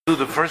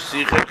The first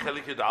Sikha,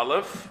 Chelik Yud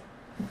Aleph,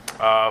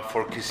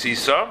 for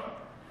Kisisa.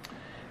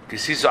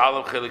 Kisisa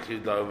Aleph, Chelik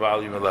Yud,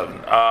 volume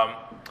 11.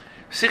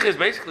 Sikha is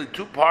basically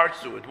two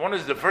parts to it. One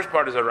is the first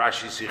part is a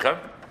Rashi Sikha,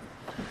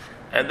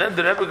 and then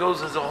the Rebbe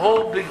goes, there's a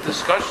whole big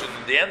discussion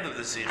at the end of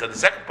the Sikha. The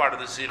second part of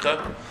the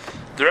Sikha,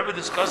 the Rebbe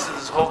discusses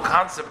this whole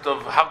concept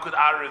of how could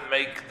Aaron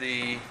make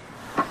the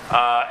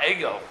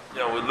Egel. You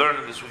know, we learned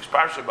in this week's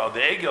parsha about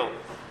the Egel.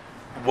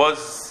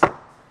 Was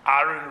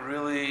Aaron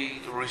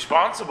really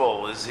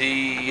responsible? Is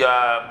he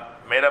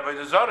made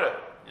Avodah Zarah?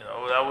 You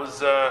know, that was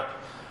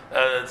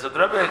so the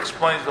Rebbe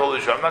explains the whole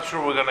issue. I'm not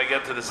sure we're going to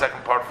get to the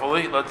second part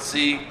fully. Let's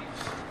see.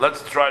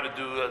 Let's try to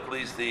do at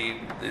least the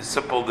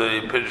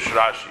Pirush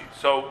Rashi.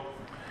 So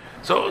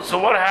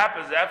what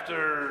happens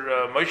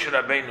after Moshe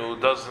Rabbeinu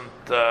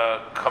doesn't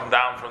come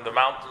down from the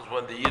mountains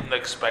when the Yidden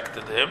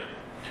expected him?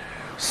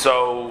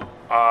 So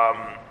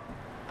Aaron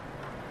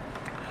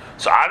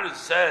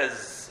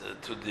says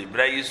to the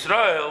Bnei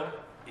Yisrael,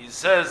 he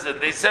says that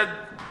they said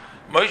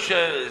Moshe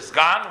is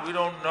gone, we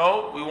don't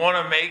know, we want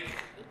to make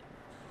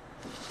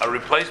a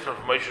replacement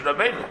for Moshe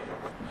Rabbeinu.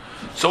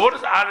 So what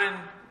does Aaron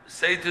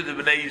say to the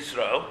Bnei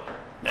Yisrael?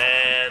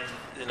 And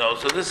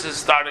so this is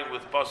starting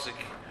with Pasuk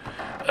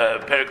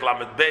Perek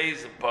Lamed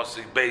Beis and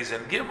Pasuk Beis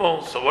and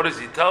Gimel. So what does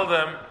he tell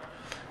them?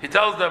 He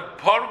tells them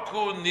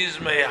Parku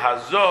Nizmei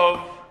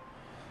Hazov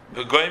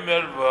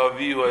V'Goymer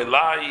V'Aviyu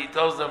Elai. He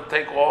tells them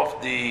take off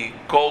the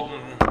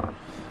golden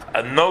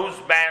nose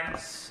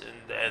bands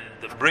and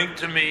bring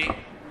to me.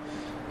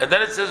 And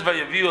then it says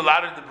Vayaviyu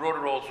Elai, the broader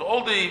roll. So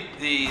all the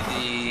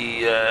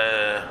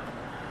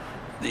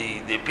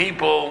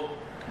people,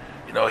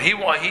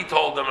 he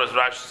told them, as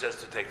Rashi says,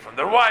 to take from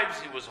their wives.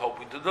 He was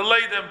hoping to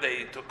delay them.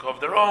 They took of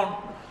their own.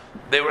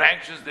 They were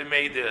anxious.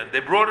 They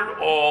brought it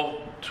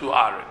all to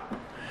Aaron.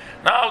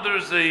 Now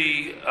there's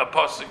a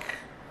pasuk.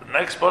 The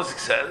next pasuk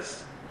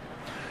says,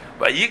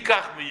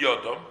 "Vayikach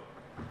miyodom."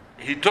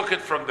 He took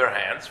it from their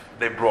hands.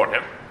 They brought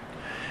him,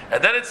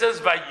 and then it says,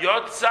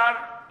 "Vayotzar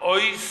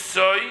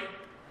oisoi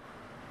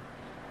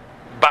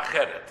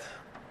bacheret."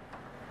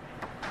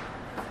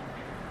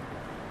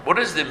 What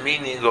is the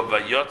meaning of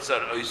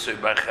Vayotzar oisoi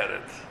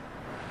bacheret?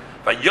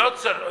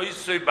 Vayotzar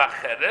oisoi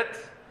bacheret,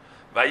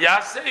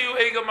 vayaseu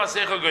egel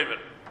masecha goymer.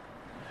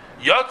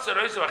 Yotzar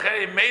oisoi bacheret,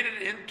 he made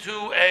it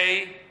into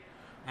a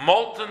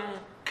molten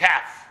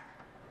calf,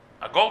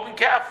 a golden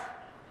calf.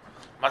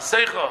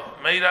 Masecha,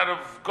 made out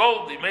of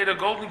gold. He made a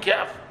golden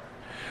calf.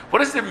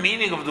 What is the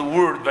meaning of the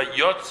word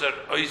Vayotzar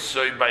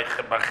oisoi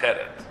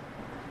bacheret?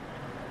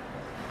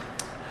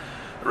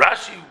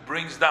 Rashi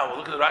brings down, we'll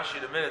look at Rashi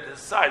in a minute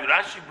inside.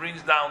 Rashi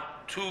brings down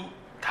two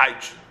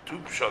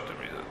pshatim.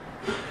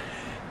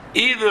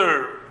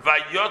 Either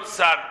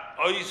Vayotzar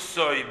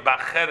oisoi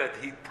bacheret,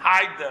 he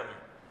tied them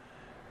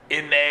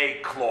in a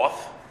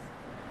cloth,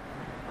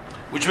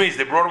 which means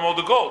they brought him all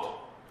the gold.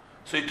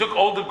 So he took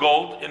all the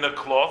gold in a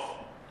cloth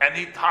and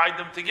he tied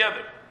them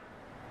together.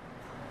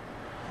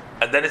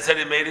 And then it said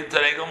he made it to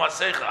Egel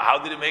Masecha. How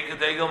did he make it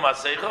to Egel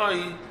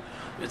Masecha?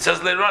 It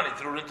says later on, he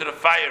threw it into the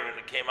fire and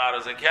it came out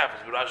as a calf,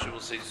 as Rashi will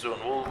say soon.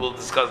 We'll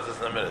discuss this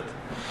in a minute.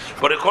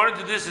 But according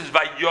to this, is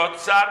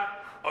Vayotzar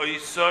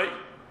oisoi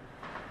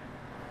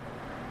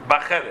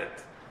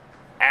bacheret.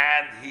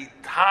 And he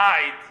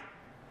tied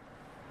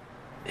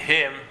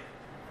him.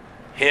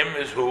 Him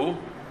is who?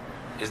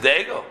 Is the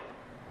Egel.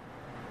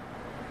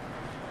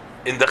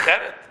 In the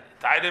cheret. He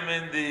tied him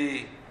in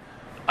the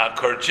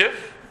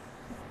kerchief,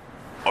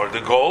 or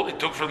the gold he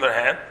took from their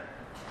hand.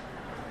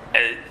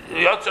 And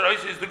Yotzar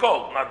Oisei is the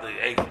gold, not the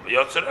Egel.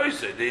 Yotzar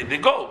Oisei, the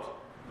gold.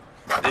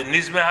 The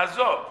Nizmei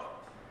Hazov.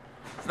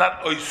 It's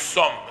not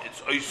Oisom, it's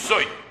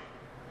Oisoi.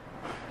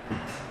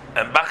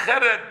 And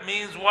Bacheret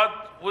means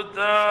what? With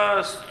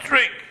a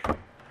string.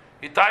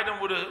 He tied him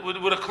with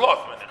a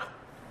cloth, Menech.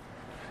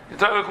 He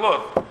tied with a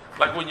cloth.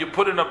 Like when you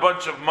put in a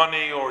bunch of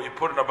money or you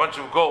put in a bunch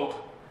of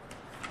gold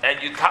and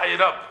you tie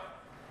it up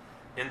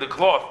in the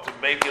cloth to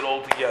make it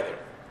all together.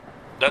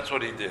 That's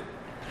what he did.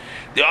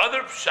 The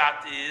other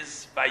pshat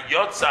is by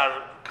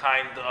Yotzar,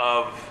 kind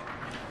of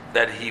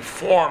that he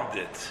formed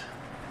it,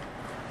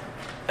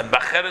 and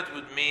Bacheret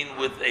would mean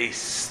with a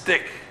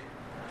stick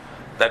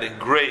that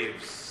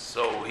engraves.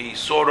 So he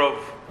sort of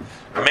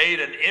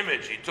made an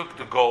image. He took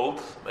the gold,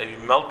 maybe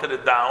melted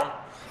it down,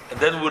 and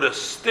then with a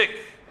stick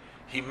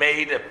he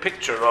made a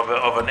picture of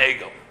an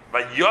egel.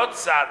 By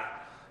Yotzar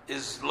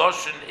is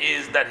loshen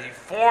is that he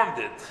formed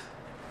it.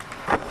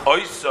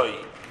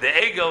 Oisoi. The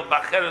egel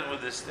bacheret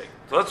with this stick.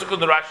 So let's look at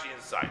the Rashi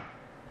inside.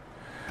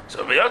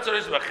 So Vayotzar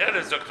is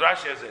bacheret. So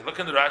Rashi look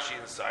in the Rashi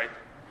inside.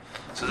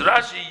 So the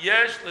Rashi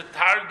yesh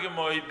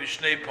letargemoi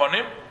b'shnei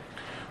ponim.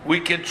 We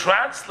can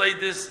translate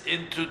this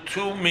into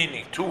two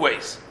meaning, two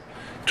ways,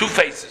 two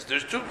faces.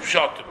 There's two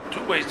pshatim,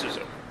 two ways to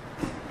say.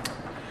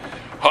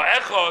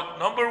 Ha'echad,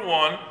 number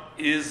one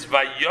is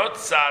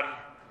Vayotzar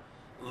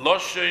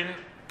loshen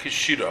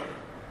kishira.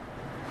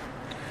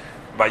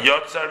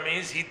 Vayotzar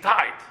means he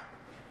tied.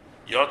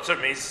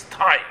 Yotzar means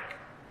tying.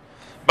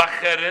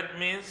 Bacheret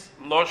means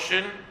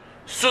loshin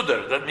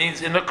sudar. That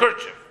means in a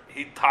kerchief.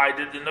 He tied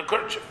it in a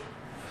kerchief.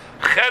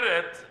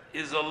 Cheret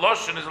is a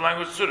lashon, is a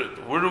language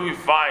sudat. Where do we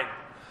find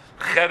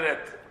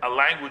cheret, a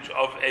language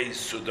of a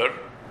sudar?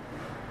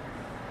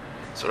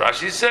 So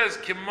Rashi says,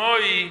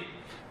 Kimoi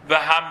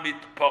v'hamit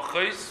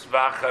pochos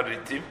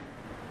v'acharitim.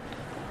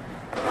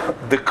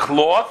 The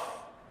cloth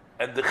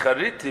and the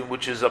charitim,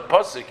 which is a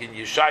pasuk in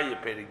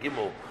Yeshaya Perek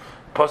Gimel,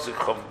 pasuk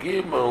Chav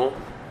Gimel,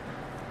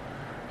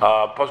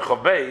 pasuk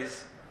Chav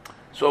Beis.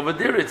 So over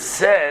there it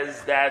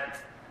says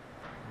that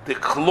the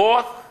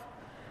cloth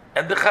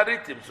and the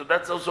charitim. So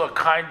that's also a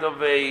kind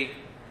of a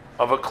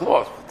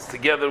cloth. It's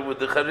together with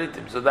the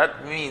charitim. So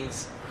that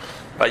means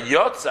by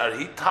Yotzar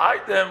he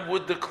tied them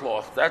with the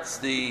cloth. That's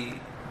the way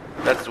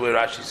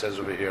Rashi says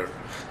over here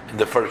in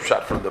the first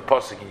shot from the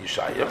pasuk in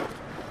Yeshaya.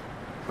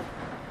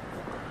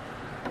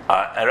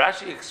 And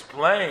Rashi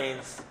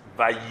explains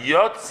by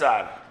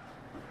Yotzar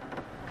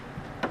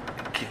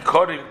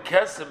Kikorim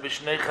Kesem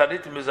B'Shnei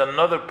Charitim is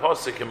another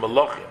pasuk in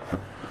Malachim.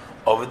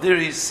 Over there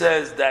he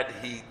says that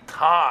he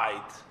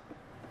tied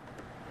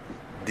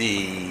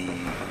the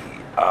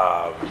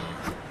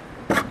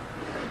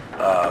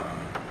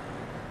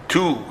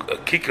two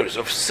kickers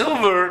of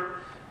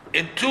silver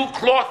in two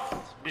cloths,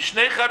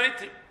 B'Shnei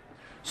Charitim.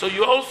 So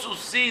you also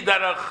see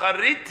that a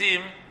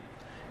charitim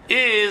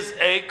is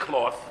a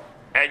cloth,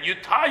 and you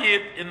tie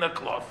it in the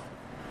cloth.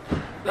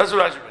 That's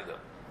what Rashi brings up.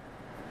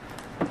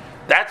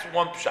 That's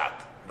one pshat.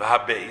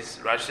 V'habeis.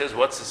 Rashi says,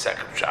 what's the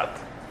second pshat?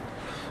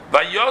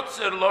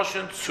 Vayotzer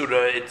loshen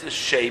tzura. It's a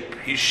shape.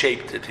 He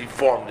shaped it. He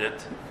formed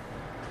it.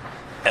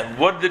 And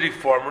what did he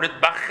form it?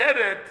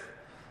 Bacheret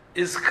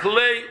is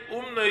klei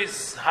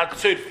umnois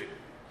hatzorfim.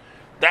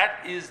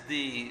 That is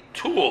the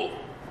tool,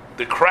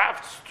 the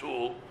crafts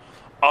tool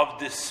of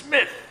the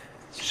smith.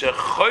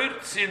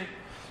 Shechoirtzin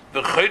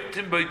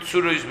v'choirtim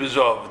b'tzura is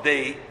bezov.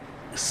 They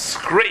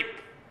scrape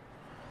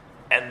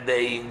and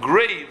they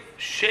engrave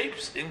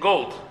shapes in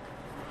gold.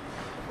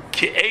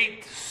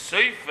 Ki'eit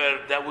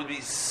sofer, that would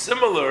be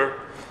similar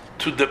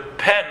to the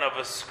pen of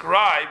a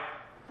scribe.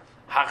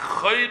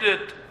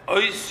 Hachoiret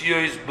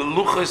oisyois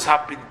beluchas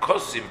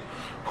hapinkosim,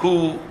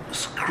 who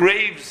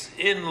scraves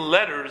in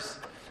letters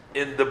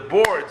in the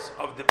boards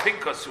of the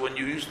pinkas. When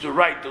you used to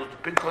write, those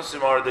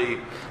pinkosim are the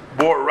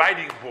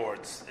writing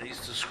boards. They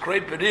used to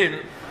scrape it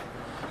in.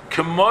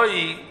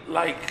 Kemoi,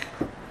 like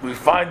we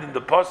find in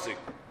the pasuk,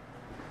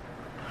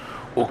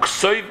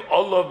 uksoiv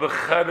Allah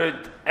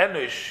b'cheret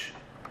enish.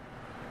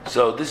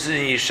 So this is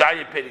in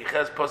Yeshaya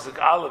Periches pasuk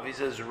Aleph. He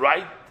says,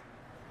 write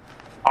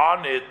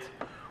on it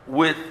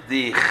with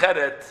the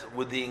cheret,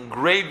 with the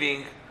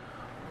engraving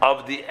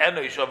of the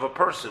enish of a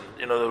person.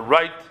 You know, the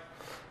right.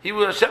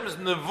 Hashem's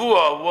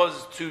nevuah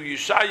was to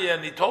Yeshaya,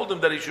 and he told him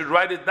that he should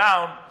write it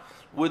down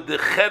with the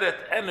cheret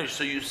enish.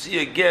 So you see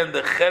again,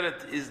 the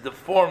cheret is the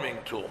forming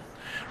tool.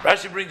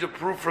 Rashi brings a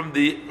proof from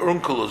the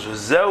Unkelos.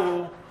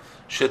 Zehu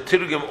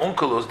shetirgem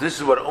Unkelos. This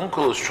is what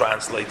Unkelos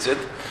translates it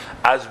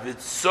as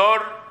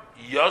vitzor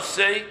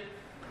yosei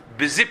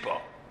bezippa.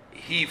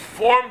 He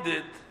formed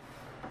it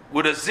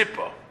with a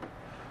zippa.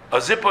 A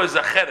zippa is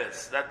a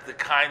cheres. That's the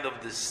kind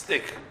of the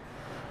stick.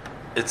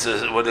 It's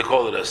what they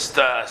call it, a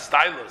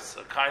stylus,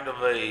 a kind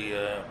of a, you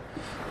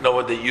know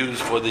what they use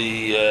for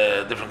the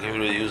different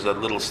community. They use that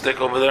little stick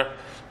over there,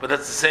 but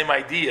that's the same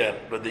idea.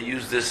 But they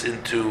use this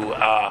into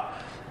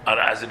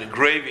as an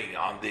engraving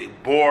on the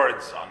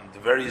boards, on the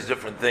various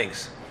different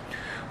things.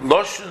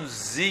 Loshun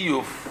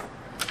ziyuf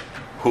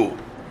hu.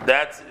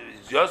 That's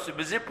Yosef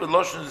Bezippa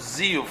Loshun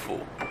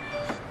ziyufu.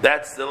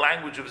 That's the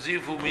language of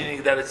ziyufu,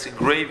 meaning that it's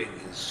engraving,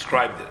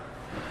 inscribed it.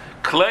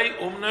 Klei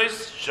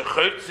umnes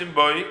shechirtzim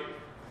boy.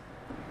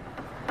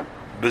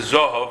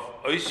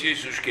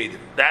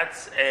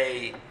 That's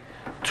a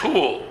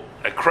tool,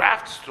 a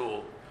crafts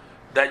tool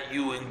that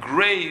you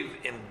engrave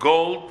in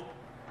gold,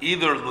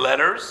 either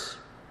letters,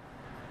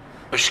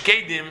 or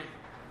shkedim,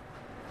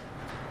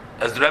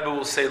 as the Rebbe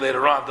will say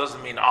later on,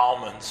 doesn't mean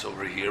almonds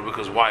over here,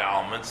 because why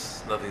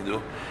almonds? Nothing to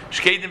do.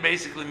 Shkedim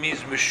basically means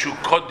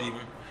meshukodim,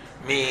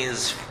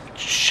 means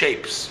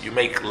shapes. You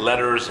make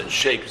letters and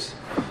shapes.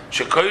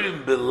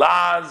 Shekodim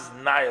bilaz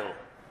nail.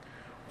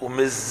 And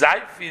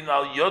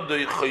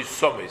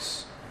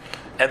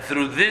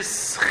through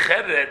this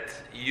cheret,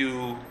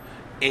 you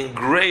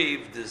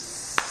engrave the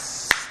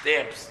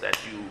stamps that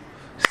you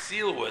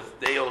seal with,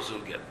 they also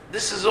get.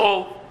 This is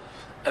all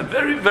a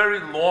very, very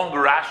long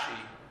Rashi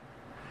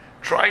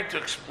trying to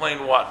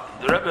explain what?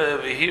 The Rebbe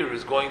over here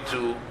is going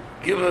to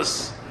give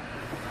us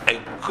a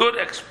good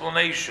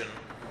explanation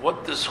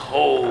what this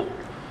whole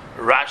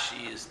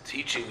Rashi is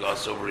teaching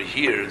us over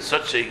here in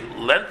such a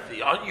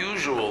lengthy,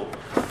 unusual,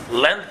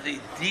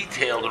 lengthy,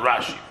 detailed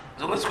Rashi.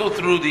 So let's go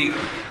through the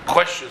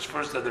questions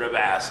first that the Rebbe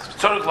asks.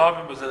 Tzarech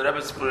Lavin was that the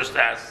Rebbe first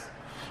asked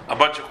a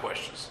bunch of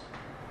questions.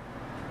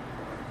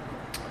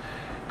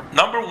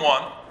 Number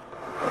one,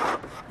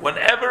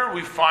 whenever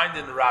we find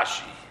in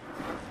Rashi,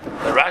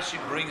 the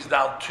Rashi brings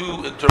down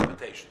two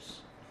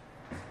interpretations.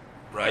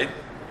 Right?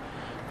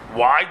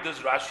 Why does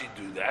Rashi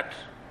do that?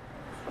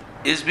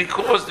 Is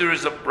because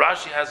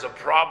Rashi has a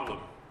problem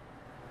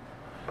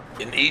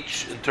in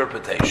each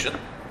interpretation.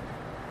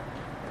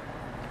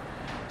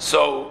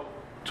 So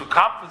to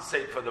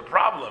compensate for the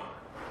problem,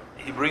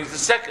 he brings the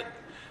second.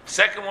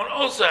 Second one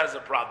also has a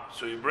problem,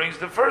 so he brings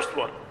the first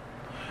one.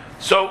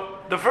 So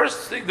the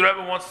first thing the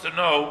Rebbe wants to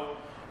know,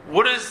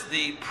 what is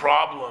the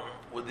problem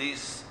with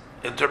these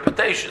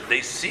interpretations?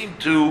 They seem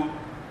to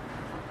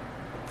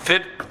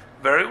fit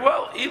very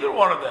well, either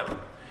one of them.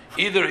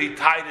 Either he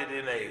tied it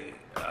in a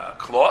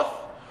cloth,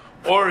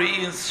 or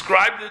he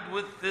inscribed it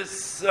with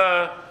this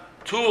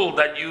tool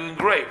that you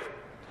engrave.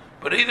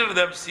 But either of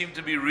them seem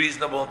to be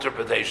reasonable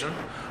interpretation.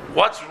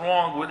 What's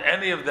wrong with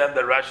any of them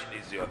that Rashi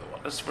needs the other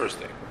one? That's the first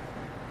thing.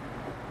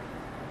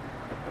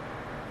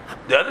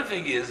 The other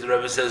thing is, the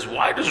Rebbe says,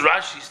 why does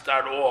Rashi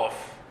start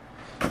off?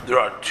 There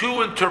are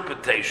two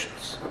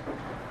interpretations.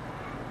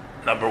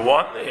 Number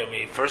one,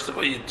 first of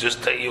all, you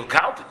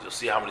count it, you'll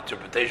see how many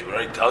interpretations. We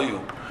already tell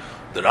you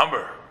the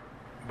number.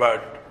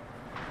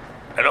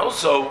 And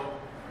also,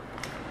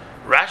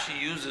 Rashi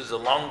uses a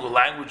longer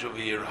language over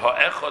here,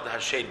 ha'echad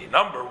hasheni.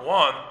 Number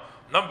one,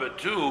 number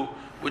two,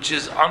 which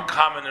is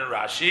uncommon in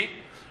Rashi.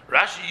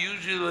 Rashi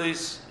usually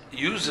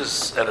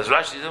uses, and as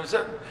Rashi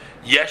said,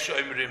 yesh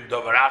oimrim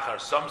davar achar.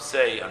 Some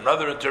say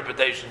another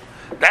interpretation.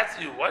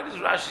 Why does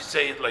Rashi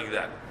say it like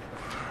that?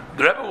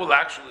 The Rebbe will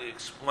actually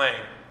explain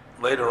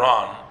later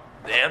on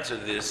the answer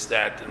to this,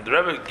 that and the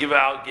Rebbe gave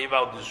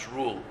out this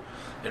rule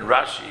in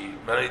Rashi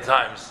many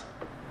times,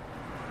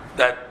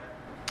 that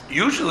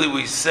usually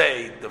we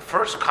say the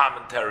first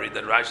commentary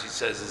that Rashi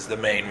says is the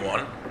main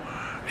one.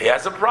 He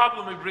has a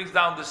problem, he brings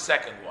down the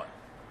second one.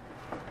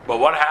 But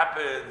what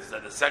happens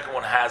that the second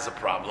one has a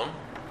problem?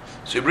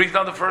 So he brings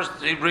down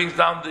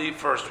the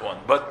first one.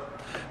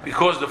 But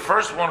because the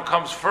first one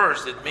comes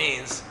first, it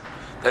means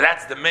that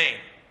that's the main.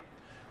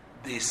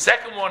 The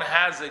second one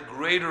has a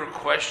greater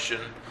question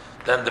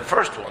than the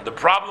first one. The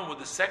problem with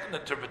the second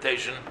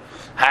interpretation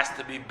has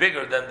to be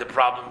bigger than the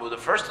problem with the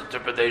first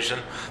interpretation.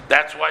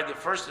 That's why the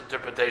first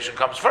interpretation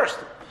comes first.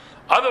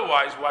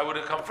 Otherwise, why would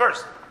it come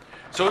first?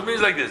 So it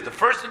means like this. The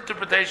first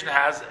interpretation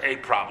has a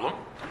problem,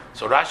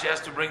 so Rashi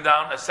has to bring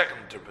down a second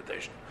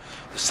interpretation.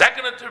 The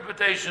second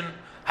interpretation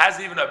has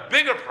even a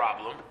bigger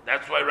problem.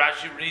 That's why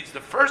Rashi reads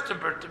the first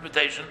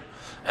interpretation,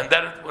 and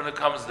then when it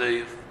comes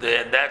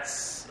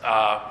that's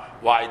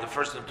why the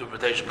first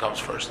interpretation comes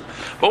first.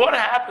 But what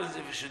happens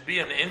if it should be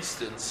an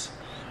instance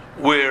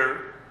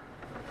where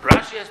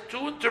Rashi has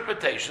two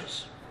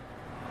interpretations?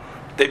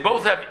 They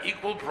both have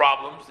equal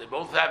problems. They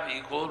both have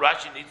equal.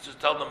 Rashi needs to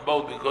tell them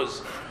both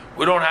because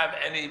we don't have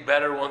any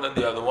better one than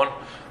the other one.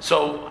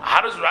 So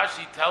how does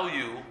Rashi tell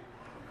you,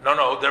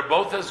 no, they're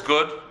both as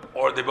good,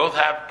 or they both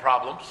have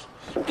problems,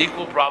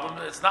 equal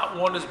problems? It's not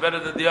one is better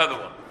than the other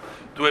one.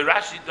 The way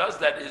Rashi does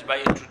that is by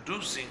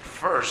introducing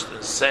first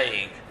and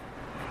saying,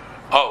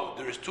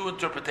 there's two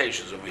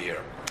interpretations over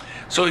here.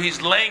 So he's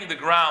laying the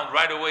ground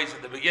right away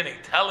in the beginning,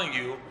 telling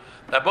you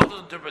that both of the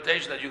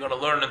interpretations that you're going to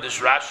learn in this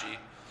Rashi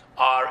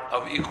are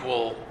of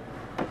equal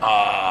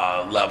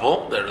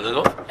level, they're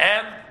legal,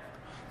 and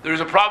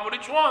there's a problem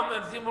with each one,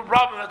 and it's an equal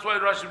problem. That's why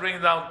Rashi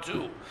brings down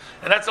two.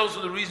 And that's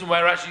also the reason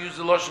why Rashi uses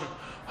the Lashon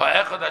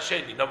ha'echad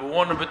hasheni, number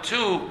one, number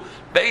two,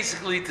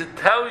 basically to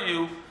tell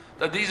you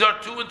that these are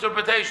two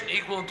interpretations,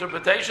 equal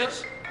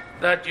interpretations,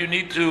 that you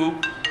need to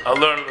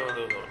learn.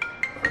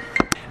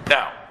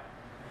 Now,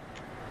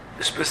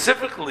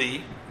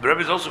 specifically, the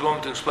Rebbe is also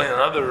going to explain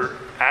another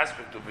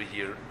aspect over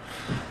here.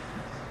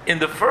 In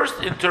the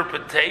first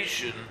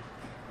interpretation,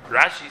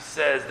 Rashi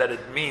says that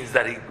it means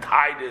that he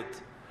tied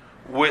it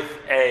with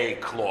a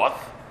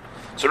cloth.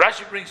 So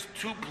Rashi brings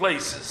two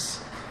places.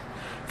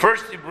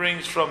 First, he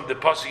brings from the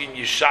pasuk in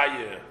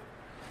Yeshaya,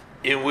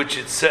 in which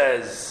it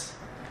says,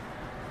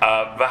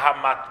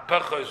 "V'hamat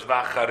pechos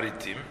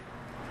v'acharitim,"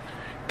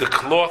 the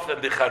cloth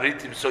and the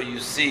charitim. So you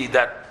see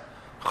that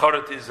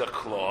charit is the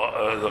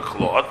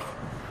cloth,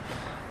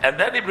 and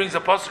then he brings a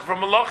pasuk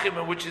from Malachim,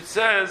 in which it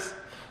says,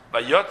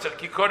 "Vayotzer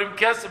kikorim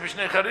kesef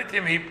b'shnei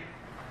charitim."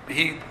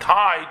 He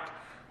tied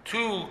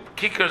two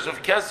kickers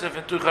of kesef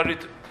and two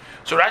charitim.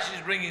 So Rashi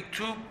is bringing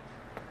two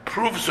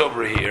proofs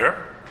over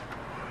here.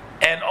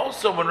 And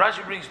also, when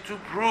Rashi brings two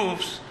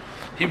proofs,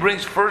 he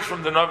brings first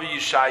from the Navi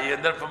Yeshaya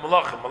and then from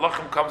Malachim.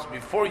 Malachim comes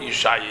before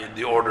Yeshaya in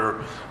the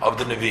order of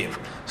the Nevi'im.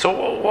 So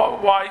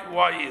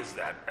why is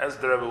that? As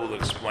the Rebbe will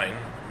explain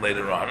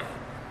later on.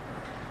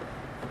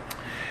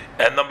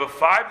 And number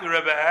 5, the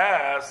Rebbe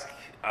asks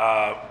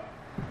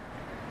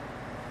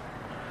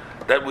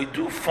that we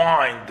do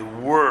find the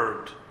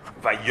word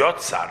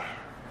vayotzar,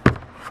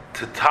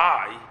 to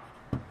tie,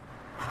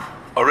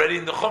 already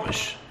in the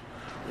Chumash.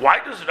 Why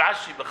does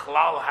Rashi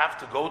Bechlal have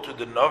to go to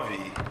the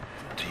Navi,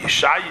 to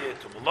Yeshaya,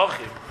 to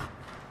Malachim?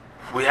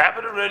 We have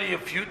it already a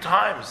few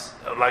times,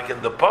 like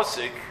in the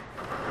Pasuk.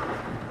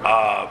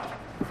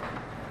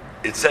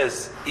 It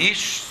says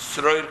Ish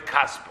Sroir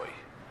Kaspoy.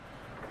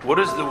 What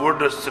is the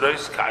word of Sroir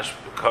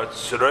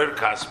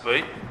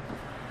Kaspoy?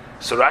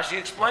 So Rashi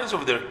explains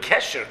over there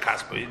Kesher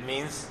Kaspoy. It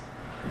means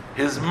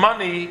his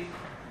money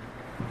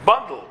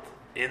bundled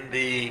in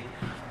the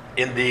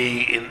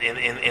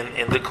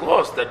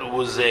cloth, that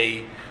was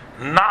a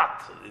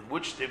knot in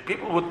which the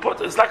people would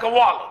put. It's like a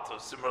wallet or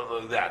similar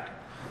like that.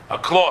 a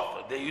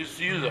cloth. They used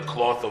to use a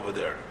cloth over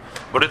there,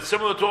 but it's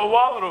similar to a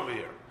wallet over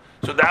here.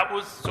 So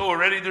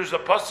already there's a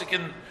pasuk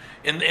in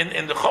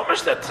the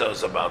Chumash that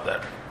tells about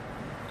that.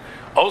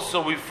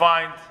 Also, we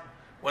find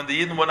when the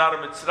Yidden went out of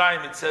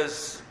Mitzrayim, it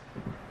says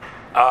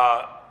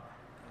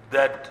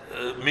that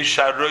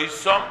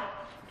misharoisom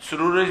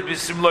tzururis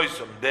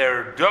bisimloisom,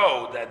 their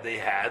dough that they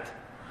had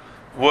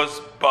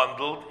was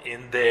bundled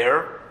in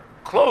their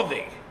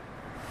clothing.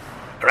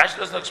 Rashi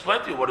doesn't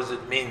explain to you what does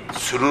it mean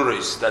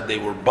tzururis, that they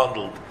were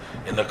bundled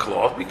in the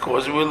cloth,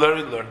 because we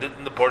learned it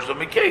in the portion of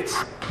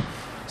Miketz.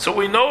 So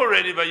we know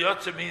already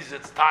Vayotzer means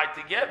it's tied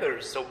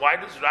together. So why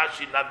does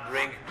Rashi not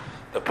bring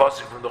the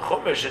pasuk from the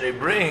Chumash, and he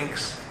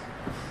brings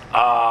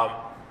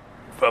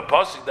for a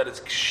pasuk that is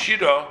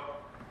kshira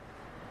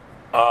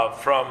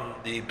from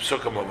the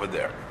psukim over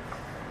there?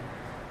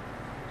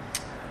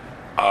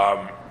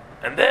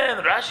 And then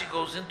Rashi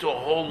goes into a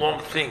whole long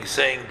thing,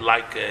 saying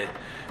like a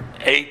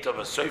eight of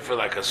a sofer,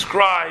 like a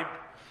scribe,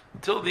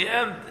 till the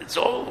end. It's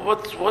all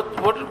what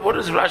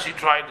is Rashi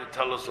trying to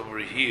tell us over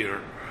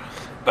here?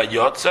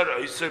 Vayotzer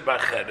oiser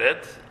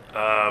b'cheret.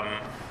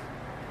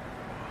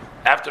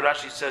 After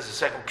Rashi says the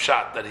second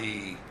pshat that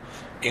he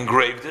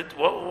engraved it,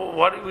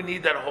 why do we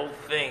need that whole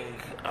thing?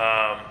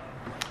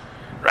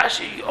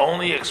 Rashi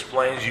only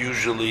explains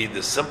usually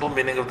the simple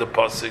meaning of the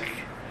pasuk,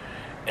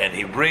 and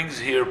he brings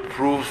here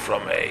proofs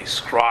from a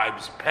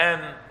scribe's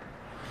pen,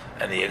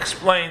 and he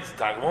explains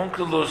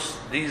Tagmunkelus.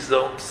 These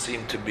don't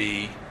seem to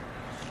be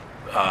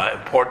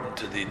important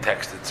to the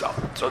text itself.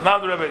 So now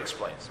the Rebbe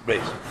explains.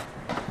 Basically.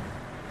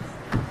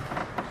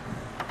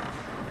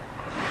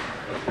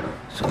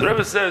 So the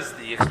Rebbe says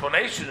the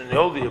explanation in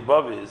all the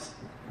above is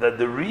that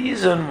the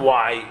reason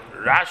why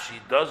Rashi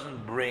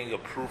doesn't bring a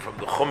proof from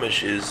the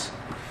Chumash is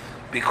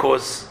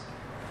because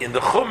in the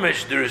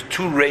Chumash there is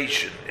two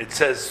ration. It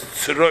says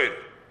tzuroir.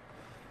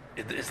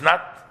 It's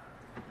not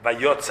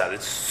Vayotzar.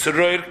 It's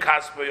tzuroir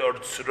kasbay or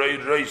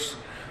tzuroir rois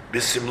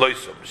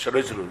b'simloisom.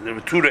 There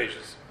were two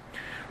rations.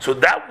 So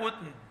that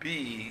wouldn't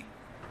be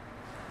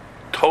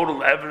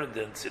total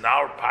evidence in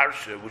our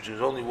parsha, which is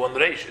only one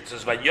ration. It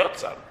says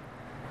Vayotzar.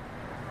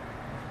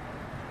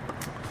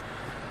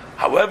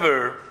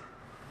 However,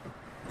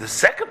 the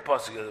second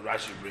pasuk that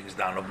Rashi brings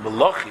down of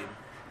Melachim,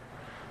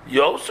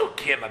 you also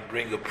cannot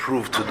bring a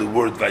proof to the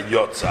word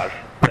Vayotzar,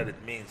 that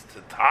it means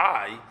to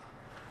tie,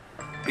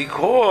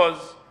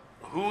 because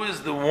who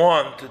is the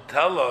one to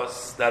tell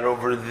us that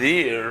over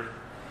there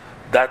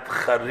that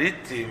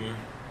charitim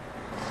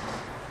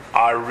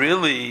are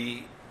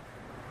really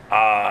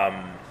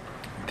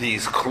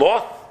these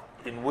cloth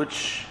in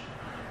which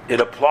it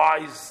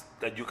applies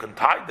that you can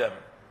tie them?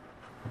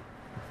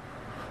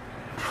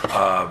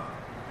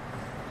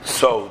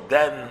 So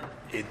then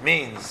it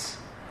means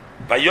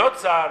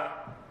Vayotzar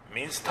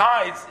means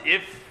ties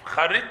if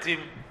charitim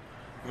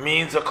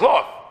means a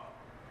cloth.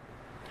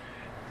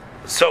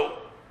 So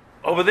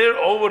over there,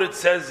 all what it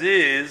says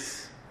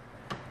is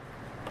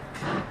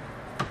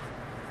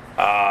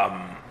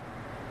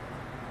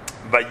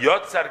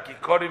Vayotzar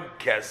kikorim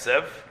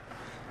kesef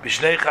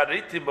b'shnei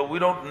charitim, but we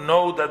don't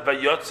know that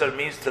Vayotzar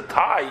means to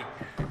tie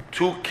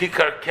two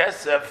kikar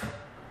kesef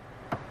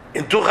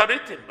into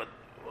charitim. But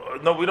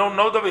no, we don't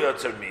know what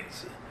Vayotzer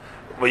means.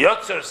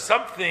 Vayotzer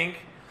something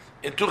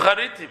into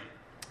charitim.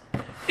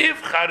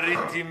 If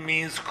charitim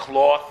means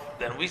cloth,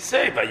 then we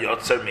say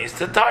Vayotzer means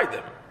to tie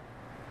them.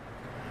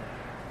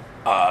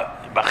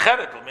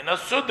 B'cheret u'min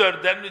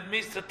asudar, then it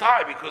means to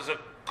tie, because a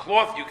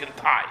cloth you can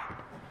tie.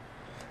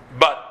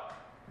 But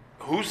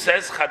who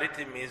says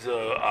charitim means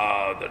so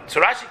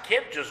Rashi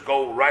can't just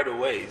go right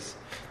away.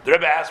 The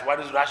Rebbe asks, why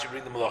does Rashi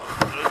bring the malach?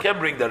 You can't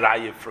bring the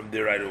raya from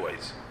there right away.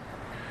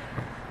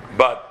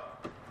 But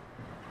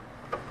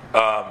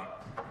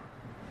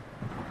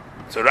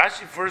so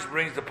Rashi first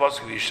brings the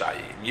pasuk of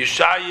Yeshaya. In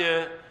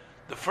Yeshaya,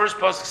 the first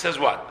pasuk says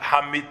what?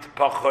 Hamit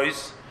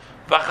pachos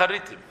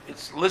v'charitim.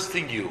 It's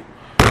listing you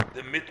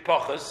the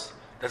mitpachos,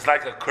 that's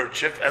like a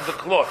kerchief, and the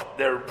cloth.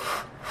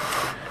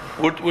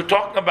 We're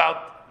talking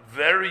about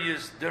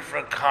various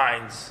different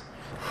kinds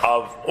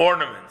of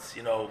ornaments.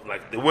 You know,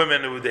 like the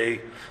women who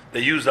they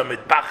use a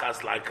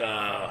mitpachas like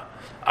a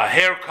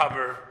hair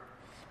cover,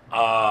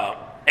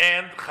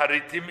 and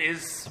charitim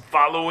is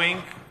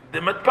following the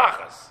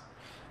mitpachas.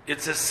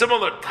 It's a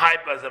similar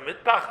type as a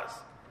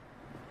mitpachas.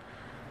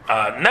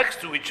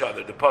 Next to each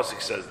other, the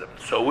pasuk says them.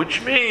 So,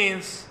 which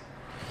means,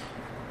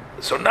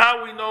 so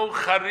now we know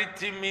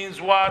charitim means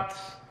what?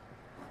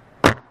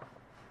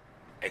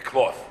 A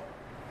cloth.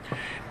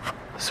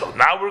 So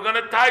now we're going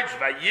to touch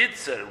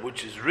vayitzer,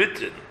 which is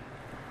written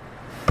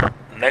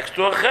next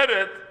to a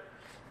cheret.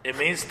 It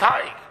means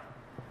tying.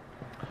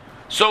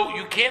 So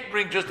you can't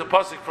bring just the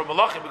pasuk from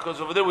Malachim,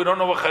 because over there we don't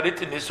know what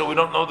charitim is, so we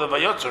don't know the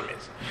vayotzer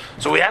means.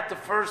 So we have to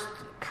first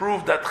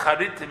prove that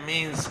charitim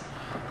means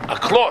a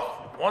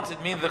cloth. Once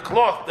it means the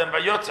cloth, then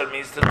vayotzer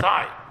means to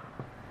tie.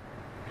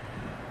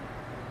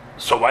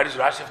 So why does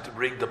Rashi have to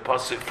bring the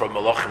pasuk from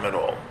Malachim at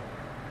all?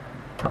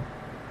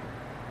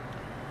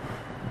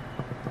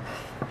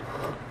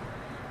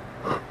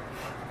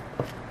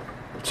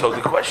 So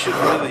the question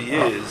really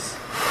is,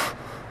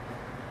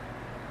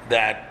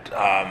 that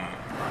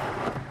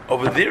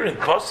over there in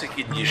Kosik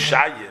in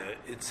Yeshaya,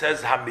 it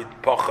says Hamid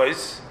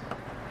Pochos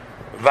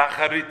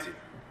Vacharitim.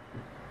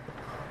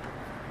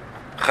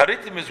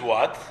 Charitim is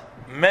what?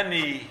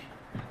 Many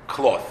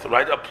cloth,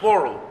 right? A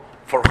plural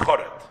for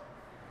choret,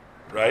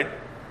 right?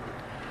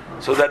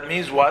 So that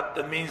means what?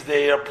 That means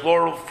they are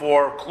plural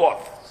for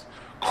cloths.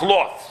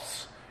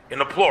 Cloths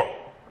in a plural.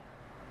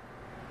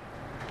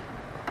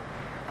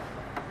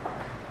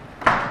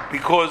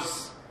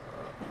 Because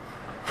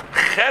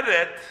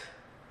cheret,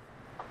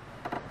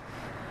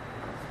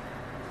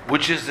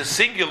 which is the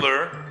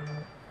singular,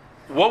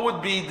 what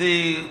would be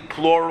the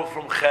plural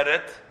from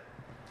cheret?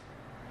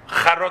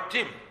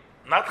 Charotim,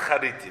 not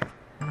charitim.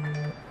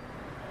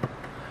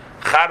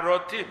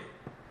 Charotim.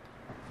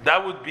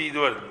 That would be the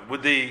one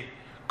with the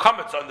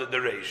comments on the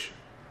duration.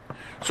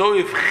 So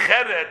if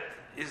cheret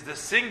is the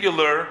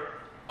singular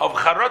of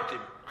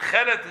charotim,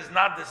 cheret is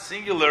not the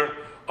singular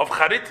of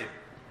charitim.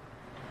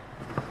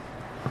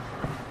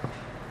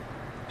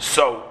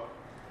 So,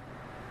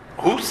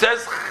 who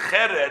says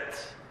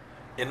cheret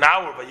in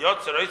our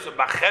vayotzer oiso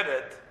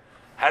bacheret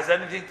has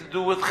anything to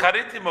do with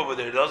charitim over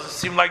there? It doesn't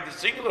seem like the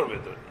singular of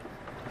it.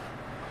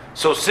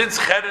 So since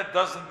cheret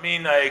doesn't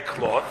mean a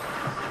cloth,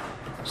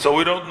 so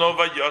we don't know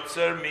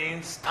vayotzer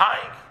means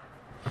tying.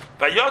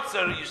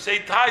 Vayotzer, you say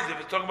ties if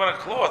it's talking about a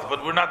cloth,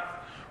 but we're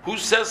not. Who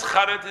says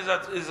cheret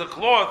is a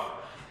cloth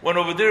when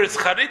over there it's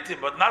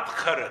charitim, but not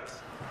cheret?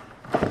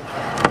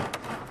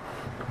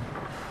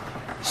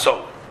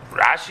 So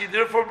Rashi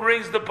therefore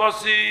brings the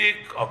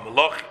pasuk of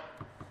Melachim,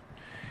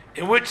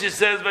 in which it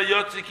says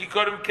vayotzer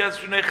kikorim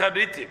kesrunei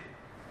charitim.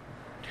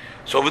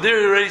 So over there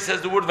it already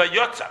says the word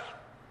vayotzer.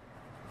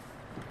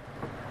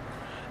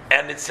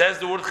 And it says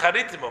the word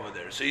charitim over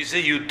there. So you say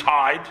you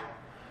tied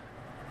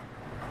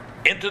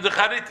into the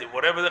charitim,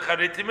 whatever the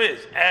charitim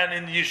is. And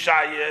in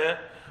Yeshaya,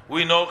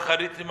 we know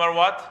charitim are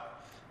what?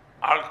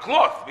 Are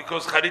cloth,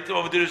 because charitim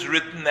over there is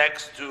written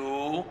next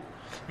to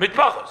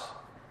mitpachos.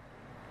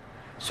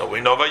 So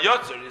we know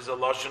vayotzer is a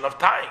lotion of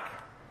tying.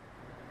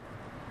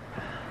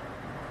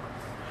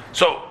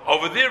 So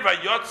over there,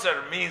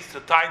 vayotzer means to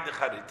tie the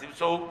charitim.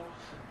 So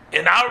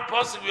in our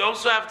pasuk, we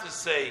also have to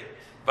say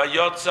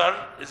vayotzer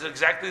is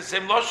exactly the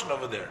same lotion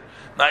over there.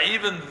 Now,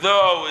 even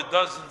though it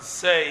doesn't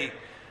say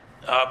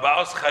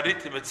ba'os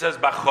charitim, it says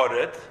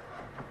bachoret.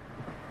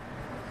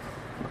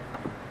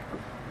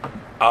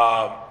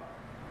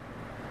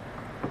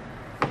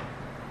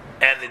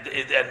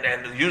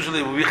 And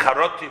usually we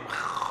charotim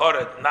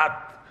choret,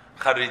 not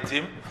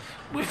charitim.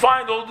 We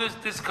find all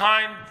this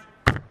kind.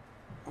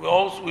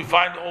 We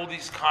find all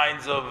these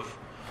kinds of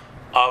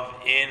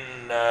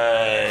in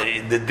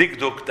the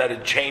dikduk that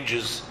it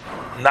changes,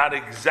 not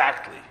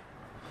exactly.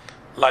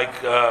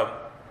 Like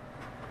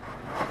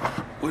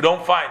we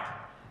don't find.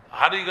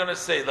 How are you going to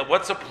say that?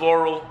 What's a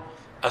plural?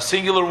 A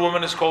singular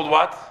woman is called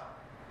what?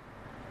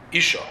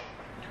 Isha.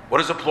 What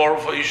is a plural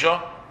for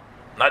Isha?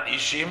 Not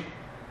Ishim.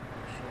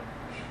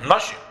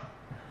 Nashim.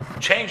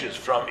 Changes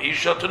from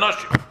Isha to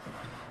Nashim.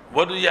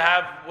 What do you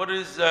have? What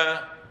is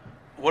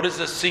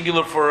a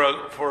singular for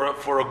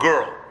a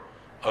girl?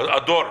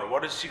 A daughter.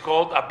 What is she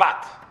called? A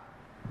bat.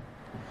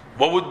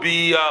 What would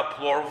be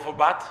plural for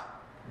bat?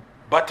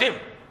 Batim.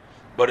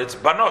 But it's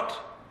banot.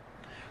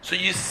 So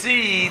you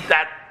see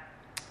that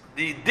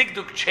the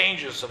dikduk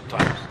changes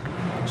sometimes.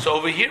 So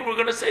over here we're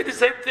going to say the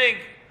same thing.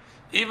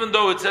 Even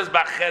though it says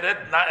bacheret,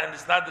 and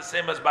it's not the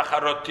same as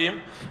bacharotim,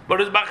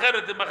 but it's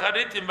bacheret and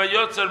bacharitim,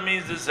 vayotzer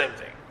means the same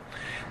thing.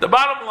 The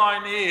bottom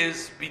line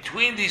is,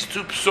 between these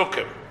two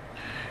psukim,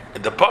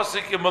 the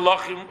pasuk in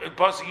Melachim, the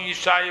pasuk in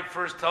Yeshaya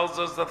first tells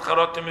us that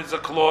charotim is a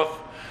cloth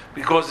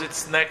because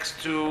it's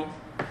next to.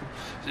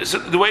 So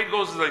the way it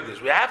goes is like this: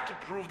 we have to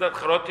prove that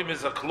charotim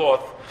is a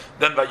cloth.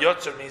 Then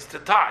vayotzer means to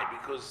tie,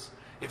 because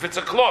if it's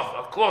a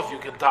cloth you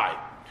can tie.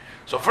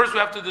 So first we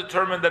have to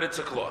determine that it's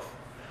a cloth.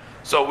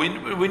 So we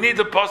need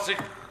the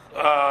pasuk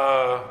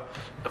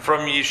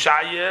from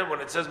Yeshaya when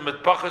it says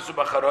mitpachos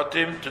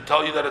u'bacharotim to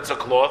tell you that it's a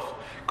cloth,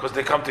 because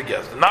they come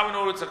together. Now we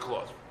know it's a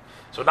cloth.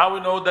 So now we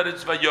know that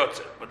it's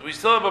vayotzer, but we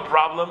still have a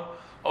problem.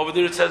 Over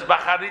there it says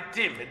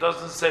bacharitim. It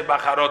doesn't say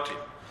bacharotim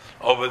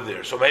over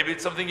there. So maybe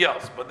it's something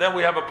else. But then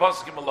we have a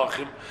pasuk in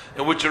Melachim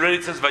in which already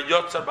it says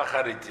vayotzer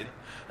bacharitim,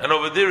 and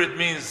over there it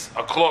means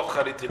a cloth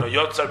charitin, or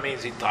yotzer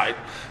means he tied.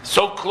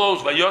 So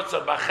close,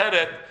 vayotzer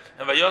bacheret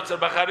and vayotzer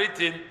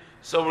bacharitin.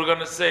 So we're going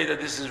to say that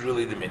this is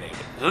really the meaning.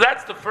 So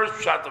that's the first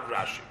shot of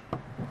Rashi.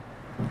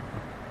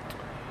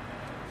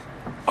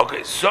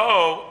 Okay,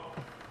 so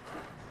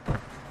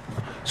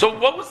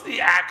what was the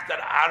act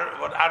that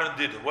Aaron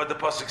did? What the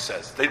pasuk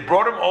says? They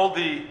brought him all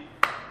the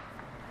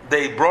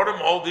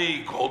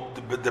gold,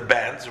 the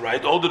bands,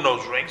 right? All the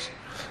nose rings.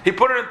 He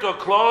put it into a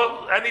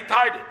cloth and he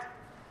tied it,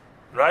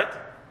 right?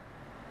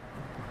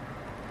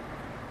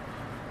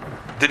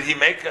 Did he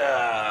make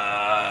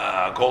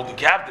a golden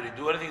calf? Did he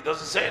do anything? He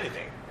doesn't say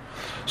anything.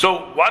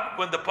 So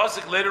when the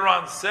pasuk later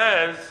on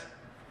says,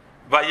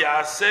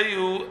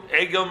 "Vayaseyu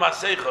egel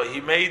masecha," he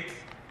made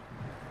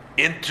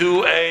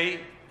into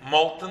a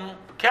molten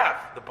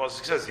calf. The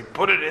pasuk says he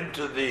put it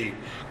into the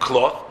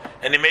cloth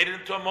and he made it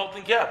into a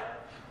molten calf.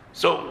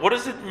 So what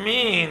does it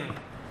mean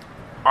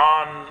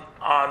on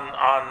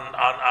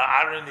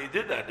Aaron? He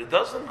did that. It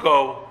doesn't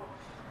go.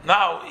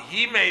 Now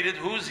he made it.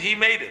 Who's he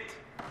made it?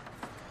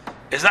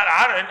 It's not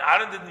Aaron.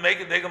 Aaron didn't make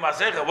it.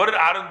 What did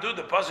Aaron do?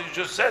 The pasuk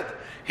just said.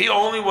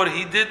 What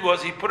he did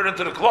was he put it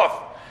into the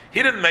cloth.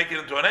 He didn't make it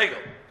into an egel.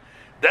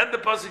 Then the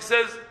pasuk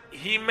says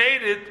he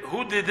made it.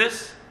 Who did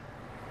this?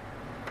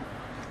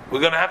 We're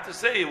going to have to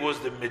say it was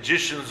the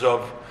magicians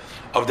of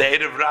the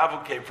Erev Rav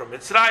who came from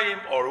Mitzrayim,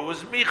 or it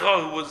was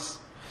Micha who was,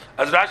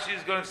 as Rashi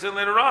is going to say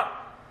later on.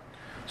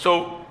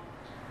 So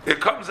it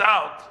comes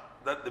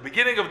out that the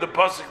beginning of the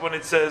pasuk when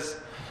it says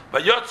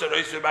Vayotzer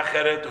Oisei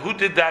Bacheret, who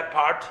did that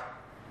part?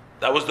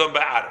 That was done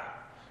by Aaron.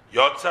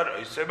 Yotzar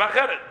Oisei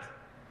Bacheret.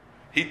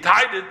 He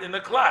tied it in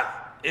a cloth,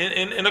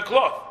 in a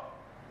cloth.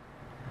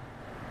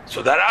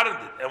 So that Aaron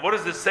did. And what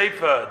is the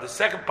sefer, the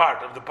second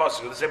part of the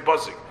pasuk, the same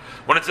pasuk?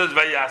 When it says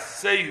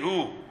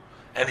Vayasehu,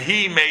 and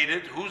he made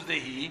it, who's the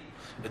he?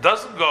 It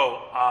doesn't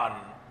go on.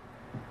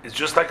 It's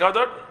just like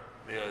Adar.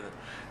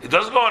 It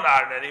doesn't go on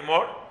Aaron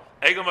anymore.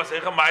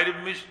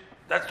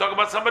 That's talking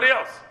about somebody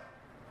else.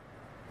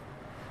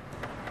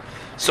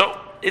 So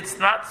it's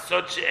not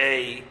such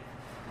a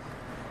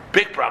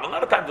big problem. A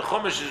lot of times the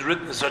Chumash is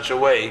written in such a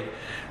way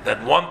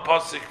that one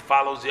pasuk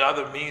follows the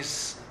other.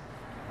 Means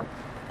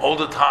all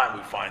the time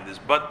we find this,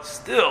 but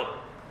still,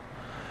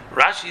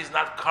 Rashi is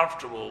not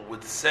comfortable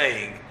with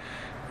saying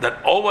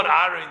that all what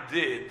Aaron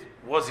did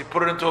was he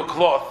put it into a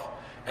cloth,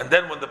 and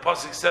then when the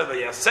pasuk said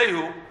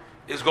Vayasehu,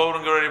 is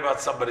going already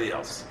about somebody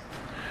else.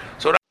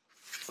 So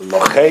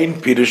Lochein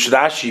Pirush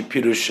Rashi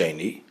Pirush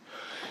Sheni.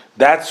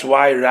 That's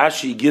why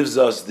Rashi gives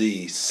us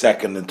the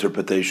second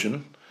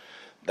interpretation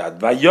that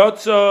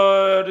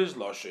Vayotzer is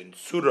Loshen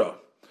Surah.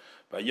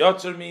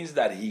 Vayotzer means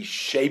that he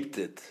shaped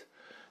it.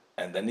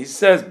 And then he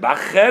says,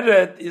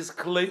 Bacheret is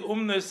klei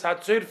umnes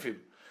hatzirfim.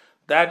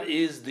 That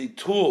is the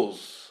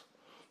tools,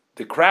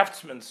 the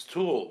craftsman's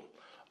tool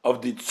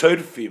of the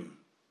tzirfim.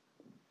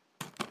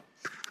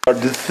 Or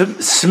the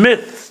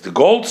smiths, the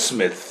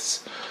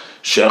goldsmiths.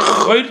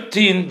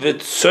 Shechoirtin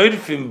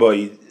v'tzirfim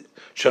boy.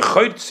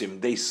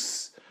 Shechoirtzim, they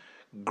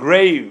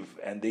grave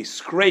and they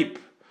scrape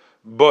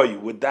boy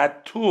with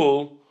that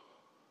tool.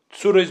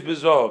 Tzuros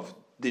bezov,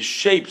 the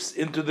shapes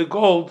into the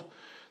gold.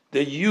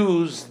 They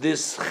use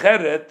this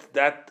cheret,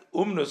 that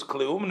umnus,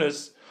 klei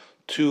umnus,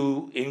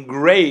 to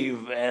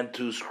engrave and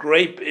to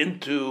scrape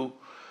into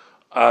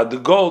the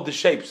gold, the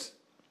shapes.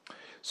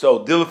 So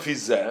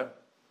dilfizeh.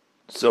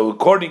 So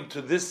according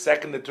to this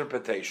second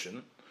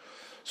interpretation,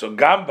 so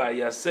gamba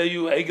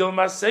yaseyu egel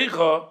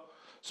masecha.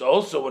 So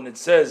also when it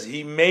says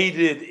he made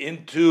it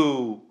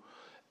into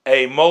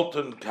a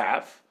molten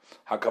calf,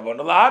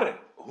 hakavon Aaron.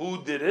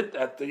 Who did it?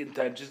 At the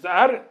intention is the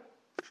Aaron.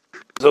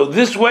 So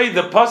this way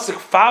the pasuk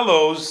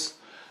follows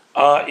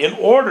in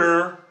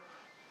order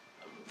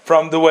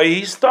from the way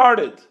he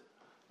started.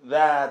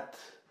 That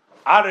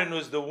Aaron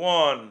was the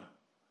one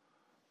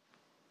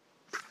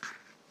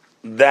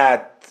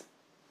that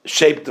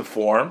shaped the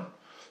form.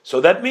 So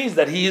that means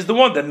that he is the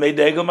one that made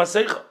the Egel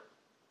Masecha.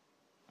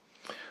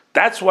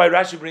 That's why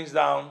Rashi brings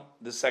down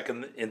the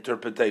second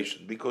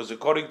interpretation. Because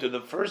according to the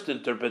first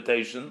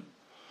interpretation,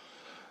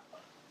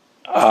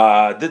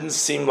 didn't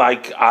seem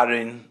like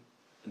Aaron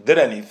did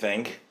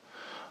anything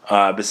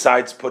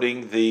besides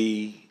putting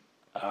the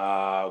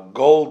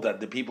gold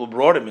that the people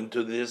brought him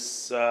into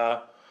this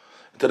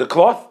into the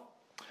cloth.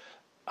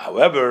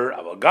 However,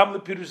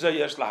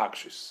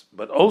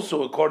 but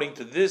also according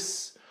to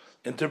this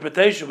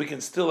interpretation, we can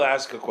still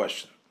ask a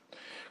question.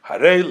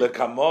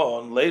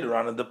 Later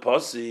on in the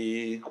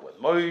pasuk, when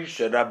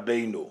Moshe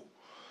Rabbeinu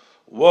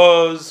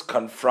was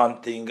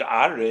confronting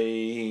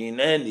Aaron,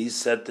 and he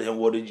said to him,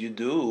 "What did you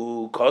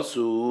do,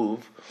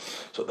 Kosuv?"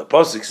 So the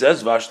pasuk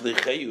says,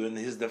 "Vashlicheyu." In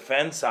his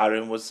defense,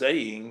 Aaron was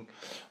saying,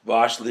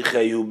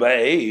 "Vashlicheyu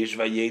ba'eish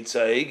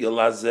vayetza egel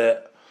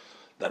hazeh."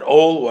 That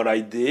all what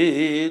I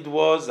did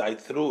was I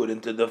threw it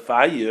into the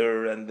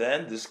fire, and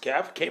then this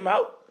calf came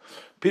out.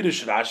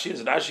 Pirush Rashi,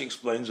 as Rashi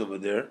explains over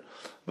there,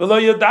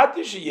 I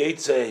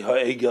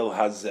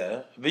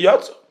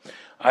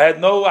had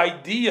no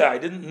idea, I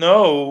didn't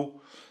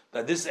know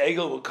that this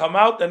egel would come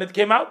out, and it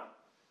came out.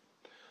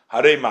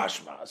 Hare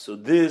mashma. So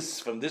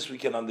from this we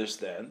can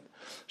understand.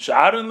 So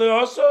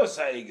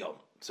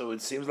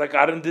it seems like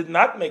Aaron did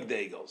not make the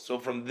egel. So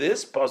from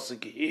this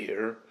pasuk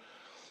here,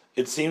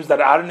 it seems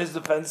that Aaron's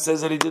defense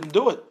says that he didn't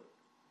do it.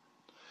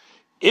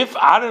 If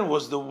Aaron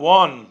was the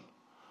one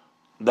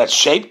that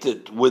shaped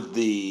it with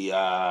the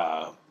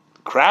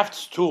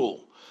crafts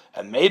tool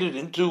and made it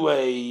into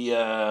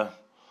into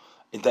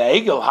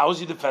egel, how is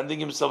he defending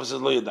himself? He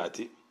says, "Lo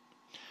yadati."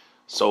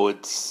 So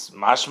it's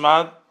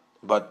mashma,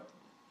 but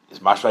it's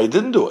mashma he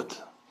didn't do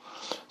it.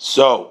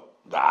 So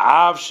the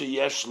av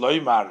sheyesh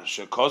loymar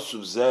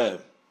shekosuv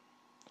zeh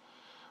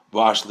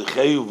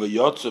v'ashlicheu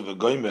v'yotzu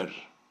v'goymer.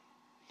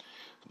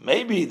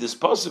 Maybe this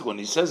pasuk, when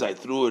he says I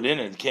threw it in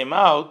and it came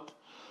out,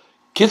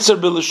 kitzer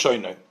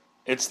b'lashoinah.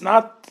 It's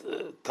not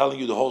telling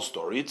you the whole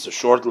story. It's a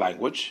short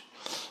language.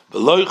 The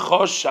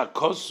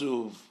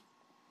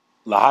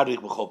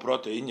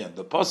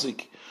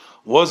pasuk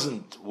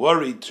wasn't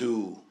worried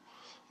to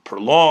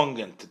prolong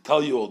and to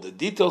tell you all the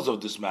details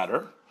of this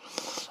matter.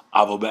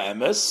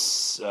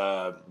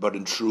 But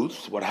in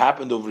truth, what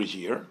happened over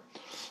here,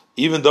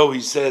 even though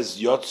he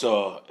says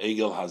Yotza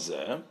Egel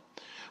Hazeh,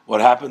 what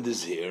happened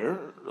is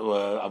here,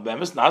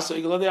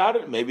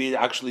 maybe he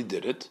actually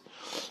did it,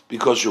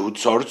 because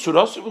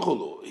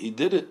he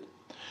did it.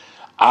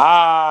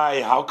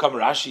 How come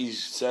Rashi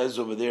says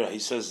over there, he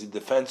says the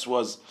defense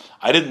was,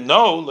 I didn't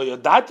know,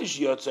 that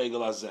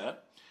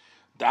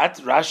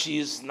Rashi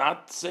is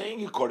not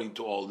saying according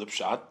to all the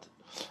pshat,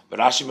 but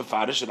Rashi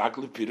mefarish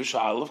rakli pirush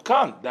ha'alav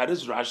kan. That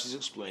is Rashi's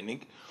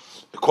explaining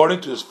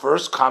according to his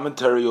first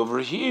commentary over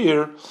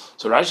here.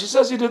 So Rashi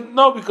says he didn't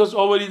know because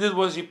all what he did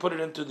was he put it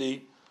into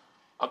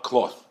a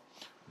cloth.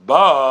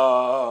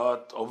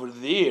 But over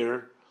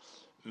there,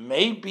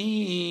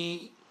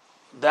 maybe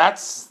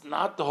that's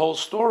not the whole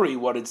story.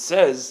 What it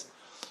says,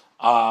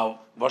 maybe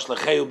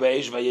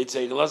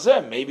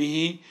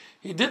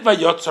he did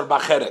vayotzer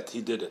bacheret.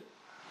 He did it.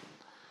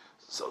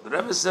 So the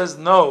Rebbe says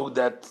no,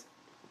 that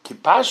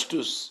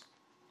kipashtus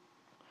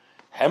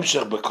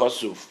hemshech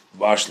bekosuf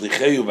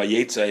v'ashlicheyu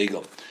vayetza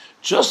egel.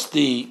 Just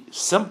the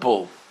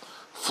simple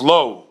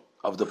flow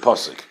of the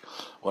pasuk.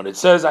 When it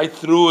says, I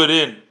threw it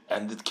in,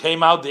 and it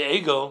came out the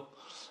egel,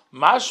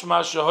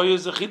 mashma shehoye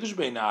zechidush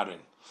bein Aaron.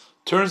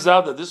 Turns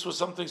out that this was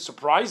something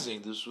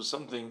surprising. This was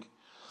something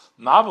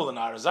novel in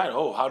Aaron's eye.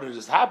 Oh, how did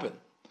this happen?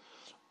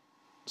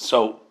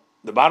 So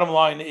the bottom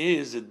line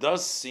is, it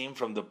does seem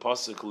from the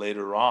pasuk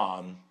later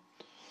on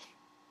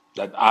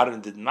that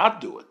Aaron did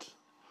not do it.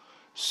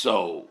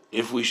 So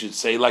if we should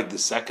say like the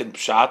second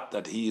pshat,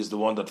 that he is the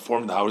one that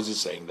formed, how is he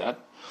saying that?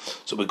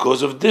 So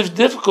because of this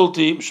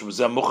difficulty, that's why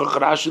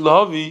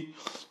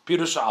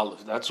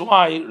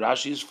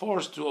Rashi is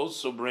forced to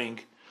also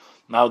bring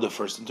now the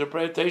first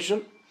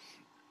interpretation,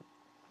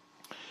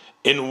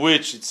 in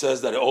which it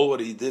says that all what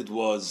he did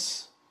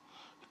was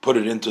put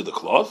it into the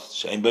cloth.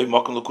 So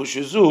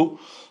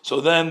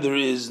then there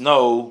is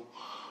no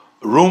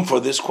room for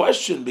this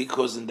question,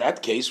 because in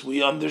that case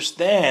we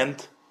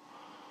understand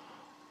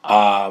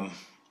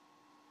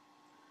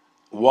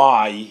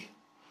why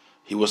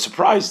he was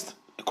surprised,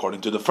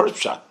 according to the first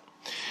shot.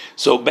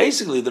 So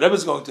basically, the Rebbe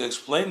is going to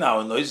explain now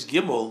in Nois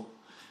Gimel.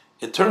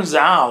 It turns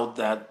out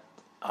that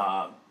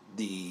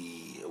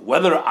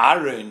whether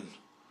Aaron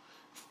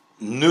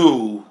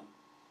knew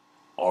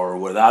or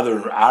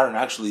whether Aaron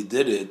actually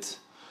did it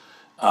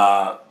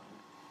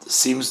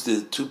seems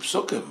the two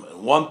psukim.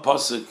 In one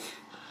pasuk,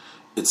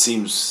 it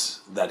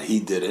seems that he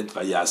did it,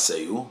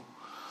 vayaseyu.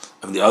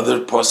 And the other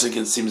pasuk,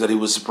 it seems that he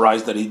was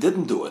surprised that he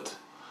didn't do it.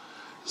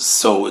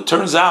 So it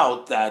turns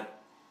out that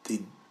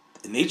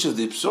in each of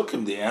the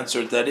psukim, the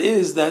answer to that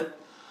is that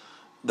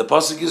the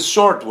pasuk is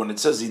short. When it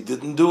says he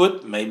didn't do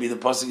it, maybe the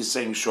pasuk is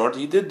saying short,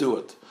 he did do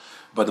it.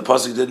 But the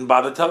pasuk didn't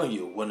bother telling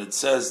you. When it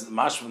says,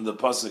 mash from the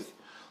pasuk,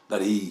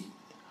 that he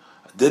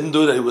didn't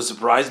do it, that he was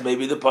surprised,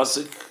 maybe the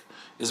pasuk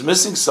is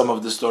missing some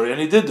of the story and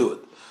he did do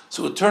it.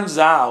 So it turns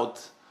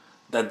out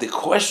that the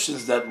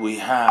questions that we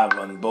have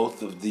on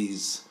both of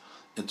these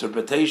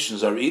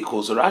interpretations are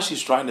equal. So Rashi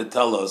is trying to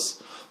tell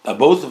us that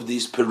both of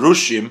these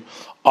perushim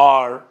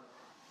are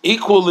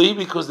equally,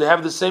 because they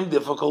have the same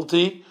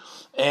difficulty,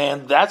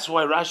 and that's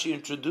why Rashi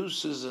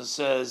introduces and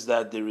says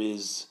that there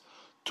is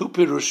two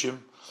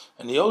perushim,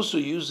 and he also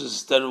uses,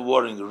 instead of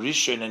wording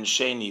rishon and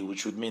sheni,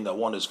 which would mean that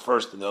one is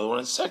first and the other one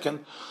is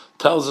second,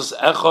 tells us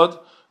echad,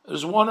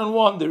 there's one and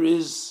one. There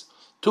is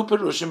two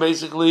perushim,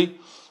 basically,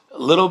 a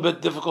little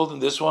bit difficult in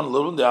this one, a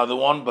little in the other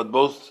one, but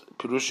both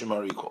perushim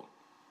are equal.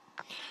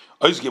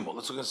 Let's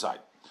look inside.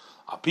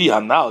 Based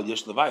on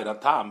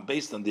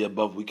the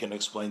above, we can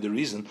explain the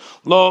reason.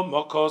 Lo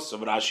mokos of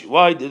Rashi.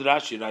 Why did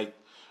Rashi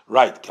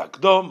write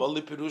kakdom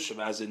only perushim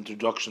as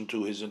introduction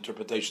to his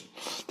interpretation?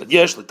 That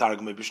yesh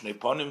letargum b'shnei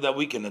ponim, that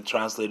we can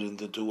translate it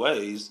into two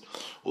ways.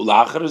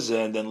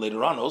 Ulachar, and then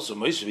later on also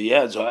Moshe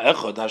adds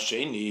ha'echad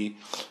hasheni. He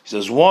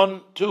says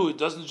 1, 2. It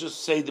doesn't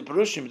just say the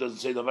perushim. It doesn't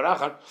say the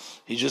varachar.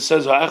 He just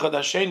says ha'echad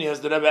hasheni,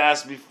 as the Rebbe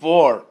asked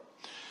before.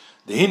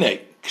 The hine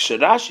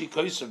k'sherashi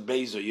koiser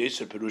beis or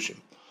yeser perushim.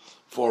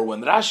 For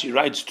when Rashi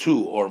writes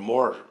two or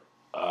more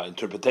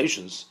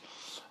interpretations,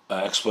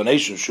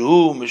 explanations,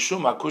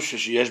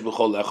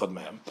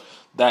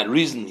 that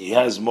reason he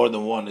has more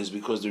than one is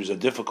because there's a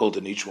difficulty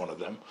in each one of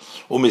them.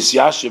 And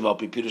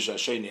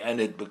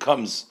it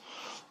becomes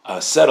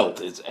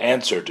settled, it's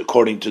answered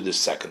according to the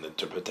second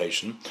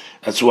interpretation.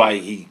 That's why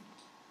he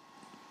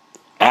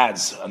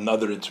adds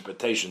another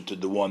interpretation to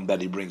the one that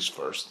he brings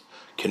first.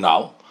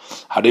 Kinal.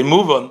 How they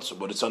move on, so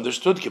what it's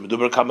understood,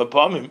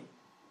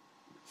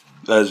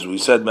 as we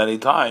said many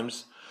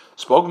times,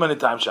 spoke many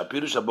times, that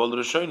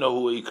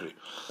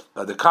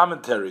the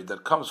commentary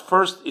that comes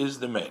first is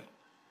the main.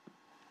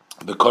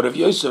 The Kod of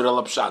Yosef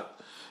el Pshat,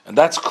 and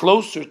that's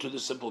closer to the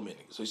simple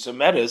meaning. So it's a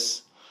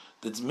meres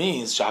that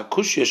means kalo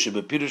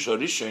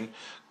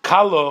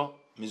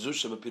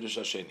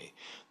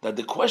that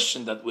the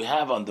question that we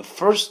have on the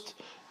first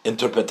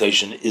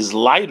interpretation is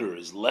lighter,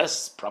 is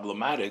less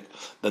problematic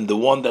than the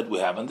one that we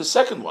have in the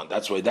second one.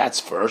 That's why that's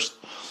first,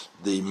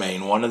 the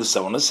main one, and the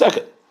second one is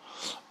second.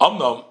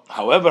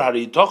 However,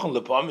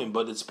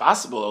 but it's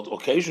possible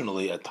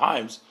occasionally at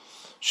times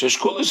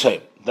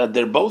that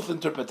their both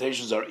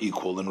interpretations are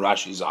equal in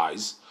Rashi's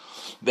eyes.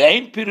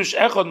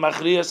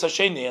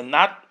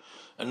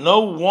 And no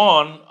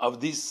one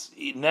of these,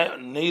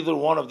 neither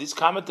one of these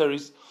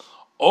commentaries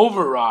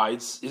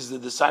overrides, is the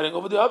deciding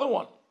over the other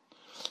one.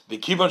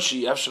 It's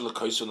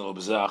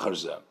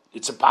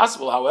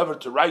impossible, however,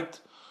 to write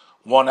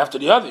one after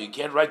the other. You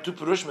can't write two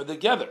Pirushim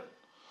together.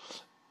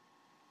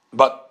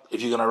 But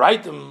if you're going to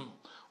write them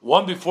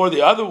one before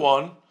the other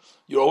one,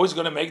 you're always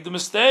going to make the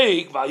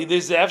mistake.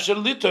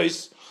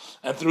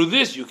 And through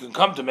this, you can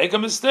come to make a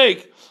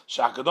mistake.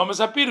 You'll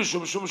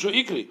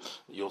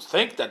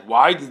think that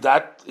why did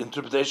that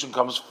interpretation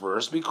comes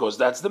first? Because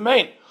that's the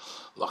main.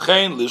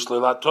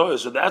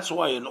 So that's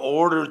why, in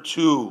order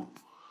to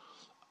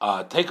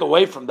take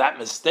away from that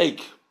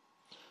mistake,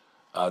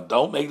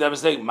 don't make that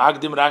mistake.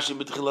 Magdim Rashi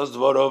b'tchilas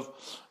dvorov.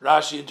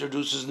 Rashi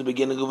introduces in the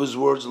beginning of his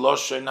words,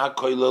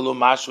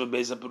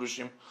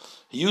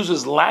 he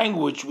uses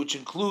language which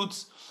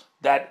includes,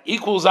 that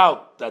equals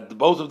out that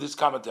both of these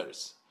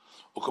commentaries.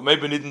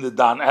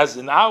 As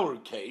in our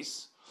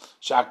case,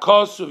 he says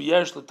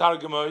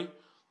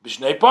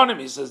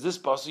this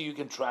pasuk you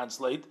can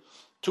translate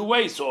two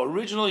ways. So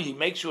originally he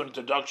makes you an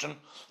introduction.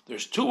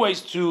 There's two ways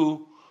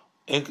to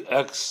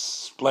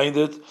explain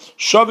it.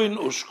 Shavin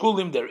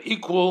ushkulim, they're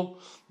equal,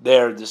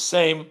 they're the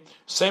same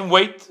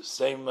weight,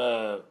 same.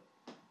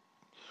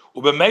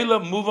 Ubemela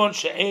move on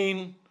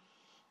she'ein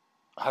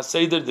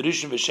haseder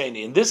derishim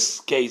v'sheni. In this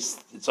case,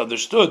 it's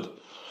understood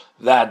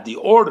that the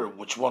order,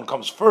 which one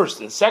comes first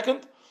and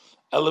second,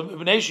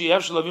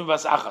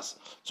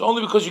 it's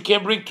only because you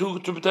can't bring two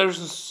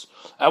interpretations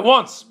at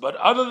once. But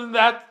other than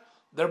that,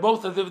 they're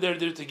both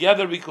they're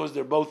together because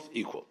they're both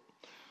equal.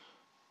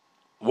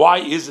 Why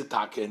is it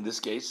taka in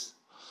this case?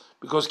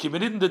 Because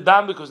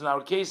because in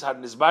our case had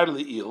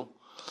nisbarli il.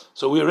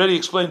 So we already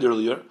explained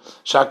earlier.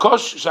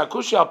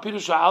 Shakush al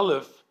pirusha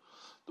aleph.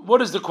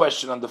 What is the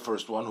question on the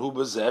first one? In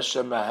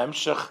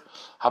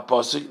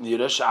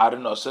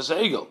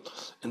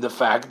the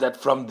fact that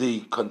from the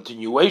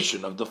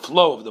continuation of the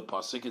flow of the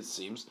pasuk, it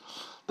seems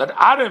that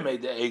Aaron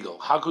made the egel.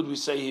 How could we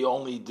say he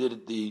only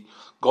did the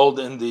gold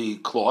in the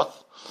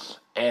cloth?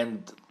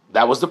 And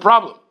that was the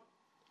problem.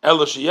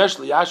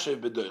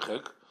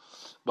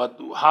 But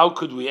how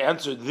could we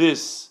answer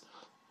this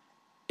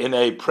in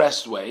a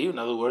pressed way? In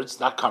other words,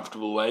 not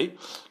comfortable way.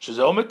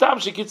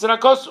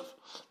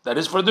 That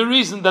is for the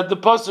reason that the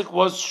pasuk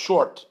was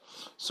short.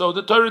 So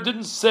the Torah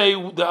didn't say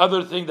the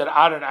other thing, that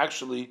Aaron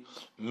actually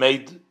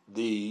made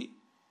the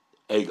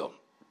egel.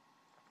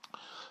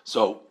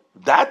 So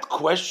that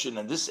question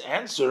and this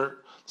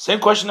answer, same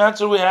question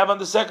answer we have on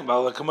the second.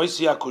 The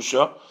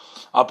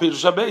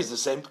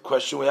same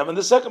question we have in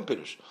the second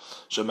pirush.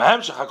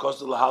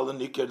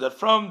 That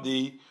from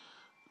the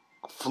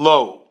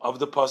flow of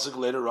the pasuk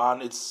later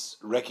on, it's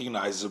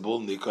recognizable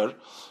nikar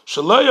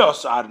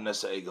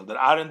that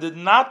Aaron did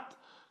not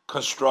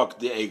construct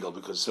the egel,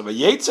 because of a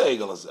yetza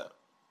egel is there.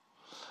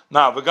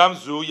 Now,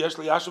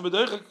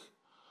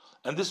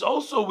 and this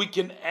also we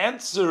can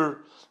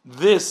answer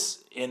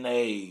this in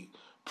a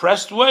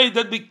pressed way,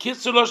 that the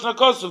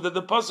that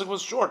the pasuk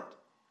was short.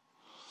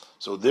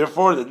 So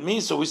therefore, that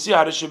means, so we see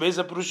so in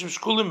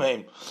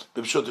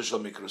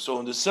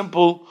the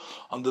simple,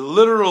 on the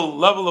literal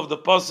level of the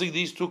pasuk,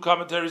 these two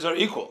commentaries are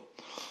equal.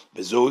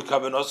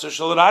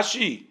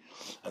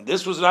 And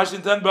this was Rashi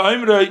intent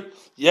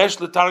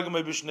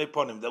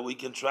that we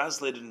can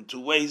translate it in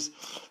two ways,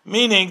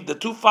 meaning the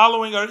two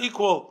following are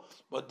equal,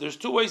 but there's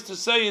two ways to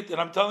say it, and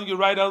I'm telling you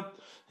right out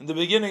in the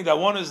beginning that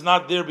one is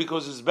not there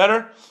because it's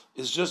better.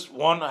 It's just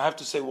one, I have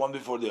to say one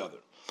before the other.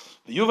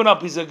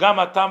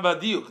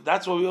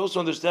 That's what we also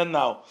understand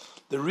now,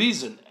 the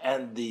reason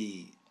and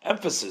the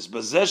emphasis,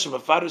 that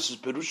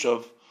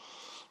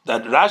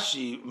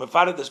Rashi,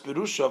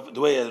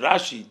 the way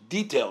Rashi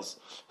details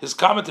his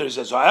commentary,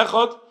 says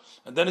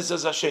and then it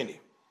says Hasheni.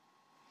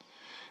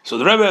 So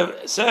the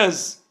Rebbe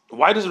says,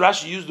 why does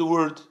Rashi use the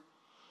word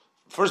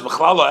first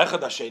B'chlal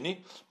Ha'echad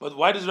Hasheni, but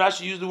why does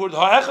Rashi use the word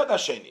Ha'echad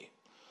Hasheni?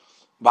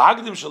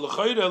 Ba'agdim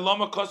Shalachayre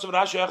Lama Kosav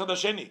Rashi Ha'echad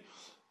Hasheni.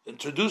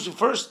 Introducing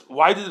first,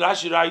 why did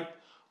Rashi write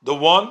the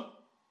one,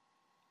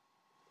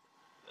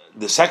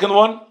 the second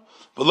one,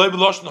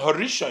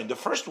 the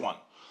first one,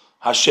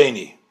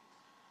 Hasheni.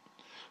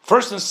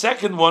 First and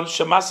second one,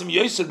 Shemasim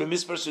Yosef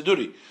b'Mispar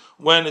Siduri.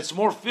 When it's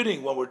more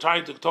fitting, when we're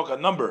trying to talk a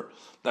number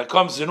that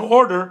comes in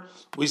order,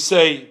 we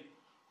say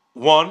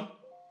 1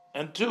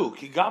 and 2.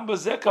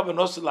 Because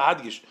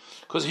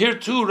here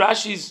too,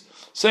 Rashi's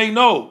saying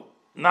no,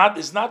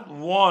 it's not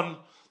 1.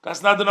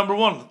 That's not the number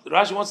 1.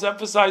 Rashi wants to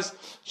emphasize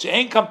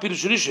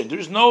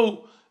there's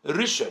no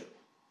rishon,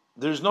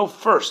 there's no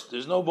first,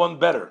 there's no one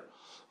better.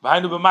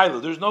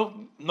 There's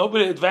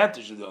nobody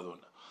advantage of the other one.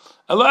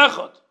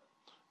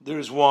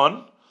 There's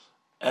one,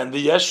 and the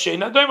yes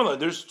sheina doimela.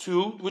 There's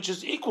 2, which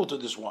is equal to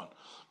this one.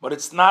 but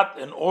it's not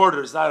an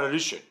order, it's not a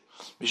rishon.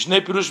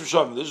 Mishnei Pirushim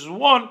Shovim. This is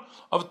one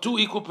of two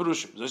equal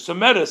Pirushim. There's a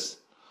meres,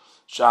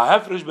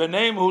 Shahefresh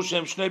Beneim Hu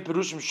Shem Shnei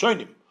Pirushim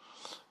Shonim,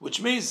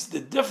 which means the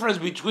difference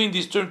between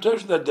these two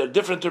interpretations, that they're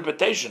different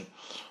interpretation.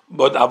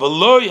 But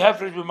Avaloi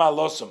Hefresh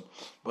B'Malosam.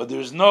 But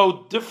there's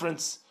no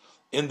difference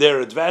in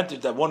their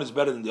advantage that one is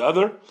better than the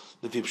other.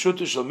 The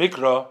Fipshutu Shel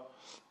Mikra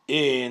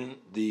in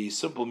the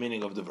simple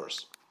meaning of the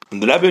verse.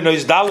 And the Rebbe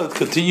Nois Dalet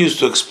continues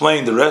to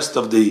explain the rest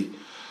of the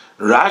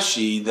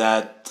Rashi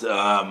that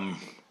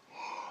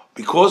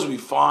because we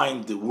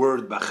find the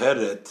word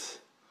Bacheret,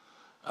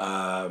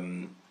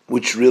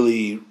 which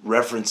really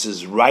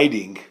references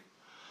writing,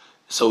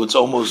 so it's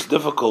almost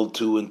difficult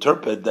to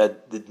interpret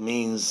that it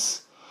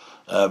means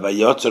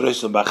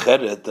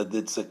that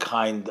it's a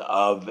kind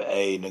of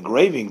an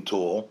engraving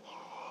tool,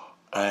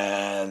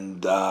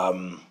 and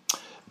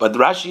but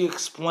Rashi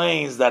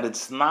explains that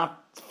it's not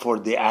for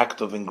the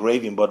act of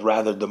engraving, but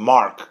rather the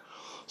mark.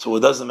 So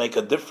it doesn't make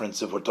a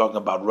difference if we're talking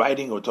about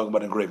writing or talking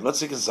about engraving. Let's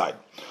take inside.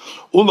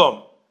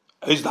 Ulam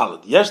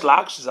yesh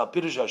la'akshes al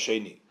pirush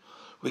hasheni.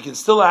 We can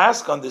still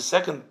ask on the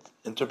second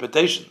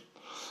interpretation.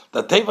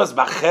 The Tevas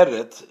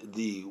Bacheret,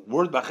 the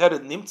word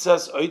Bacheret,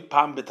 nimtzas oit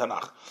pam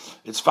b'Tanach.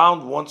 It's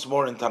found once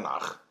more in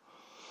Tanakh.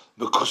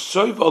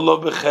 B'kosoiv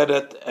olav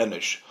b'cheret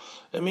enish.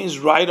 It means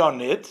write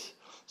on it.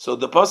 So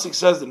the pasuk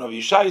says, the Navi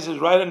Yishai says,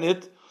 write on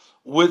it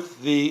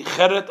with the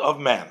cheret of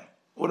man,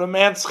 with a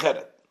man's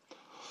cheret.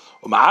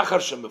 But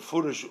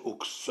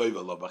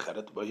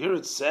here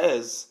it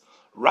says,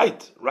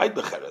 write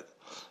b'cheret.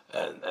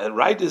 And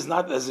right is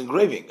not as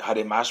engraving. That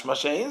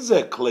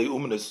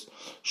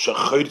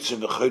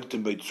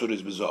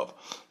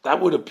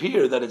would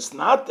appear that it's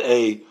not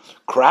a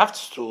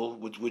crafts tool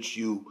with which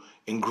you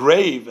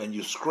engrave and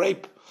you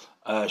scrape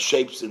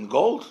shapes in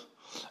gold.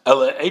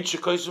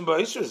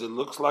 It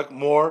looks like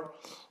more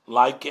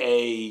like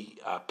a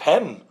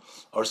pen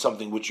or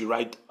something which you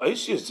write.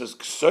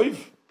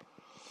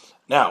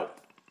 Now,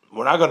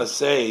 we're not going to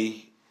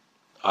say,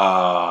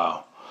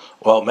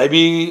 well,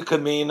 maybe it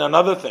could mean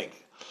another thing.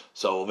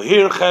 So over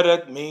here,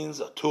 cheret means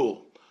a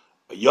tool.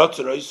 A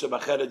yotzer oiseh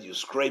b'cheret, you're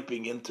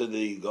scraping into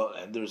the,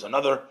 and there's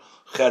another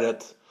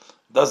cheret.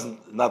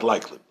 Not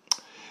likely.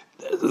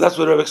 That's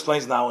what Rebbe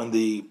explains now in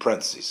the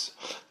parentheses.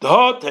 We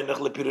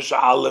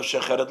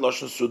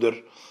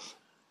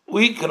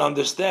can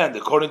understand,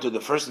 according to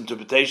the first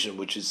interpretation,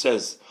 which it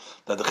says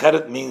that the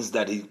cheret means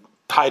that he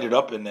tied it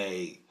up in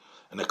a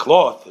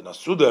cloth, in a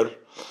sudar.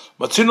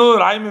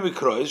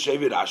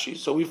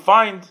 So we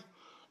find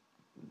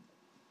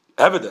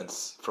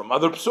evidence from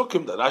other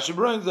psukim that Rashi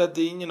brings that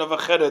the union of a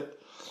cheret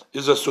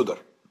is a sudar.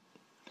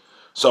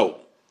 So,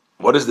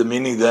 what is the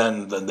meaning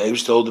then? Then they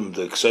told him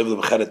the ksev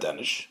b'cheret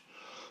enish.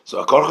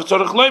 So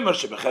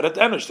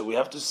we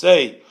have to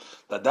say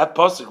that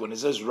pasuk when it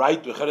says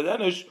right b'cheret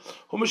enish,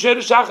 hu m'sher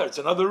shachar. It's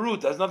another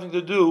root. It has nothing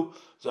to do.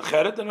 It's a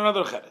cheret and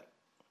another cheret.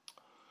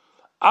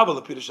 Aval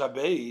the pirush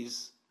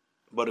habeis,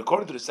 but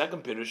according to the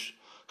second pirush,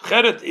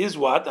 cheret is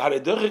what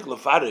haredechik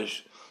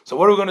lefarish. So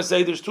what are we going to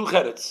say? There's two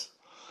cherets.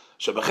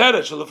 That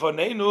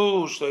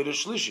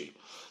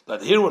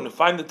here when we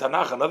find the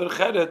Tanakh, another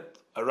cheret,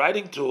 a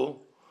writing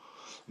tool,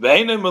 so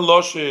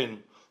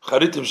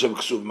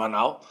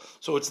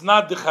it's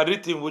not the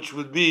charitim which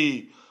would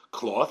be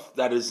cloth,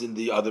 that is in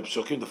the other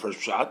psukim, the first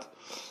pshat,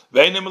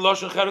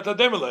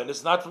 and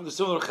it's not from the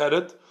similar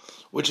cheret,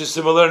 which is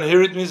similar, and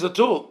here it means a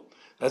tool.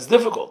 That's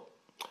difficult.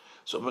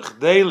 So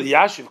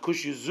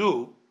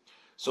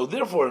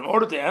therefore, in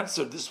order to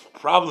answer this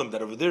problem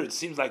that over there it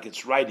seems like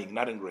it's writing,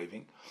 not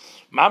engraving,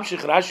 Mamshich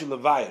Rashi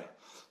Levayer.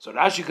 So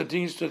Rashi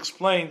continues to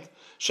explain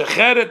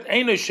Shecheret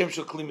Eino Shem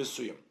Shel Kli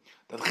Mesuyim.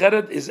 That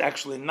cheret is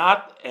actually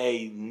not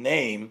a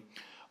name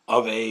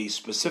of a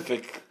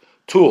specific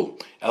tool.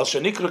 El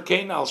Shanikra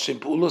Kein Al Shem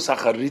Peulos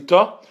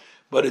Acharito,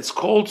 but it's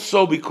called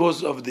so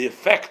because of the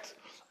effect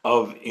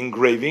of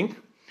engraving,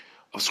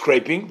 of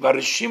scraping,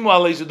 Varishimu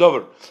Alei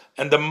Zedover,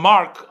 and the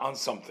mark on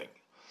something.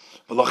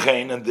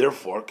 And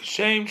therefore,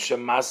 Kshem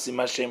Shemasim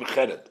Hashem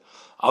Cheret.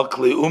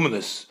 Al-Kli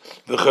Umnes,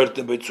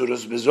 V'chertem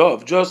Beitzuras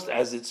Bezov, just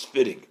as it's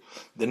fitting.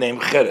 The name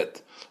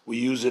Cheret, we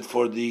use it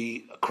for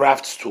the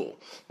crafts tool,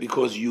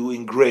 because you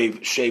engrave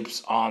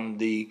shapes on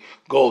the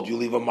gold. You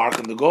leave a mark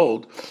on the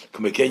gold.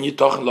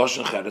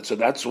 So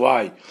that's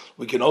why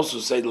we can also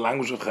say the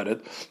language of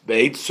Cheret,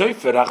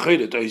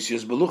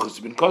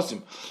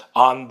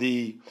 on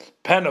the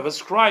pen of a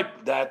scribe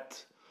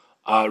that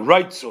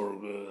writes or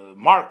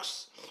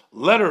marks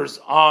letters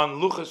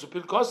on luchas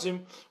upil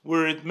kosim,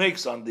 where it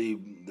makes on the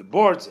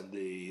boards and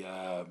the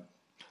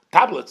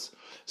tablets.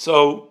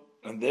 So,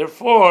 and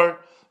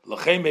therefore,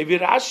 lachem maybe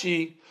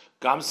Rashi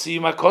gam si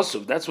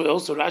makosov. That's why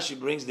also Rashi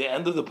brings the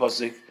end of the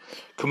pasuk.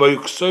 K'mo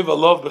yuksoiv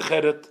alav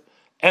b'cheret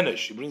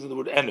enish. He brings in the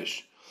word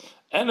enish.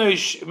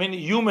 Enish, I mean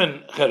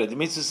human cheret. It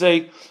means to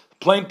say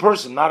plain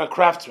person, not a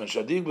craftsman.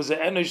 Shadig was an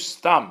enish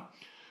stam.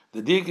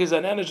 The dig is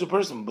an enish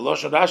person.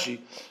 Belosh Rashi,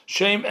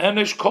 shem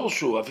enish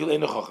kolshu afil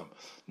enechachem.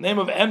 Name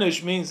of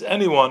enish means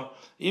anyone,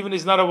 even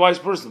he's not a wise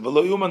person.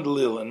 V'lo human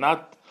delil, and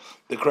not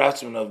the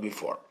craftsman of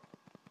before.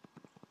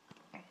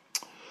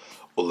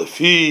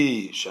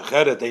 Ulefi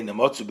shacheret ein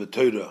nemotzu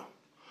b'Torah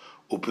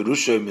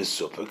upirushay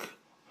misupik.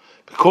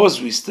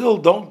 Because we still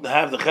don't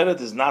have the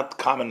cheret is not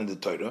common in the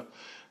Torah,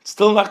 it's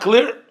still not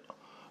clear.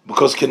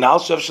 Because kenal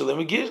shav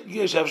shalem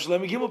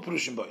gimel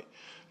perushim boy.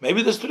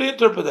 Maybe there's three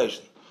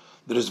interpretations.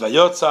 There is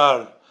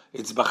vayotzar,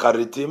 it's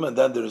bacharitim, and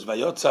then there is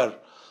vayotzar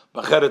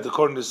bacheret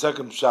according to the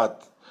second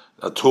pshat,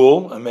 a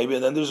tool, and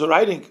then there's a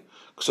writing.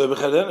 Sheshem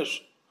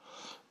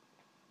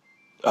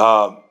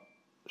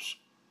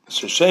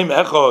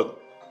echod.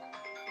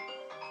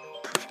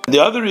 The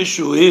other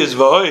issue is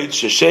va'oid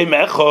sheshem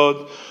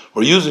echod.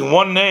 We're using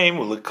one name,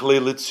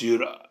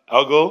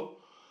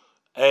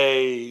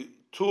 a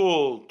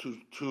tool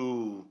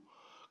to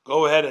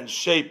go ahead and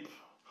shape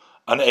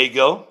an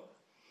egel,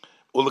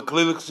 and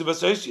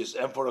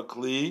for a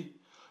kli,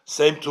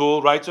 same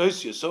tool writes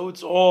oisius. So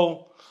it's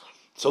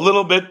a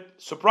little bit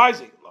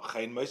surprising.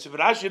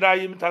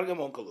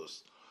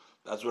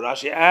 That's what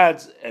Rashi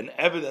adds, an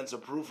evidence, a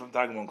proof from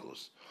Targum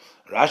Onkelos.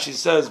 Rashi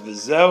says,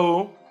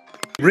 "V'zeu,"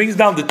 brings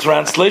down the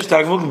translation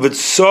Targum Onkelos,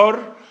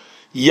 "V'tzor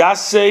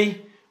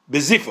yasei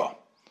bezifa,"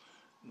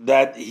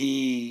 that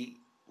he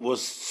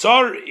was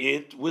tsar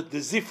it with the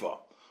zifa.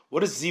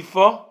 What is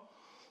zifa?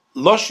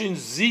 Loshin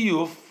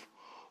ziyuf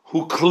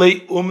hu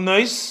klei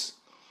umnois.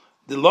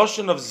 The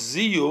loshin of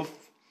ziyuf,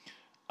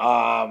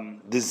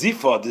 the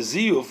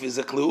ziyuf is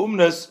a klei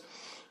umnois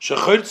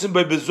shechortzim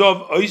by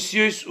bezov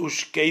oisios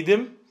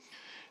ushkedim,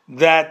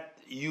 that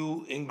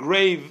you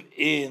engrave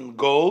in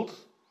gold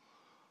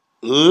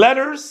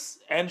letters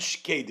and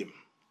shkedim.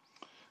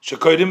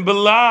 Shekodim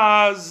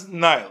belaz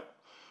Nile.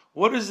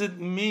 What does it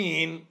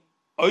mean?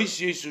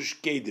 Oisios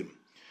ushkedim.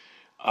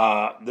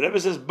 The Rebbe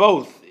says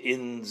both.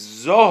 In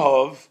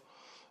Zohov,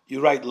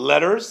 you write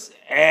letters,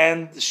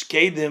 and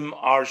shkedim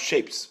are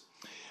shapes.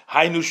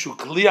 Hainu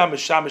shukliya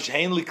meshamish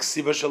hein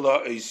liksiva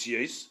shala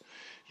oisios.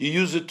 You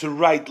use it to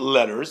write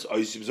letters,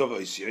 oisios of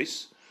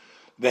oisios.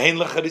 Vehein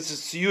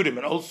lacharitzas tziyurim,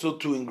 and also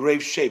to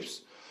engrave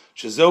shapes.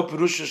 Shezeu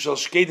perusha shel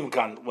shkedim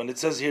kan. When it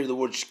says here the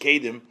word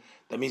shkedim,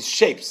 that means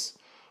shapes.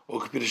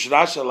 Ukpirish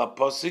rasha la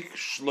posik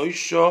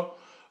shloisho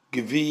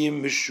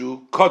giviyim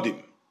mishu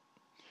kodim.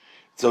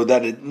 So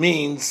that it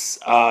means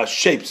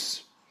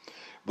shapes.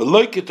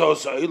 It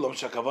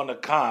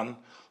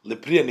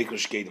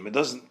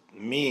doesn't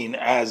mean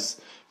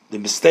as the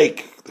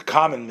mistake, the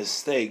common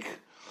mistake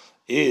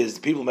is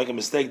people make a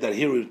mistake that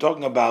here we're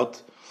talking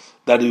about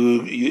that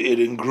it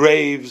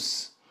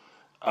engraves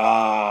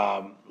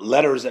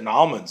letters and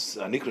almonds.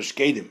 Why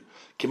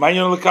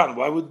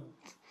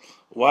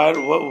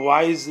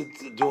is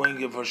it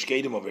doing it for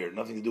shkedim over here?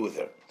 Nothing to do with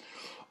her.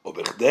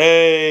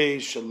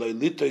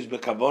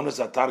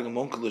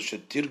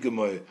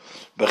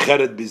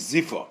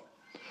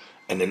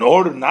 And in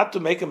order not to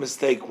make a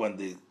mistake what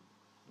did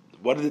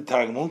the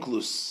Targum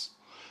Onkelos?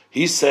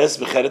 He says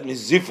becheret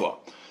mizifa.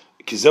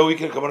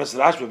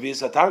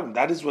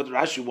 That is what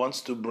Rashi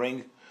wants to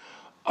bring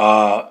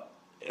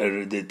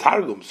the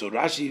Targum. So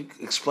Rashi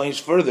explains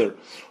further.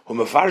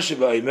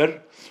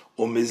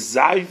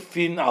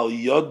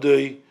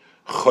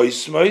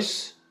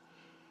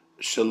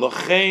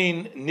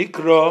 Shelochein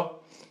nikra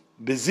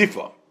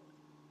bezifa.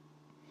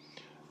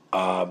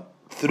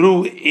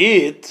 Through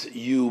it,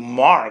 you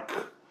mark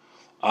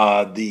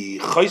the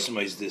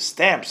choismos, the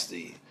stamps,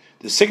 the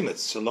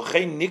signets.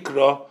 Shelochein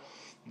nikra.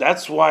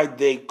 That's why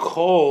they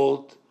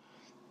called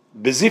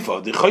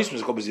bezifa. The choismos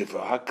is called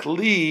bezifa.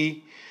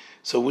 Hakli.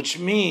 So, which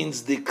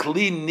means the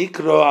kli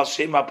nikra al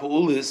shem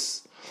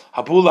ha'pu'ulis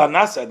ha'pu'ula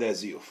nasa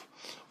de'ziyuf.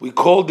 We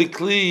call the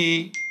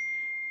kli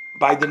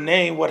by the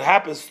name, what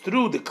happens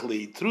through the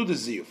kli, through the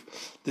ziyuf.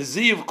 The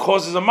ziyuf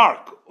causes a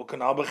mark.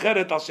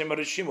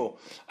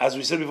 As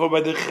we said before,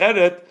 by the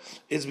cheret,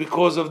 it's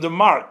because of the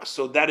mark.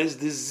 So that is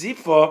the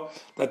zifa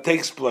that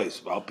takes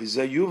place. Why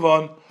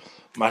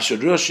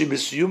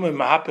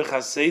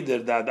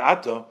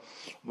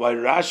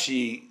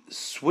Rashi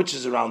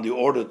switches around the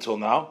order till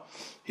now.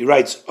 He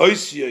writes,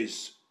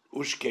 Oisios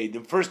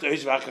ushkedim, first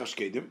Ois v'achar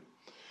shkedim,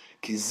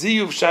 ki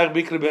ziyuf shayach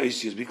bikra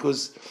be'oisios,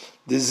 because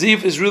the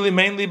ziv is really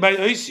mainly by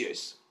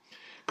oisios,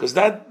 because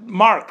that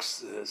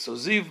marks. So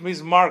ziv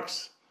means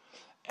marks,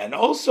 and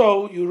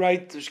also you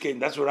write shkedim.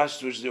 That's where Rashi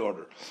switches the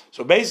order.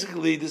 So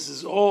basically, this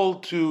is all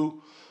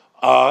to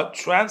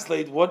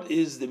translate what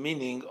is the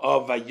meaning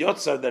of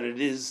vayotzar, that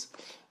it is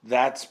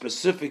that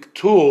specific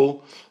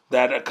tool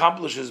that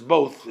accomplishes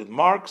both. It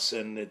marks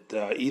and it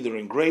either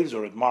engraves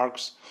or it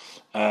marks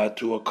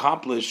to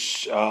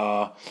accomplish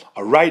a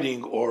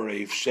writing or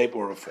a shape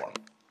or a form.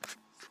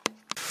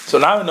 So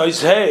now in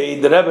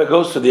Oishei, the Rebbe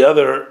goes to the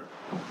other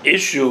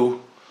issue,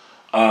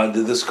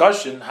 the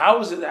discussion. How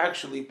is it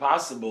actually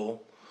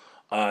possible,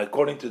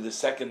 according to the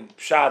second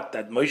pshat,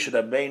 that Moshe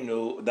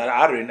Rabbeinu, that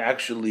Aaron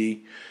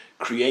actually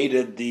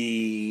created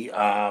the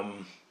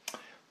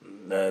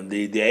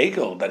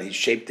egel, that he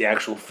shaped the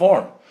actual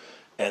form?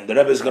 And the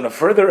Rebbe is going to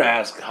further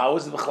ask, how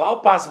is it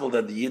possible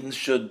that the Yidden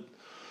should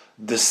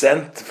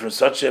descend from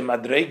such a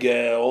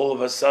madrege all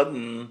of a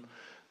sudden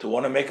to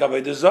want to make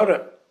Avodah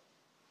Zarah?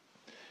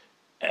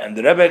 And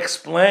the Rebbe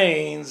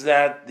explains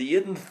that the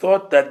Yidden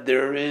thought that they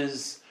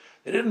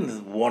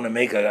didn't want to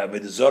make a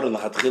Avodah Zarah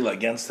l'chatchila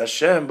against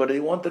Hashem, but they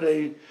wanted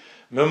a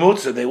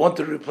memutza, they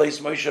wanted to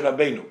replace Moshe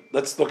Rabbeinu.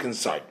 Let's look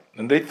inside.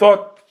 And they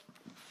thought,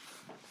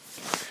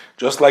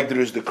 just like there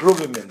is the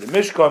Kruvim in the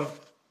Mishkan,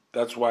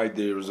 that's why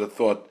there is a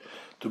thought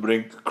to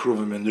bring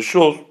Kruvim in the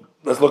Shul.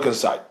 Let's look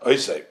inside. I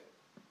say.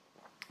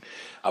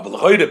 But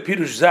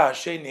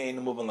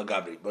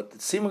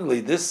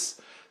seemingly this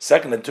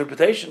second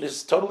interpretation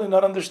is totally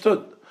not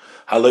understood.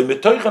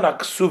 But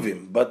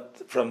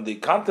from the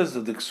context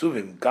of the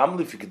Ksuvim,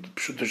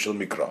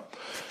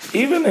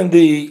 even in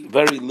the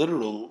very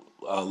literal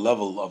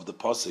level of the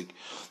pasuk,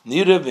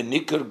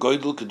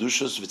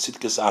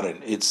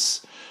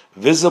 it's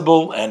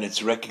visible and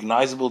it's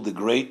recognizable the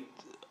great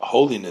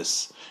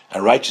holiness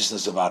and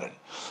righteousness of Aaron.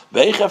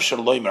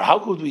 How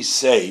could we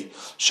say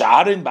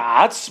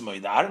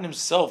that Aaron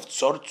himself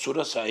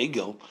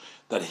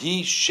that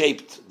he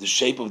shaped the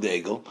shape of the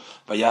egel?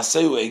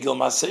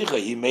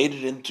 He made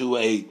it into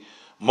a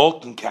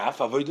molten calf.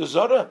 Avodah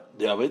Zarah,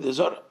 the Avodah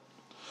Zarah.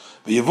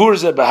 The Yevur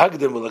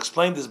Bahagdim will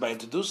explain this by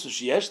introducing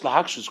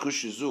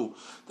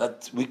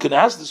that we can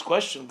ask this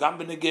question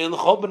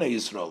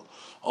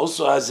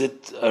also as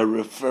it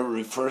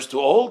refers to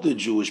all the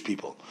Jewish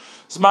people.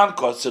 Just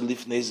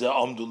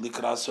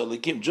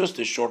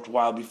a short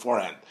while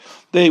beforehand,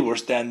 they were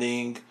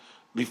standing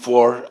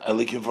before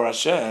Elikim for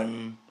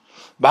Hashem.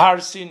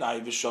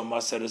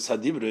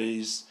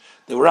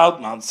 They were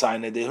out Mount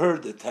Sinai, they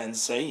heard the 10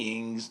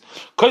 sayings,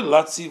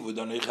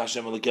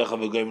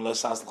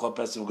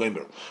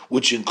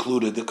 which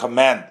included the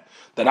command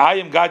that I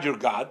am God your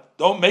God,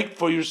 don't make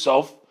for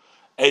yourself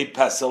a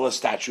pesel, a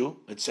statue,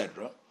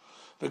 etc.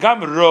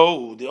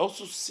 They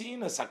also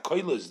seen as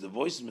hakoilas, the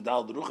voices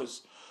medal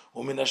druchas,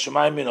 from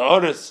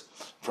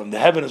the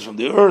heavens, from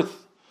the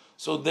earth.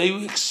 So they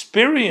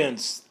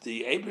experienced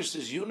the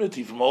Eibishter's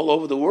unity from all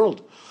over the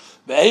world.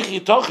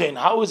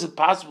 How is it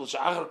possible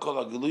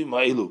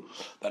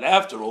that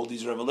after all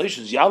these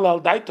revelations, it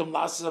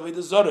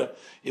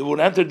would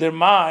enter their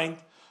mind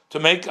to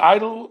make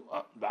idol?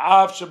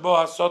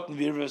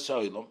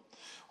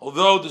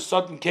 Although the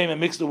Satan came and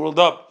mixed the world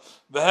up,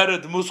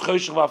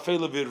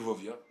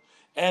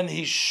 and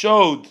he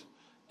showed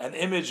an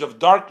image of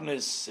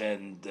darkness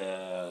and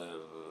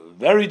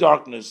very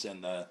darkness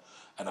and a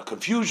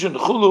confusion.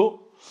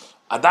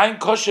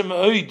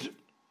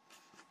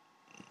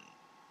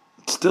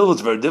 Still, it's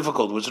very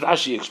difficult, which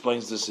Rashi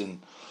explains this in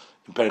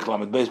Perek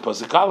Lamed Beis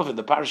Pasuk Aleph in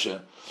the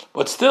Parsha.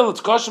 But still,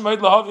 it's kosher meid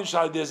lahavin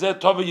shal yedezeh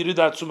tova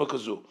yirida atzuma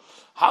kazu.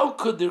 How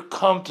could there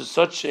come to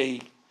such a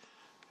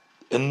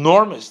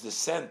enormous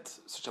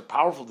descent, such a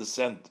powerful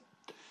descent,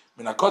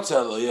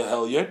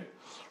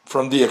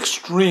 from the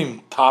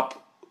extreme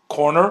top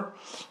corner,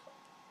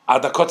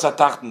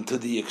 to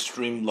the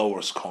extreme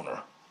lowest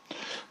corner?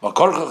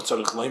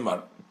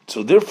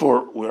 So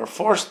therefore, we are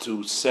forced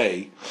to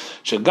say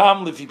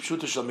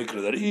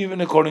that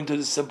even according to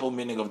the simple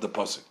meaning of the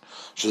pasuk,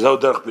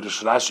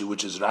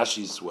 which is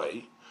Rashi's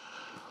way,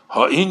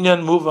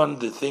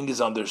 the thing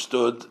is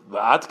understood.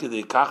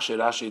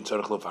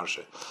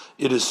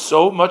 It is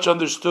so much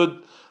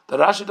understood that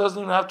Rashi doesn't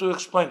even have to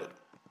explain it.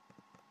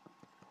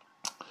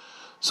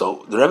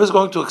 So the Rebbe is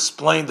going to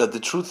explain that the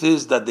truth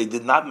is that they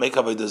did not make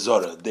Avodah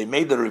Zarah. They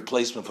made the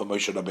replacement for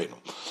Moshe Rabbeinu.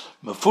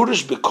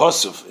 Mefurish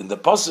Bekosov, in the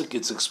pasuk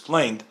it's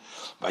explained,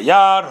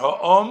 Vayar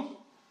ha'om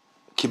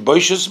ki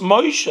boishes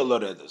Moshe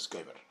loredes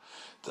gomer.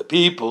 The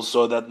people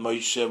saw that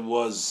Moshe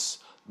was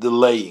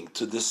delaying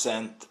to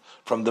descend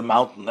from the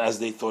mountain as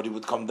they thought he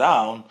would come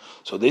down.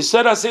 So they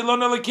said,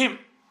 Aseilon Elikim,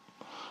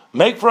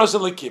 make for us a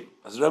Elikim.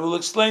 As the Rebbe will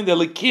explain, the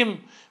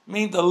Elikim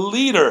means the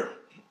leader.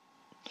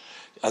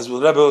 As the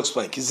Rebbe will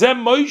explain,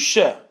 Kizem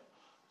Moshe.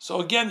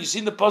 So again, you see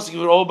in the pasuk,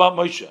 we're all about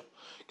Moshe.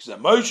 Kizem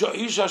Moshe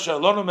Isha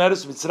Shalonu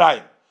Meres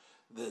Mitzrayim.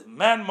 The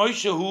man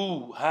Moshe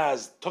who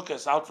has took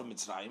us out from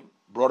Mitzrayim,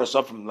 brought us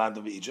up from the land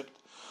of Egypt.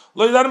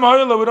 We don't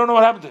know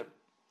what happened to him.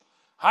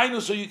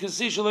 Hainu, so you can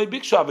see Shalei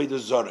Biksha Avodah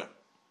Zarah.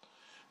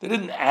 They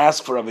didn't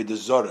ask for Avodah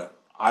Zarah,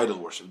 idol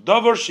worship. They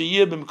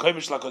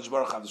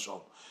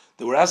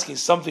were asking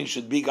something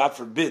should be, God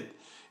forbid,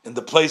 in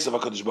the place of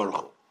HaKadosh Baruch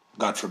Hu.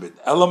 God forbid.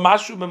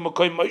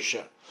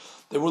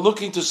 They were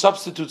looking to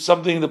substitute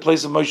something in the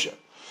place of Moshe.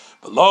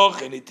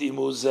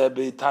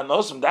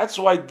 That's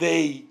why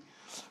they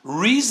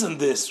reasoned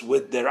this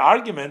with their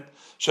argument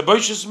that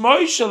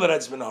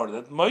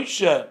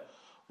Moshe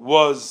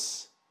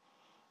was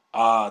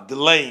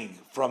delaying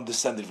from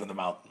descending from the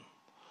mountain.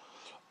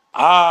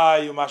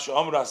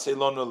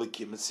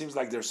 It seems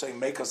like they're saying,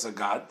 make us a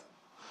God.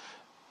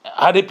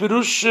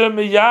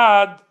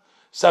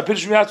 So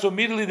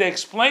immediately they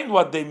explained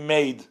what they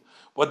meant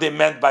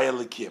by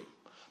Elikim.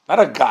 Not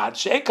a God.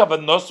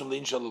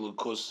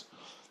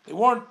 They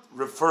weren't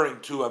referring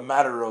to a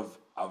matter of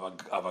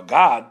a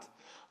God.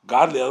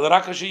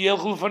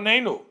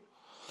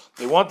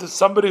 They wanted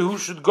somebody who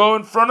should go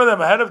in front of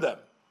them, ahead of them.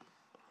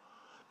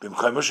 In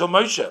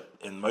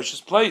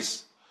Moshe's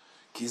place.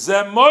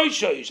 They're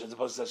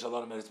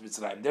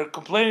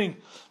complaining,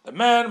 the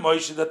man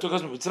Moshe that took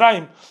us to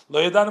Mitzrayim,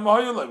 we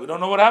don't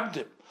know what happened to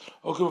him.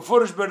 Okay,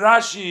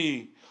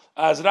 Rashi,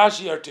 as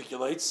Rashi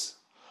articulates,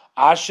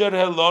 Asher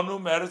Helonu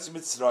Meretz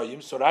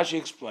Mitzrayim. So Rashi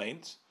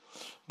explains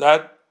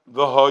that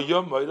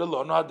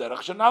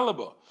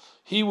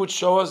he would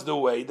show us the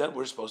way that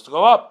we're supposed to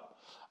go up.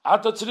 Now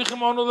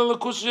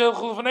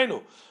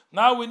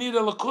we need a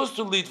lakus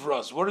to lead for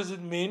us. What does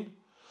it mean?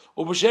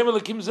 What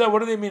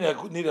do they mean?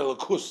 Need a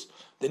lakus.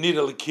 They need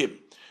a likim.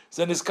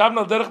 So it's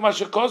kavna derech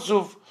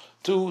mashakosuf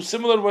to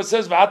similar to what it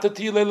says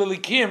v'atati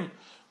likim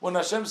when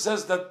Hashem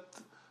says that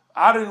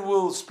Aaron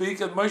will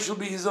speak and Moshe will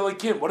be his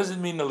likim. What does it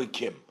mean a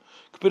likim?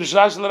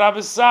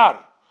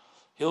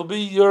 He'll be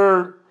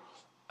your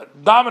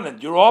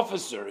dominant, your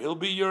officer. He'll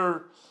be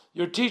your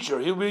teacher.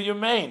 He'll be your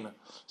main.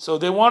 So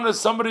they wanted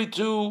somebody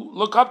to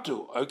look up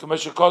to. Another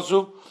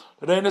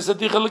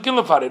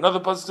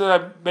person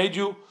I made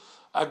you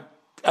a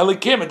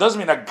elikim. It doesn't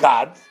mean a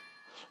god.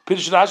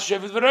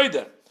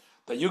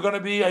 That you're going to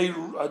be a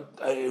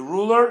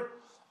ruler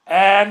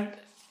and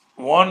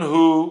one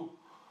who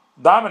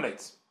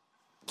dominates.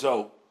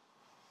 So,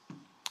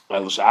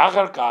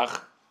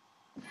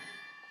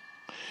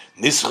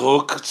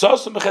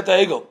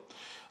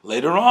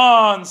 later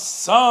on,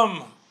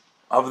 some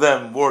of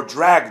them were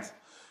dragged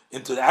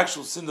into the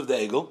actual sin of the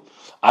egel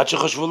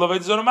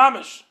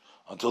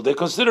until they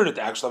considered it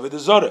actual avodah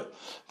zorah.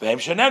 They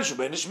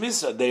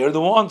are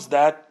the ones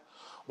that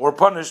were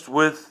punished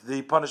with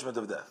the punishment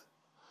of death.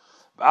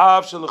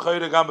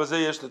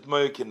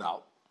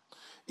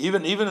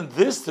 Even in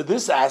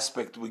this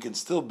aspect, we can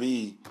still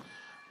be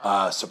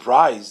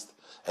surprised.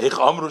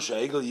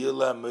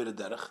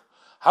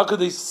 How could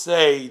they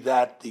say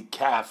that the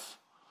calf,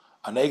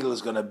 an egel,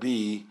 is going to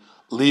be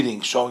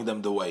leading, showing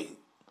them the way?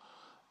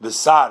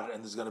 Besar,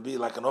 and there's going to be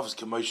like an office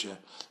Moshe.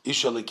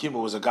 Isha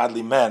Lekimu was a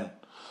godly man.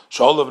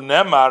 Shaul of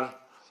Nemar,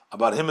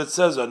 about him it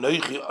says, I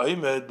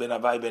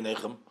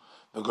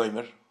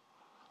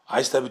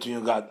stand between you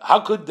and God. How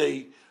could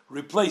they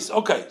replace?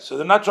 Okay, so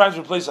they're not trying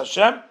to replace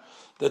Hashem,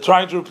 they're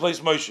trying to replace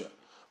Moshe.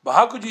 But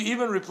how could you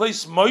even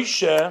replace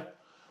Moshe?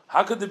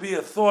 How could there be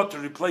a thought to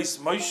replace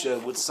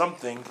Moshe with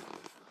something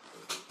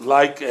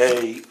like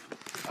a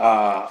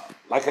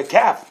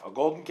calf, a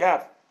golden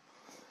calf?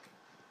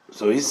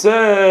 So he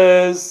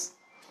says,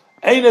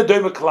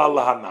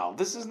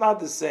 this is not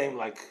the same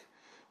like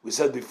we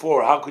said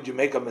before. How could you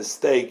make a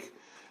mistake,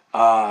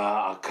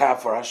 a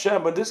calf for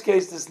Hashem? But in this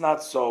case, this is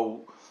not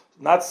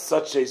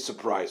such a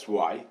surprise.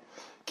 Why?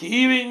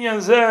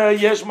 Because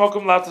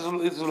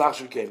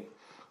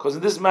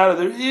in this matter,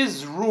 there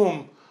is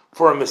room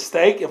for a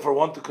mistake and for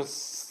one to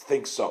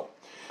think so.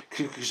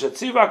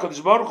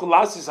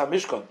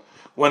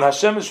 When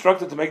Hashem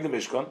instructed to make the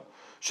Mishkan,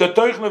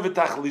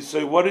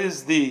 what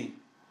is the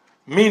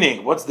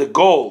meaning? What's the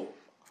goal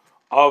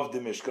of the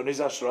Mishkan?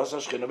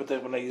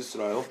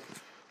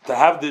 To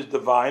have the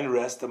divine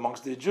rest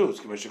amongst the Jews,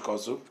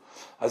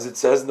 as it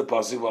says in the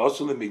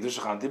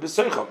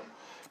pasuk,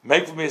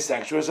 make for me a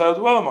sanctuary so I will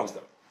dwell amongst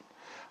them.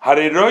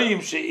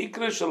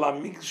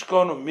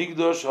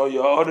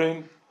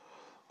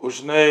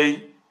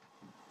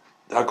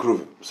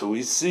 So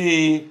we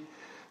see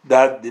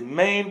that the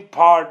main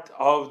part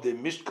of the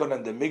Mishkan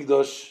and the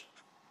Mikdash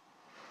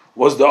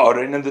was the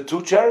Aron and the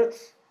two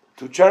cherubs,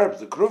 the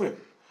Kruvim.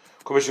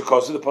 The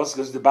pasuk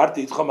says,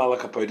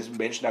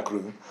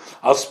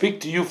 I'll speak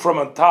to you from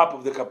on top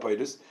of the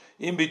kapoides,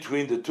 in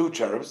between the two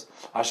cherubs,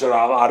 that's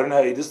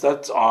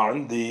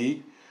on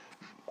the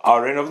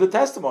Aron of the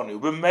testimony.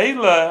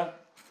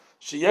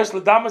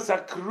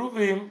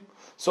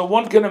 So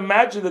one can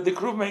imagine that the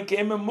Kruvim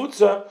came in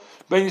Mutza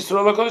ben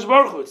Yisrael HaKadosh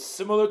Baruch Hu. It's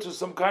similar to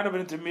some kind of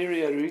an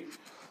intermediary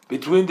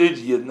between the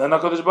Yidden and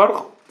HaKadosh Baruch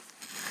Hu.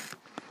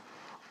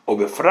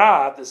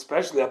 Obefrat,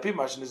 especially Api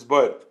Mashin is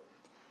Boyer,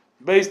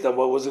 based on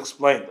what was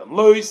explained. The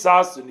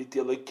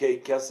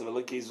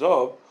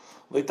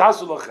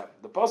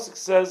pasuk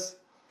says,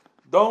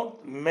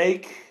 don't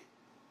make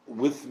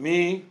with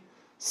me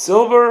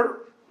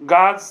silver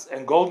gods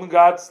and golden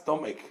gods,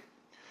 don't make.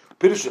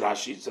 Pirush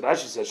Rashi, so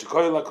Rashi says,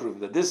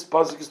 that this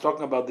pasuk is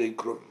talking about the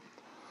Kruvim.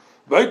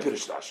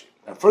 Pirush Rashi,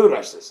 and further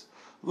Rashi says,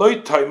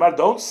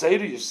 don't say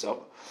to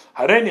yourself,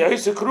 I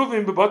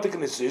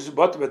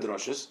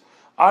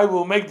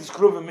will make this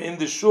Kruvim in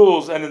the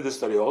shuls and in the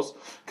study halls,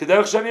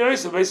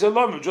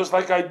 just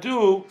like I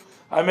do,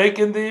 I make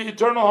in the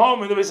eternal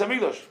home in the Beis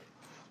Hamikdash.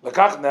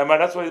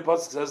 That's why the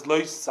pasuk says, Lo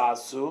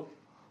sasu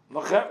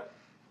lachem.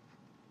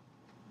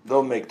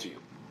 Don't make to you.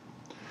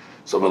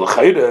 So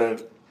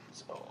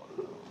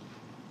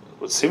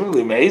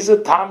seemingly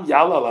meiza tam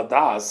yala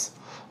ladas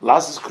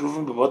lasses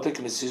kruvim bebotek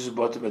nesizu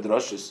botem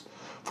medrashes.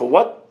 For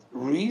what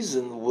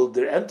reason will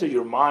there enter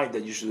your mind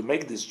that you should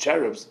make these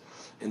cherubs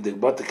in the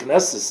botek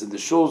knesses, in the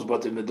shuls,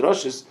 botem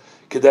medrashes,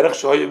 kederech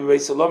shoyim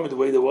bebeis salom, the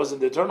way there was in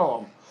the eternal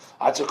home?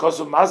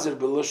 Achakosu mazir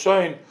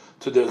beloshoin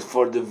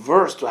for the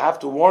verse to have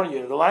to warn you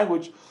in the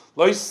language.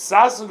 Lo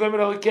sasun gomer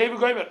elikei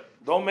gomer.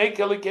 Don't make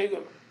elikei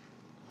gomer.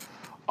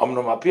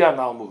 Amnum apia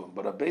now moving,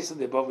 but based on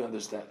the above we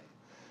understand.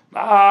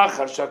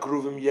 Since the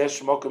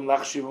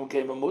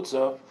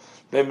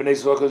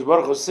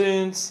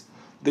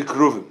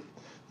Kruvim,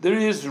 there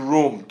is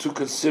room to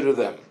consider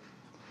them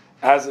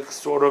as a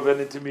sort of an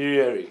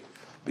intermediary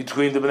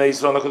between the Bnei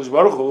Yisrael and HaKadosh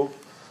Baruch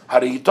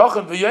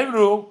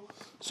Hu.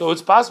 So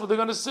it's possible they're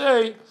going to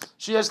say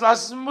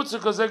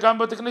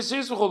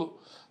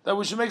that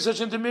we should make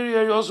such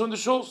intermediary also in the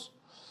shuls.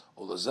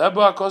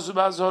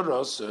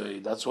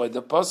 That's why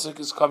the pasuk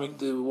is coming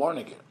to warn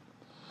again.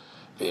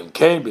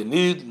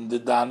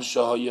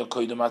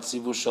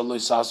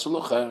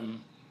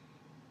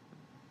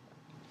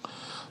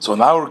 So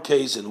in our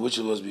case, in which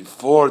it was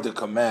before the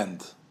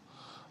command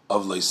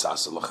of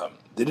Loisas Lachem,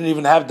 they didn't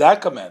even have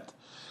that command,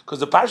 because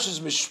the Parshas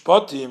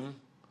Mishpatim,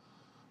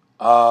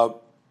 Moshe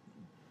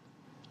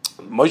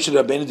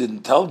Rabbeinu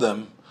didn't tell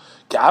them.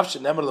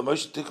 Immediately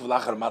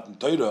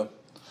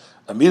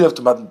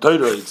after Matan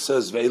Torah, it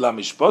says Ve'ila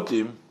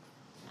Mishpatim,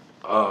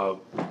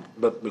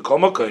 but Mikol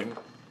Makom,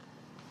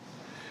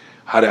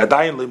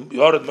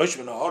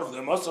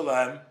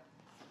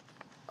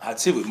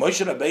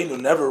 Moshe Rabbeinu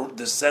never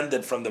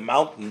descended from the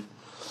mountain,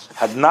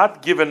 had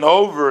not given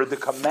over the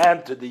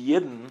command to the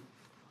Yidden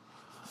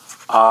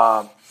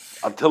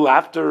until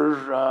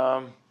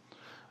after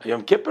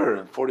Yom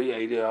Kippur,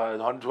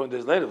 120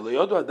 days later.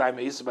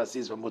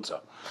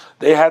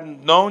 They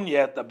hadn't known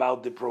yet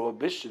about the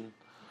prohibition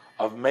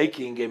of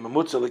making a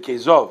memutza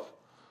lekezov.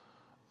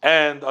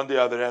 And on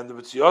the other hand,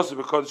 the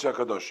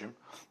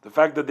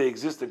fact that they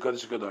exist in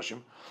Kodesh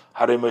HaKadoshim,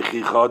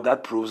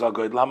 that proves al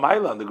goyd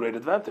lamayla, the great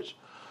advantage.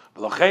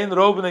 That's why the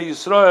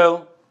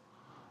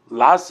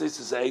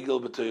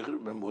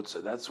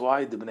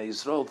Bnei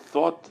Yisrael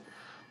thought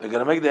they're going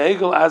to make the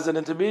egel as an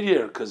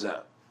intermediary.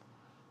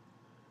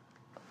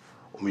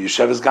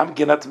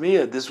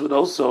 This would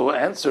also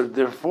answer,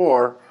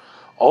 therefore,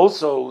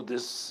 also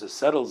this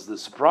settles the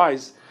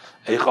surprise.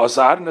 How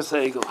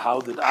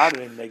did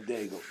Aaron make the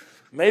egel?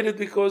 Made it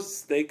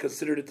because they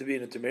considered it to be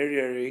an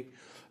intermediary.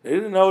 They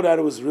didn't know that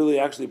it was really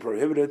actually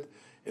prohibited.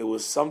 It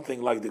was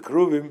something like the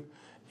Kruvim,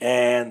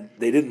 and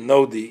they didn't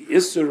know the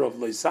Isser of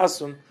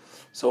Leisasun.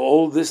 So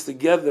all this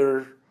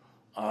together,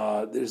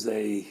 there's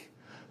a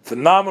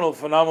phenomenal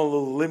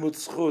limut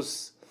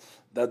schus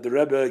that the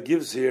Rebbe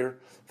gives here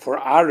for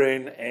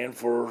Aaron and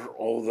for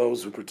all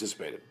those who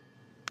participated.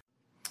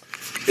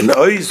 In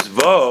Ois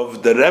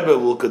Vav, the Rebbe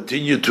will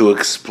continue to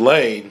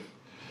explain,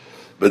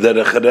 but that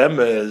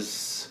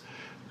is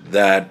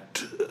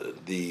that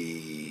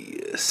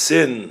the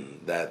sin,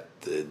 that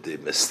the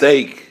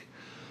mistake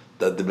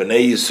that the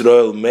Bnei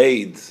Yisrael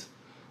made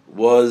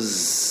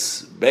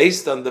was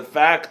based on the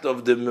fact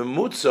of the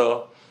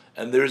memutza,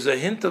 and there's a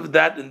hint of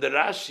that in the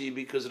Rashi,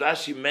 because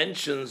Rashi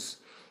mentions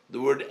the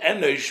word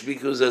enosh,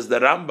 because as the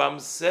Rambam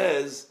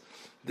says,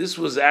 this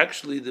was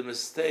actually the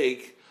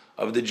mistake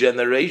of the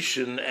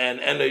generation and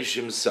Enosh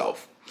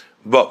himself.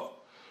 But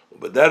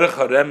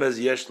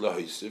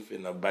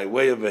by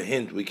way of a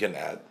hint, we can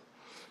add,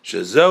 this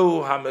is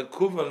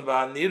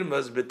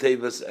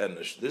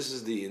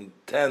the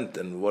intent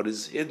and what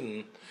is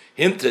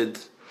hinted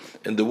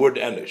in the word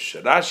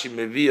Enosh. Rashi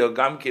mevia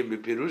gamke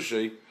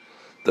b'pirushei,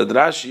 that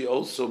Rashi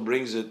also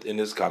brings it in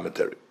his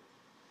commentary.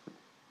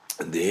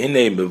 The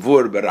Hine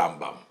Mevur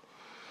Rambam.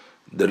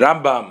 The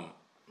Rambam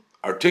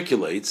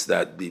articulates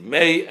that the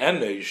May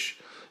Enosh,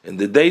 in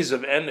the days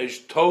of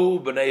Enosh, Tohu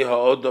b'nei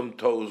ha'odam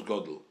tohus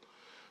godel.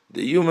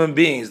 The human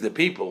beings, the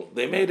people,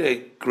 they made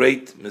a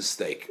great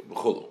mistake.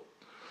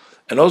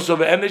 And also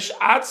Enosh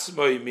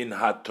atzmoi min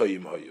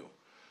ha'toyim hoyu.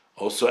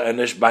 Also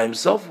Enosh by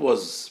himself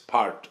was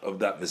part of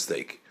that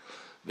mistake.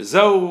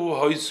 V'zeu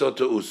hoyso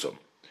te'usom.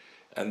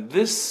 And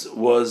this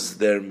was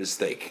their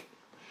mistake.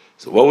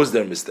 So what was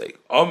their mistake?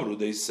 Amru,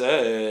 they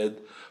said,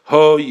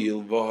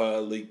 Hoyil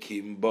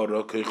v'ha'alikim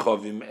barak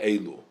chovim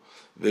elu.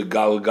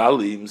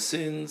 V'galgalim,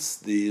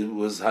 since it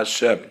was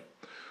Hashem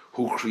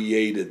who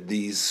created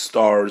these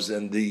stars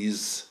and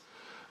these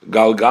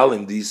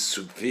galgalim, these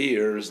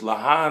spheres,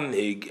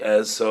 lahanig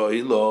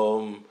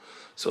esoilom,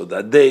 so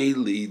that they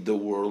lead the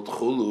world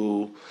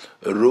chulu.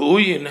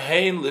 Ru'uyin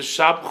hein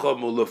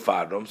l'shabcham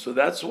u'lefarom. So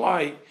that's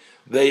why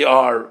they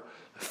are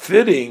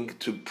fitting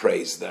to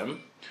praise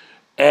them,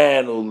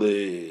 and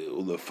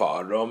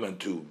ulefarom, and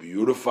to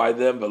beautify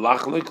them,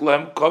 v'lachlik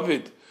lem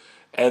kovid,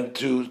 and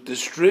to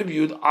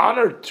distribute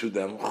honor to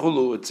them,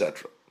 chulu,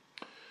 etc.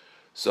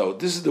 So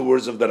this is the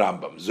words of the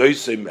Rambam.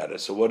 Zoysei mera.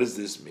 So what does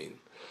this mean?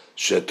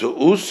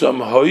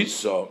 Shetu'usam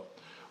hoyso.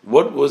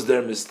 What was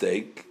their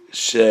mistake?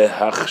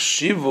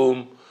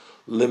 Shehachshivum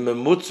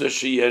lememutza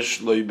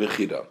sheyesh loy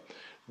bechira.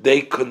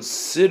 They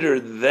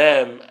considered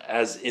them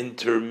as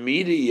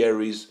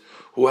intermediaries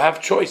who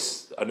have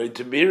choice, an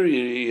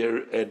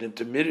intermediary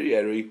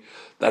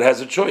that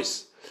has a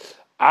choice.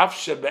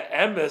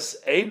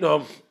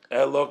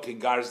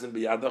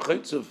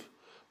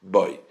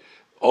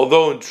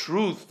 Although in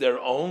truth they're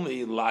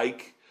only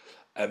like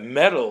a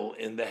metal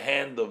in the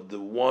hand of the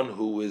one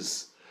who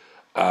is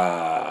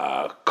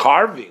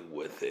carving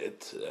with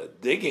it,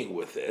 digging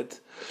with it.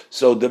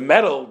 So the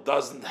metal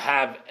doesn't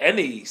have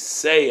any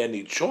say,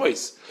 any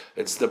choice.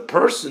 It's the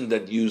person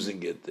that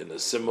using it. In a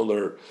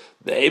similar,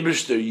 the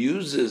Eibishter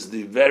uses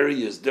the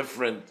various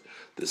different,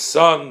 the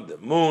sun, the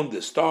moon,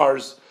 the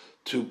stars,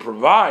 to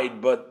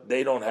provide, but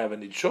they don't have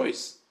any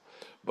choice.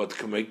 But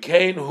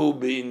K'mekein hu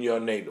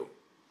b'inyanenu.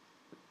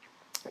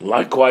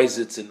 Likewise,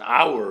 it's in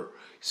our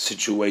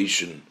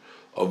situation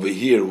over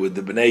here with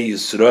the Bnei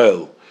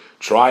Yisrael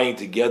trying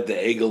to get the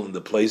egel in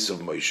the place of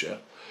Moshe.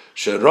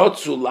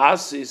 Sherotzu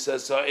lasi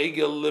says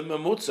egel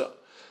limemutza.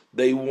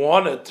 They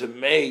wanted to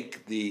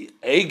make the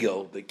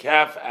egel, the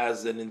calf,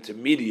 as an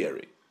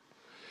intermediary.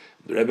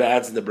 The Rebbe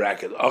adds in the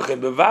bracket,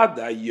 Achem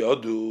bevada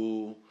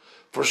yodu.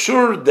 For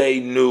sure they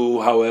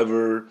knew,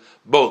 however,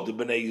 both the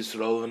Bnei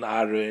Yisrael and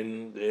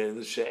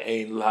Aaron,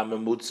 she'ein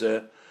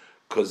l'hamemutza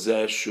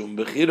kozeh shum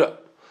bechira,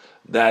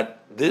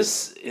 that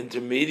this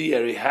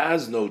intermediary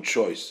has no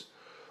choice.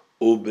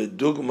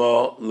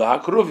 Ubedugma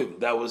lahakruvim,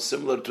 that was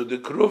similar to the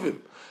kruvim,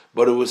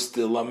 but it was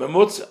still a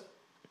memutza.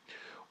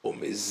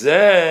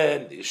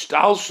 Umizen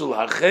ishtalshul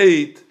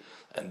hacheit,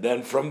 and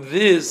then from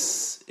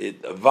this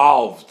it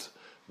evolved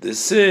the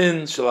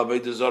sin shel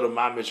avodah zarah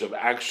mamish, of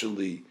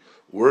actually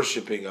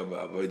worshipping of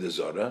avodah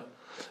zarah,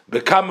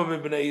 bekama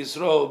b'nei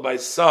Yisrael,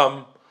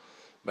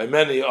 by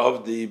many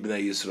of the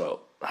Bnei Yisrael.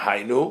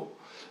 Hainu.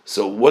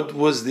 So what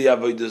was the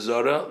avodah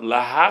zarah?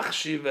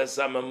 Lahachshiv es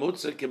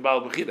hamemutza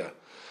kibal b'chira.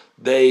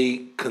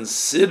 They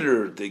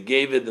considered, they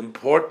gave it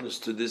importance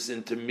to this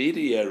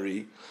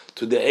intermediary,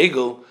 to the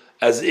egel,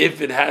 as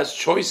if it has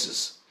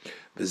choices.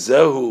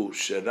 V'zehu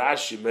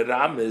sherashi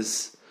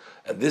meramis,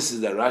 and this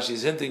is that Rashi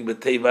is hinting,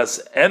 b'tevas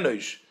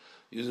enosh,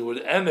 using the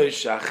word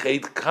enosh,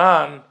 achet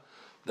kan,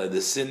 that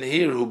the sin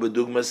here, who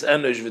bedugmas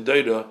enosh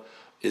v'doira,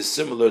 is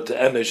similar to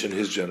enosh in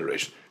his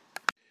generation.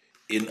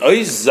 In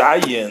Ois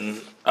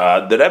Zayin,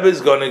 the Rebbe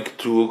is going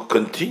to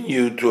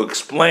continue to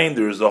explain.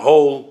 There is a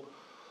whole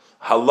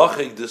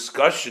halachic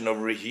discussion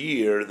over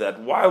here that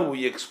while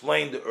we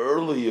explained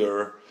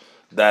earlier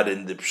that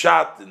in the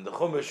Pshat, in the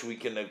Chumash, we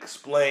can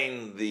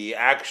explain the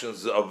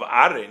actions of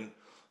Aaron,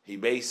 he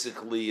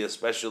basically,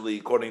 especially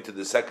according to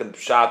the second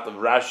Pshat of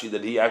Rashi,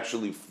 that he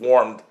actually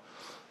formed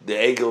the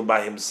Egel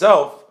by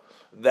himself,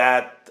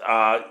 that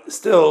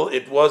still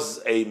it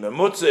was a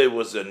memutza, it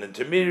was an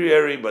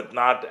intermediary, but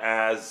not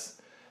as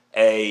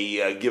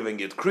a giving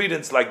it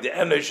credence like the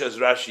Enosh, as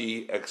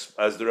Rashi,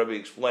 as the Rebbe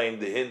explained,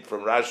 the hint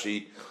from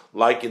Rashi,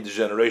 like in the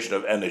generation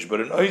of Enosh.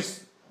 But in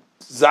Ois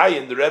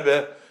Zayin, the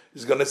Rebbe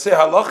is going to say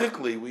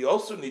halachically, we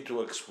also need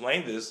to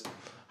explain this.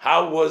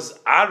 How was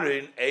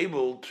Aaron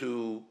able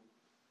to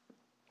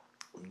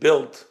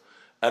build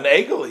an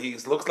egel? He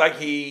looks like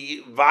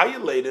he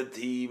violated,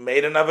 he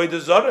made an avodah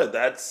zarah.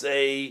 That's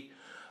a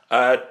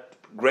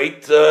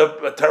great,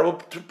 a terrible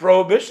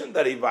prohibition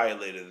that he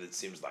violated, it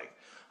seems like.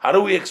 How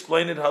do we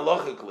explain it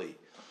halachically?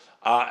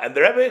 And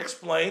the Rebbe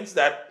explains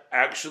that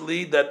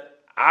actually that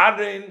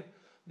Aaron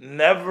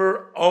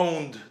never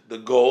owned the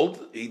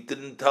gold. He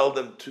didn't tell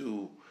them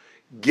to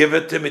give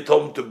it to him. He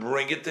told them to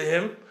bring it to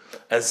him.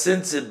 And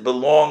since it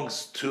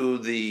belongs to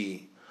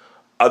the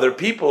other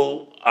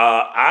people,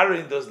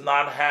 Aaron does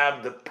not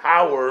have the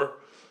power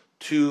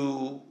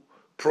to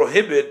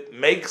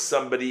make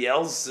somebody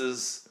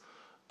else's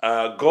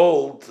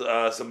gold,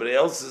 somebody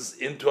else's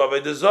into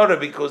avodah zarah,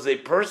 because a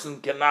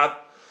person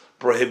cannot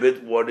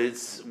prohibit what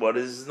is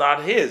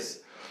not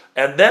his.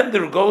 And then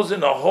there goes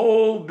in a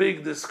whole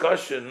big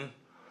discussion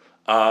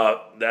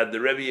that the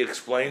Rebbe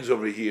explains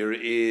over here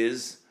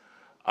is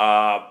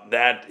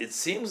that it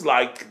seems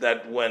like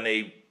that when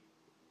a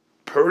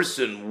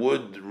person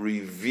would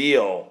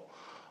reveal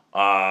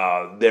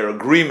their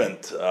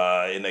agreement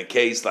in a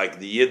case like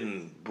the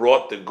Yidden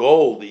brought the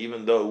gold,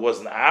 even though it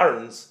wasn't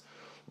Aaron's,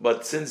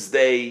 but since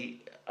they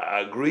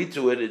agreed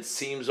to it, it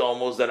seems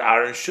almost that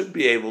Aaron should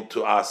be able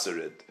to answer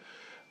it.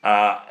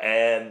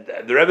 And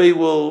the Rebbe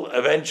will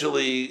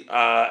eventually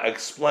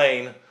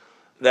explain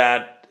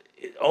that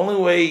the only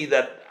way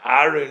that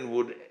Aaron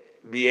would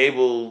be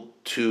able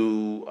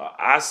to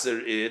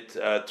answer it,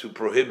 to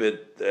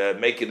prohibit,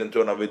 make it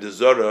into an avodah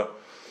zarah,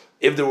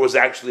 if there was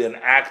actually an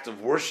act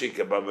of worship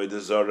of avodah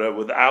zarah.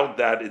 Without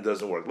that, it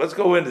doesn't work. Let's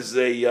go in. This is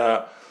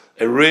a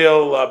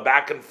real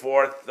back and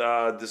forth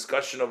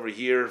discussion over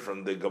here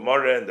from the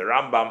Gemara and the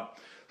Rambam.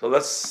 So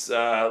let's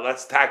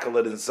tackle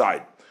it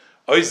inside.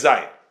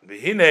 Oizai.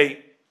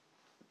 V'hinei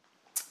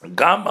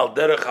gam al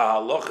derech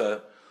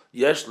ha'halacha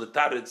yesh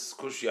l'taritz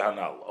kushya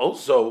hanal.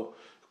 Also,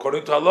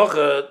 according to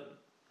halacha,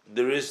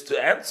 there is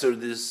to answer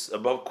this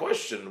above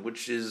question,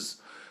 which is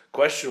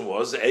question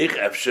was eich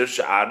efsher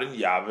she'Aaron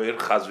yaver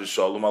chaz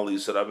v'sholom al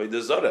yisur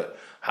avodah zarah.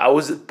 How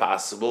is it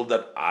possible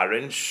that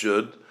Aaron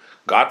should,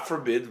 God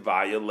forbid,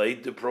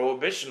 violate the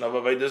prohibition of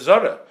avodah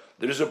zarah?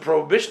 There is a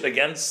prohibition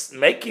against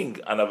making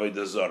an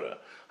avodah zarah.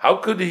 How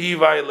could he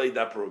violate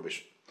that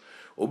prohibition?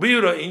 So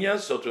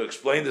to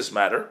explain this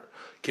matter,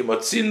 we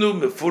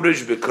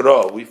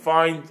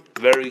find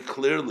very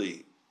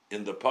clearly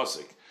in the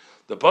pasuk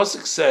The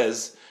pasuk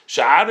says,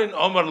 "Sha'arin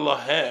Omar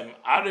Lahem."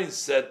 Aaron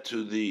said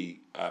to the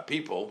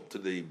people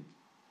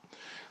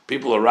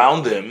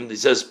around him. He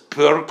says,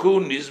 "Perku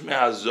nizme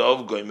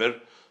hazov goimer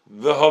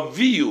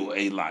v'haviyu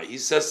elai." He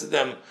says to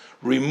them,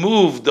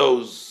 "Remove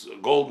those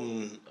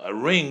golden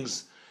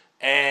rings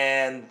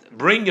and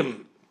bring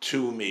him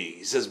to me."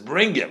 He says,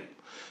 "Bring him."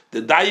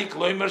 The dayik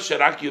loimer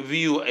sherak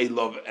yaviyu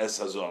elov es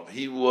hazov.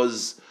 He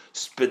was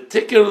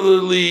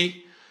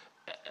particularly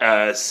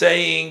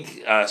saying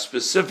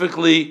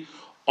specifically,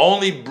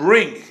 only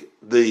bring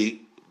the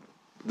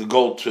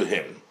gold to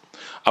him.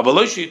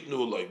 But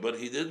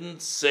he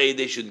didn't say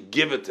they should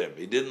give it to him.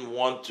 He didn't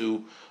want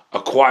to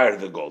acquire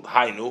the gold.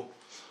 Hainu.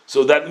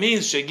 So that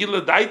means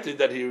Shegila Daite,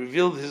 that he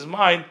revealed his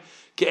mind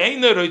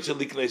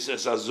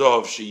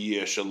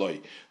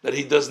that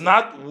he does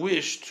not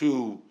wish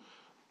to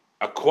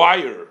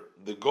acquire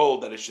the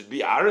gold, that it should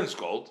be Aaron's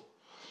gold.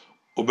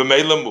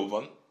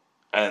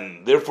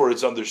 And therefore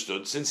it's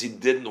understood, since he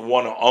didn't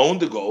want to own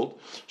the gold,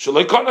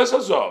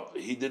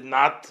 he did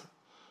not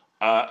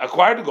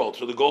acquire the gold,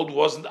 so the gold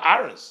wasn't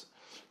Aaron's.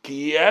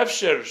 It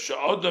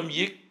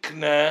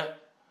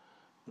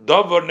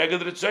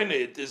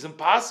is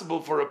impossible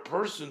for a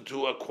person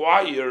to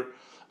acquire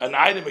an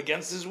item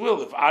against his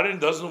will. If Aaron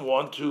doesn't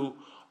want to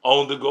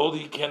own the gold,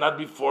 he cannot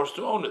be forced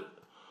to own it.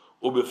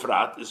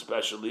 Ubefrat,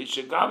 especially,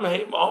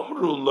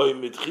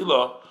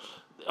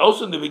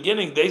 also in the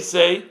beginning, they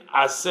say,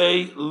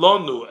 "Asay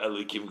lonu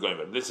elikim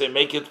goimer." They say,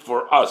 "Make it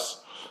for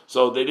us."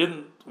 So they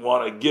didn't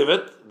want to give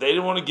it. They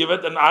didn't want to give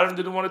it, and Aaron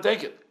didn't want to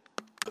take it.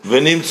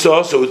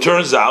 So it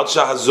turns out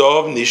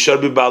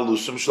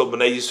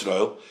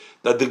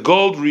that the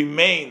gold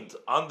remained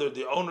under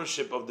the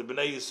ownership of the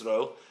Bnei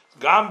Yisrael.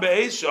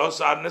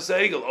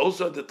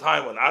 Also at the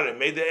time when Aaron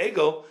made the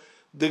egel,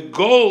 the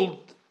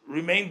gold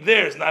remained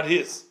theirs, not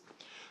his.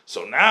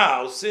 So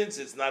now, since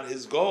it's not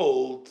his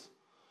gold,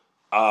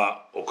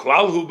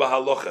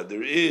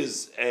 there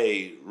is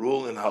a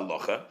rule in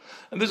halacha,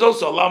 and there's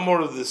also a lot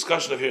more of the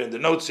discussion of here in the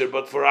notes here,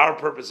 but for our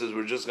purposes,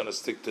 we're just going to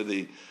stick to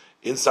the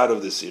inside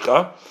of the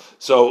sikha.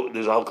 So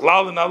there's al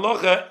klal in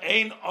halacha,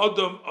 ein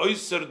adam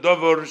oiser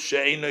davar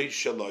she'einoi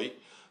shaloi,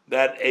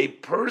 that a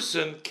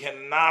person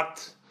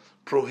cannot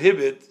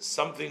prohibit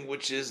something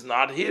which is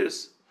not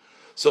his.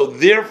 So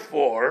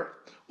therefore,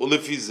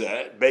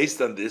 ulefizeh, based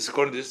on this,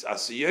 according to this,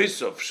 Asi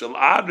Yosef shel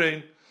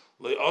Aaron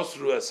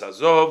le'osru es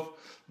hazov,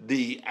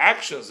 the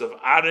actions of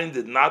Aaron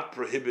did not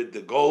prohibit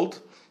the gold.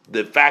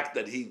 The fact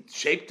that he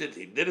shaped it,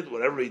 he did it,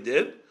 whatever he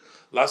did,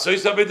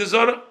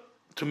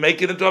 to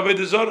make it into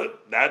Avodah Zarah.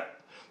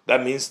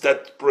 That means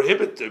that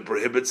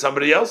prohibit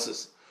somebody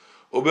else's.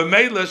 So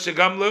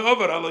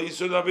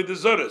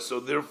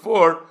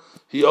therefore,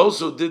 he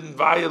also didn't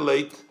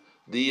violate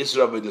the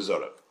Yisra Avodah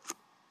Zarah.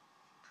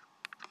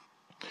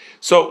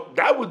 So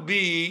that would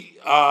be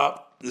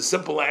the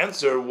simple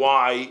answer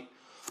why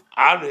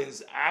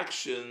Aaron's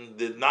action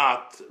did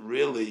not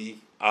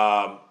really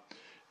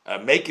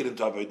make it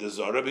into Avodah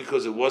Zarah,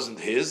 because it wasn't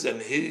his,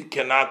 and he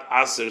cannot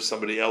aser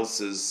somebody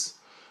else's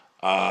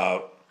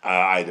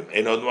item.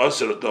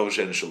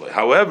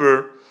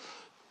 However,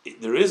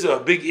 there is a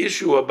big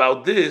issue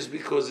about this,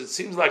 because it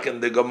seems like in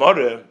the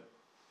Gemara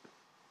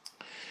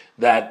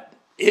that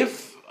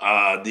if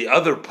the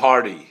other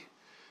party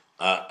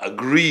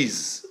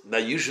agrees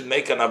that you should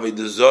make an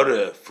Avodah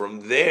Zarah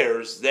from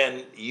theirs,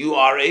 then you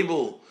are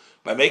able,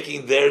 by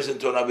making theirs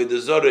into an Avodah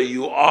Zarah,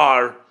 you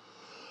are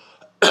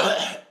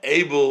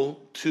able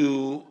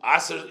to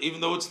aser, even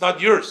though it's not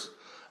yours,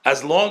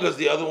 as long as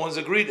the other ones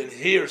agreed. And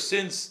here,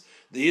 since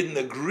they didn't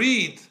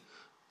agreed,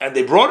 and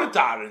they brought it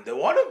to Aaron, they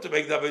want him to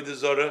make the Avodah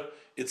Zarah,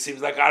 it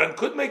seems like Aaron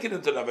could make it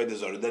into an Avodah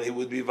Zarah, then he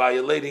would be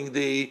violating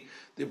the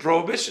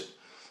prohibition.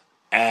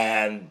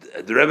 And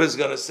the Rebbe is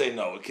going to say,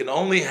 no, it can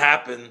only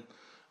happen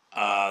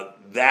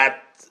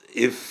that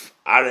if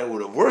Aaron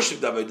would have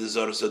worshipped Avodah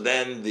Zarah, so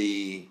then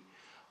the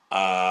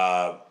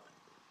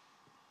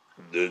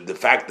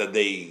fact that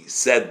they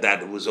said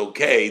that it was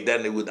okay,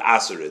 then it would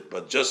answer it.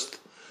 But just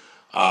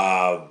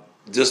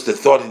the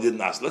thought he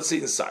didn't ask. Let's see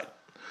inside.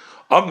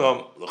 But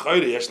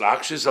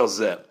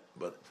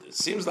it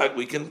seems like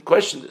we can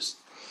question this.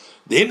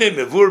 This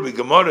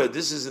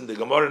is in the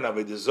Gemara in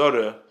Avodah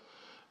Zarah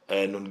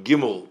and on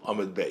Gimel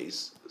Amud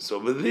Beis. So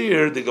over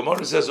there, the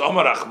Gemara says,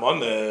 Omar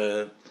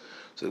Achman.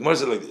 So the Gemara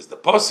says like this. The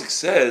pasuk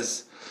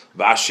says,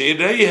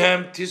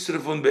 "V'ashereihem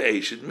tisrefun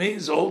be'eish." It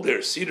means all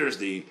their cedars,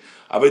 the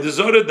Avodah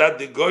Zarah that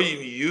the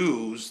Goyim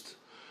used,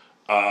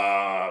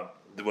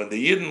 when the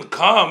Yidden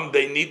come,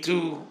 they need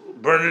to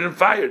burn it in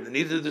fire. They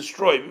need to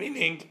destroy.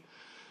 Meaning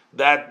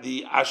that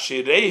the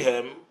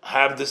Ashereihem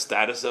have the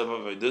status of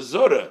Avodah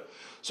Zarah.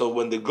 So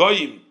when the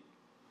Goyim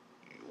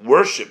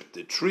worship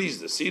the trees,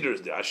 the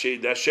cedars, the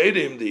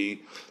Asherim,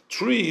 the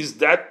trees,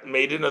 that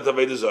made it into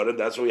Avodah Zarah,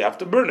 that's why we have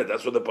to burn it.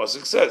 That's what the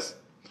pasuk says.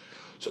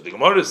 So the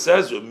Gemara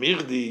says,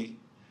 "Umirdi,"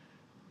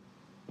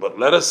 but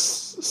let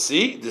us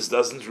see, this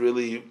doesn't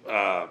really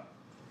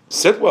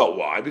sit well.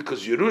 Why?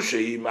 Because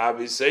Yerushalayim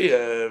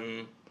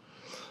Aviseihem,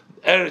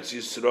 Eretz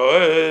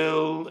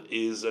Yisrael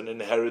is an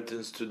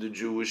inheritance to the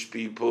Jewish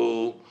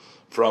people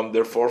from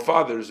their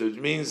forefathers, which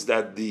means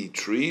that the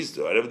trees,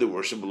 whatever they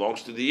worship,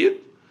 belongs to the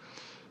Yid.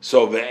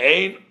 So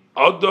ve'ein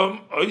adam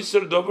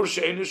oiser davar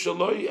she'einu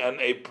shaloi, and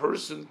a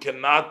person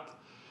cannot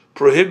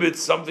prohibit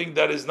something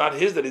that is not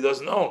his, that he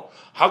doesn't own.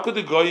 How could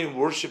the goyim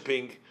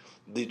worshiping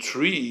the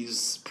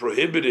trees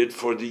prohibit it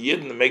for the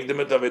Yid and make them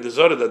into Avodah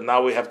Zarah that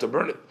now we have to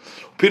burn it?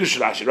 Pirush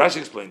Rashi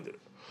explained it.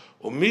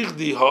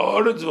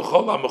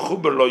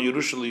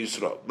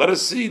 Let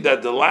us see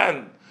that the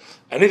land,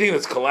 anything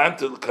that's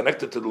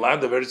connected to the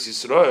land of Eretz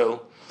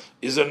Yisrael,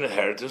 is an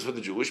inheritance for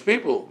the Jewish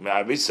people. May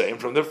I be saying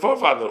from their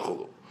forefather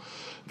Chulu.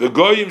 The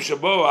goyim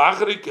shabo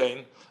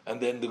achri, and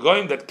then the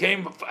goyim that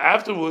came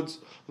afterwards,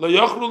 they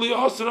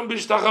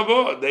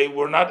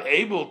were not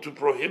able to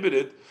prohibit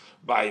it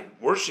by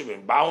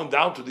worshiping, bowing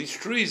down to these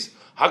trees.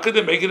 How could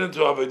they make it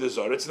into Avodah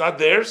Zarah? It's not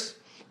theirs.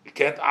 You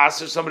can't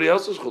ask somebody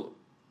else's Chulu.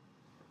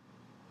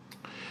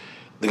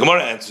 The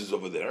Gemara answers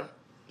over there.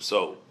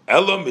 So,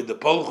 Elam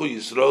midapolchu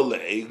Yisrael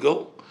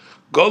le'egel,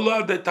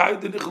 gola detay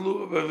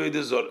denichlu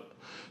Avodah Zarah.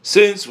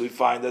 Since we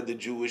find that the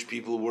Jewish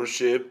people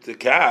worship the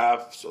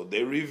calf, so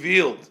they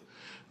revealed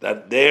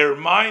that their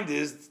mind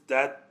is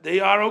that they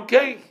are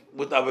okay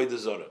with Avodah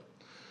Zarah.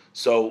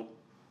 So,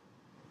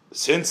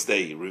 since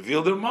they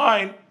revealed their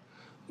mind,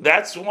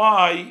 that's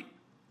why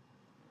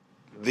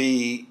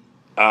the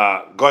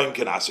goyim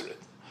can answer it.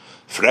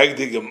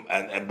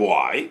 And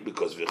why?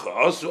 Because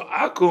v'cha'asu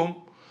akum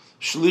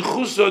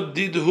shlichuso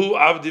didhu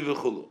avdi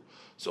v'chulu.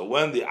 So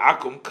when the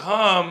akum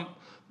come,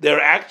 they're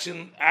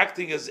acting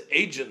as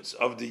agents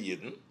of the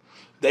Yidden.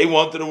 They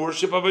wanted to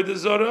worship Avodah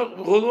Zarah,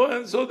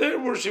 and so they're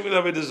worshiping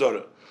Avodah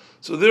Zarah.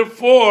 So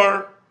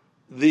therefore,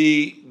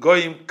 the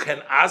goyim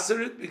can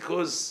answer it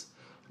because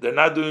they're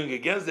not doing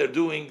against; they're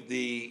doing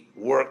the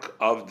work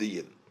of the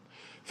Yidden.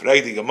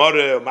 The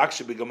Gemara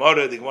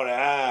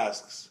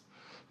asks,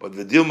 but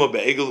the dilma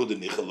be'egelu the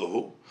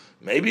nichaluhu.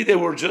 Maybe they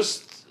were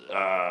just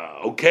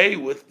okay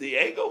with the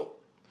egel,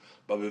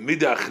 but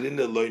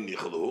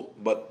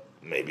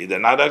maybe they're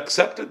not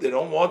accepted. They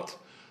don't want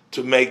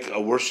to make a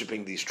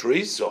worshiping these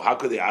trees. So how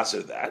could they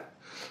answer that?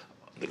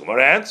 The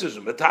Gemara answers,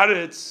 they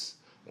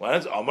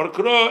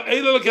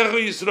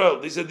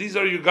said, these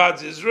are your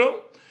gods,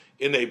 Israel,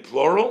 in a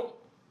plural.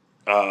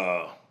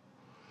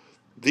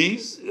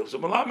 These, they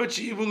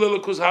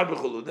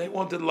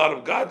wanted a lot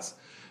of gods.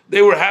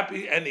 They were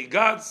happy, any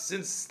gods,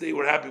 since they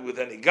were happy with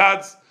any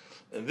gods.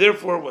 And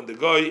therefore, when the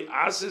guy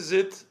asks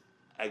it,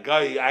 a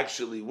guy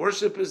actually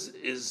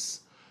is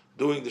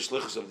doing the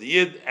shlichus of the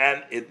Yid,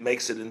 and it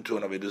makes it into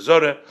an Avodah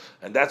Zarah,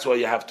 and that's why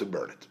you have to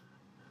burn it.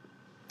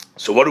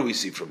 So what do we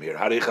see from here?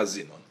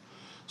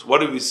 So what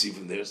do we see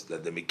from this?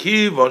 That the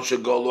Mikiv,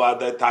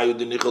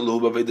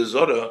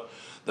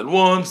 that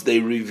once they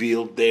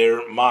revealed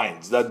their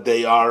minds, that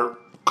they are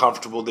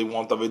comfortable, they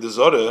want Avodah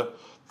Zarah,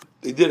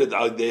 they did it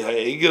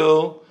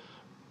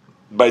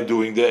by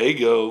doing the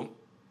egel.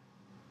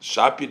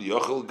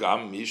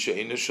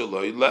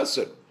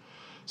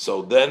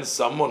 So then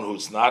someone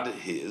who's not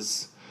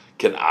his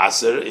can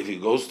aser if he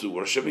goes to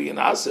worshiping an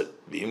aser.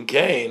 Bim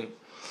kain.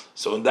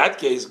 So in that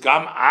case,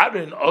 gam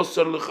arin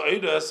osar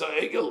l'chayda as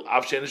egel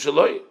avshen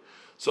shaloi.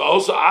 So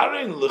also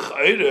arin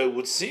l'chayda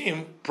would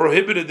seem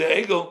prohibited the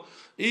egel,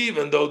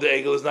 even though the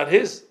egel is not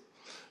his.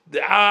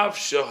 The av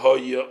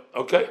shahoya.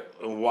 Okay,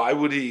 why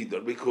would he?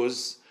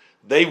 Because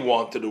they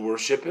wanted to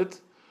worship it.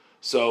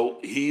 So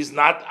he's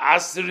not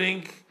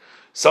asering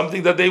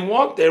something that they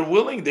want. They're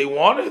willing. They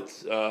want it.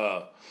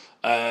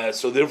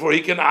 So therefore,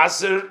 he can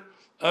aser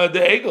the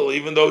egel,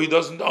 even though he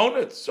doesn't own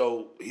it.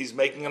 So he's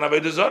making an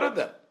Avodah Zarah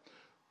then.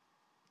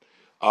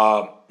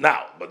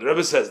 Now, but the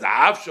Rebbe says,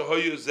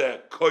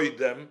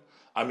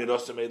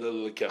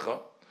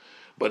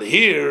 but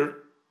here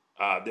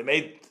they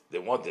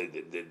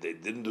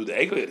didn't do the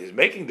egel yet. He's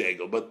making the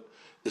egel, but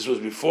this was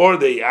before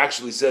they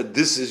actually said,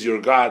 "This is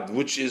your God,"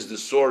 which is the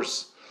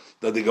source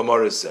that the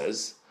Gemara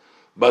says.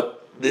 But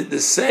the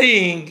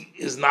saying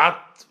is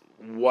not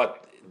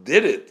what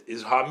did it.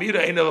 Is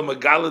Hamira Einel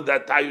Megala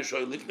that Tayu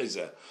Shoy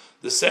Lifnei.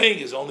 The saying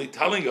is only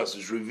telling us,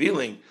 is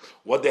revealing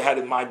what they had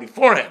in mind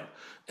beforehand.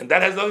 And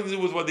that has nothing to do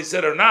with what they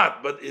said or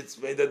not, but it's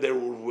made that they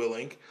were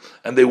willing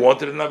and they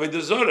wanted an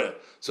Avodah Zarah.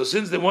 So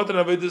since they wanted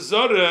an Avodah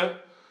Zarah,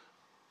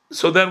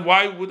 so then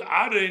why would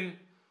Aaron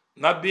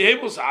not be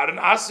able to? Aaron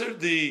answered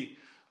the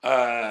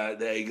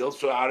egel,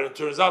 so Aaron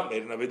turns out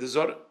made an Avodah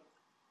Zarah.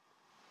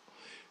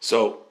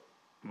 So,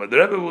 but the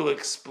Rebbe will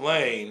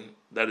explain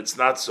that it's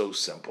not so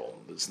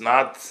simple. It's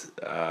not.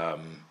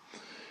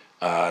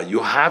 You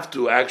have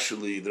to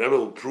actually. The Rebbe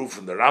will prove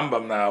from the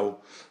Rambam now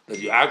that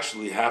you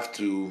actually have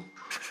to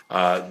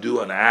do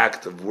an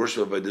act of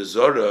worship of Avodah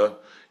Zarah.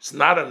 It's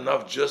not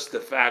enough just the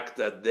fact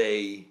that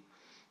they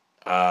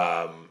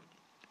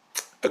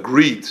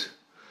agreed.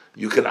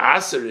 You can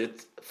answer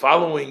it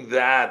following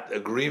that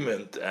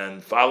agreement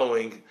and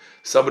following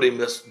somebody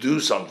must do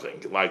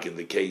something, like in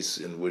the case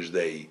in which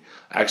they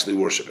actually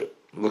worship it.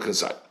 Look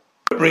inside.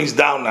 It brings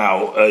down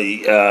now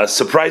a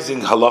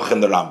surprising halach in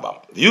the Rambam.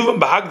 Yuvam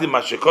b'hagdim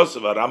hashekos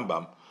of a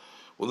Rambam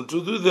will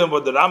introduce them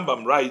what the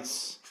Rambam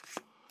writes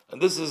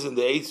and this is in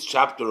the 8th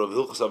chapter of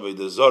Hilchos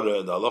Avodah Zarah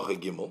and Halacha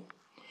Gimel.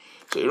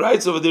 So he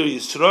writes over there,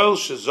 Yisrael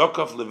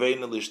shezokaf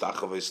levein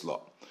l'ishtachav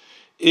esla.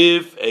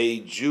 If a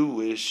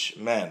Jewish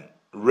man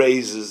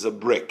raises a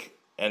brick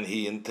and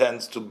he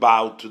intends to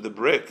bow to the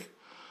brick,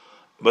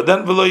 but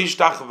then v'lo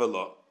yishtachav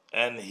elo,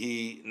 and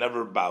he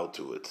never bowed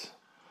to it.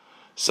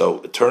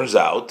 So it turns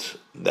out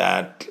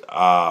that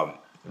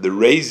the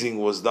raising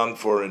was done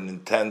for an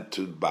intent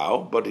to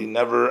bow, but he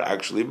never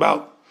actually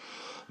bowed.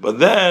 But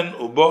then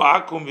ubo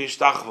akum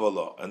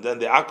v'ishtachvalo, and then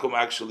the akum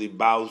actually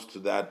bows to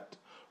that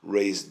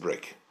raised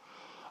brick.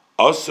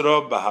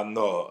 Osra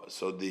bahano.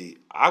 So the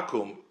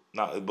akum,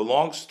 now it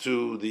belongs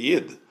to the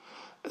yid.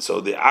 So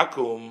the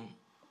akum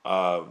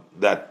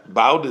that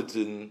bowed it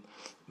in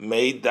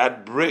made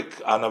that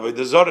brick an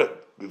avodah zarah.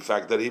 The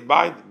fact that he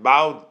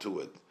bowed to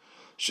it.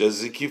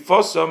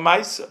 Shezikifosa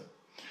maisa.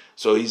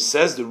 So he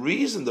says the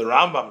reason the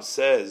Rambam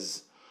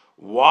says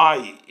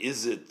why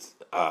is it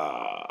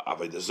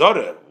avodah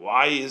zarah?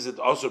 Why is it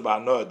osur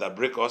ba'anoah? That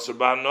brick osur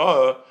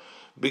ba'anoah?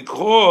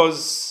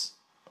 Because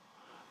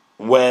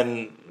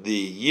when the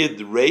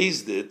yid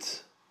raised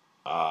it,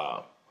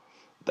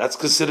 that's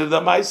considered a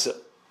maisa.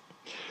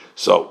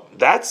 So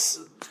that's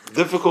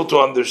difficult to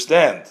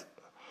understand.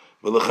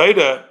 But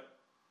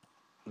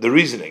the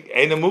reasoning,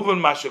 it's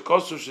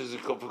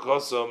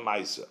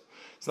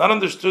not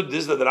understood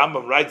this that the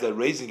Rambam writes that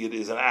raising it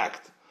is an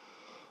act,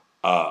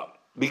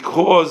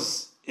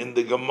 because in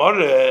the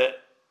Gemara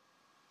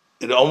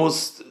it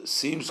almost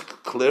seems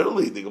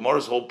clearly the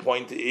Gemara's whole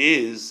point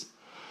is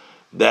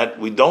that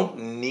we don't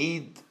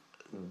need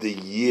the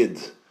yid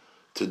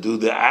to do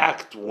the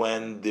act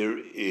when there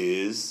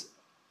is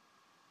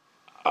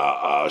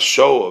a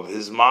show of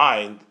his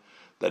mind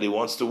that he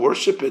wants to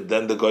worship it.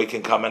 Then the guy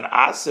can come and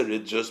answer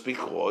it just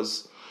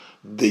because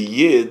the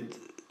yid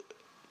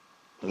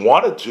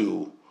wanted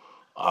to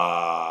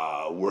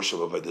worship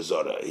Avodah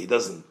Zarah. He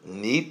doesn't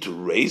need to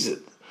raise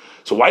it.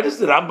 So why does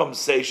the Rambam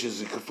say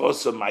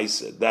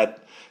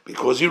that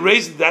because you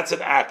raise it, that's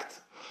an act?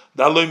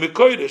 The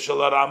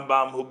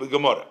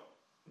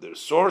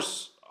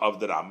source of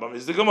the Rambam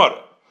is the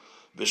Gemara.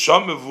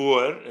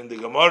 In the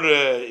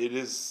Gemara, it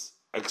is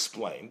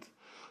explained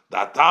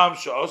that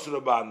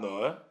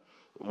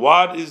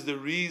what is the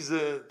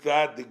reason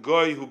that the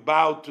guy who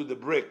bowed to the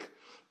brick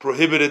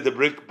prohibited the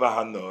brick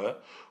bahanoah?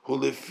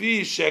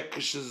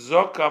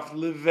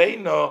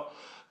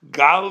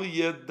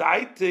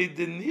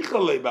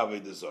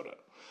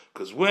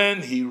 Because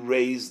when he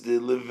raised the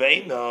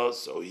levena,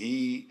 so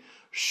he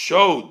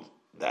showed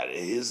that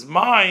in his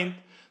mind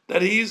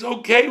that he is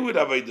okay with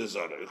avodah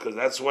zarah, because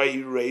that's why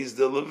he raised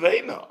the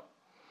levena,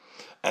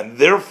 and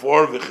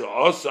therefore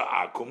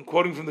akum,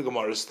 quoting from the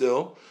Gemara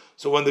still.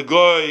 So when the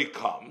guy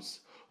comes,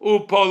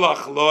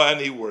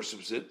 and he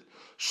worships it,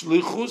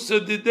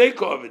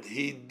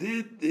 he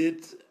did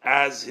it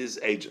as his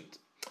agent.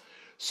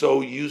 So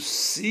you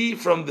see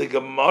from the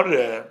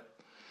Gemara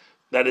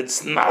that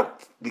it's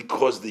not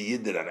because the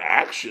Yid did an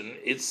action,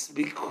 it's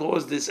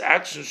because this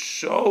action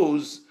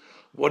shows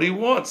what he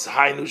wants.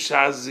 Hainu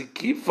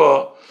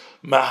shazikifa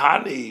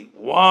mahani.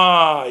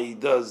 Why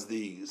does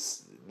the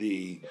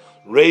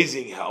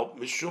raising help?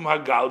 Mishum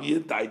hagal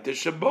yedayte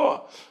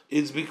shabo.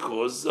 It's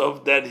because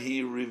of that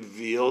he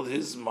revealed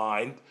his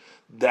mind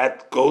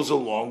that goes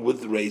along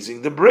with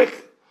raising the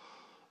brick.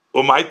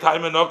 So why does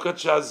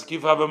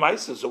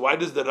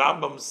the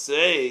Rambam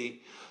say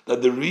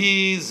that the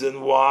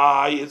reason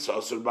why it's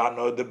asur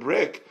ba'anoah the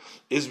brick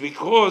is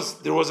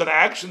because there was an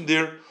action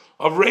there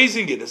of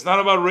raising it? It's not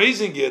about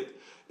raising it;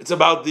 it's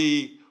about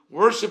the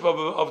worship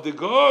of the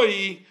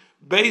goy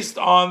based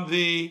on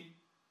the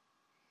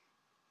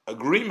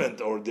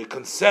agreement or the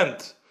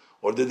consent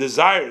or the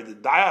desire, the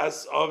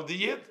dayas of the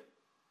yid.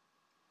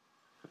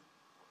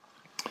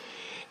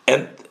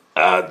 And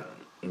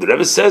the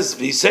Rebbe says,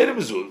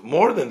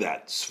 more than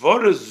that,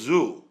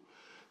 Svarazu,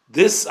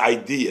 this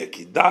idea,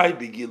 Kidai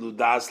Bigilu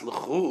Das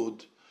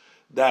Lechud,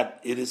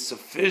 that it is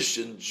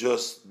sufficient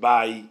just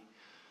by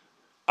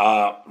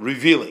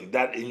revealing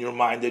that in your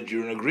mind that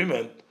you're in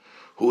agreement,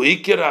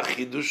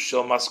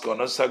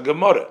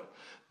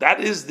 that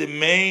is the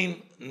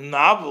main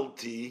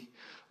novelty,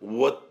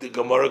 what the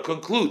Gemara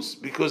concludes,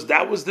 because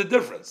that was the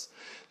difference.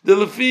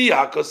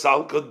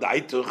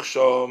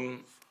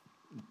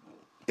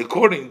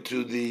 According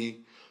to the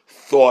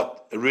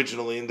thought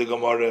originally in the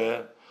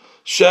Gemara,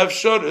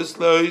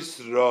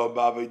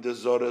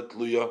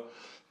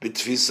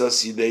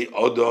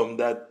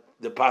 that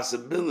the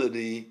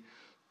possibility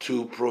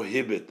to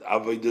prohibit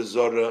avodah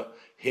zarah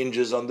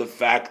hinges on the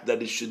fact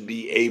that it should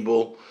be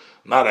able,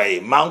 not a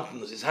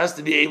mountain, it has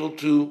to be able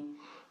to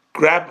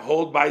grab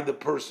hold by the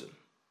person.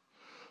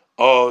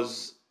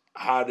 Oz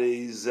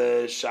hariz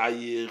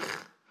shayich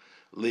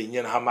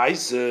linyan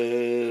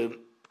hamaise.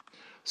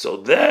 So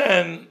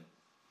then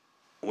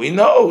we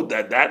know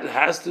that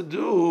has to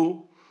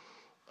do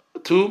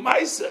to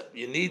Maisa.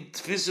 You need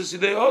tfisus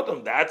idei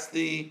odom.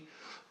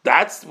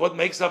 That's what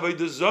makes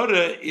avodah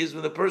zarah is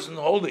when the person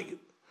holding it.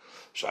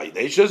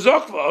 Shaydei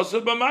shezokva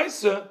also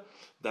b'maisa,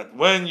 that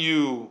when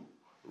you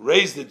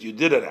raised it, you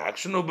did an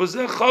action.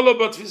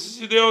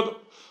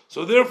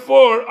 So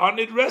therefore, on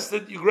it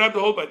rested, you grabbed the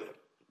hold by that.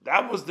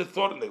 That was the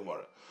thought in the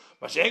Gemara.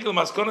 But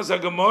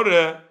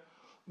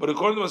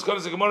according to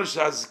Maskonas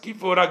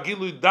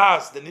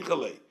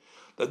Gemara,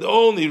 that the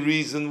only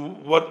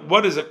reason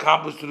what is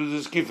accomplished through the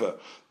skifa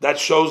that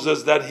shows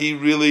us that he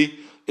really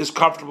is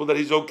comfortable, that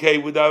he's okay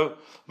with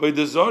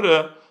the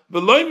zora,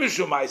 but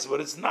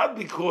it's not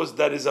because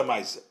that is a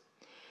maisa.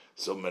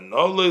 So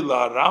menole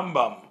la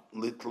Rambam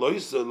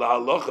litloisa la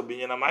halacha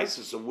binyan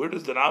maisa. So where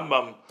does the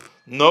Rambam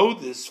know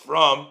this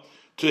from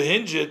to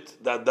hinge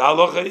it that the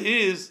halacha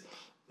is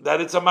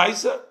that it's a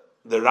maisa?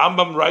 The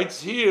Rambam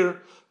writes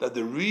here that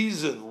the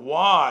reason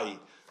why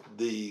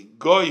the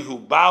guy who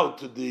bowed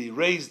to the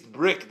raised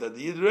brick that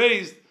the Yid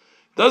raised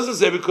doesn't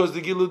say because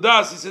the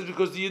Giludas, he says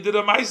because the Yid did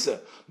a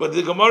Maisa. But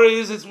the Gemara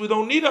is we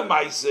don't need a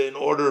Maisa in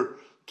order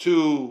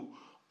to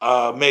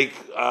make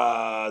the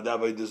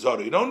Avodah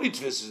Zarah. You don't need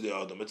Tfisas the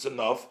Adam. It's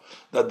enough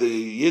that the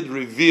Yid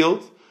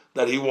revealed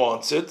that he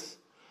wants it.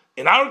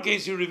 In our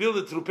case, you revealed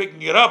it through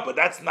picking it up, but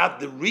that's not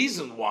the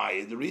reason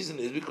why. The reason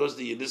is because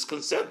the Yid is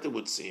consented, it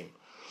would seem.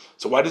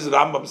 So why does the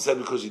Rambam say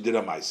because he did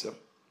a Maisa?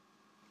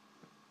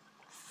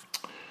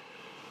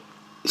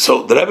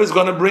 So the Rebbe is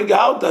going to bring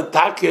out that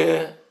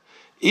Take,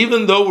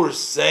 even though we're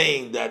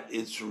saying that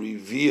it's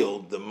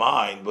revealed, the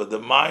mind, but the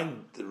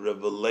mind, the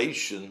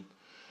revelation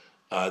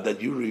that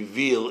you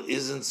reveal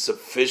isn't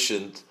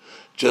sufficient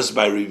just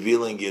by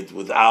revealing it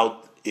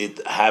without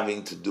it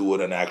having to do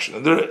with an action.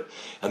 And the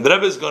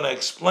Rebbe is going to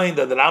explain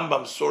that the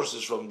Rambam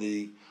sources from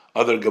the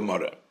other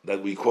Gemara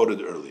that we quoted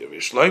earlier.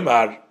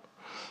 That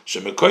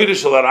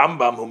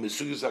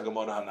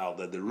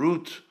the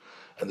root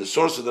and the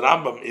source of the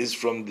Rambam is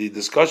from the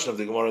discussion of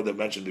the Gemara that I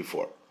mentioned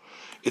before.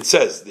 It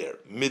says there,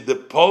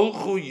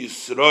 Midepolchu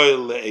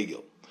Yisrael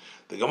le'egel.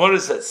 The Gemara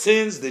said,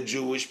 since the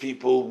Jewish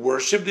people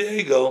worship the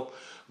Egel,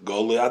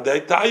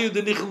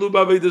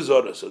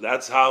 so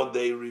that's how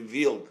they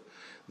revealed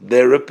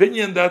their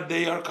opinion that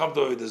they are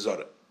comfortable with the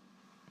Zorah.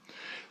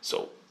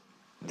 So,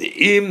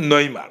 the Im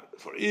Neumar,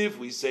 for if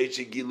we say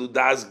Shegilu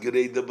das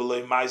Greda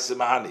B'loi Maise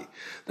Mahani,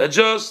 that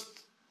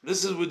just,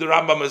 this is what the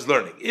Rambam is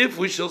learning. If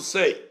we shall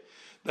say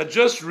that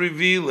just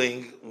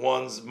revealing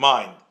one's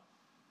mind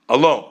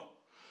alone,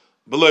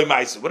 below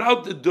Maisa,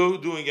 without the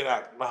doing an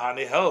act,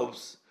 Mahani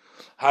helps.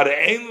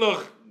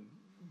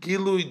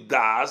 Gilui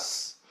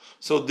das,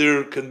 so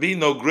there can be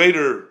no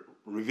greater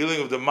revealing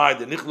of the mind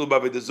than Nichlu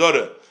B'Avei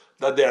Zora,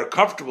 that they are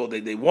comfortable,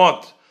 they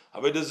want.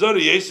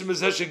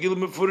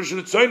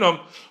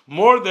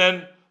 More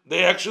than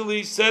they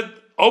actually said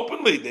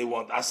openly they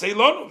want.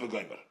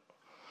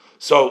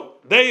 So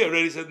they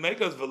already said,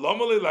 make us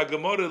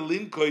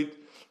linkoit.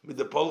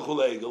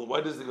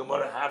 Why does the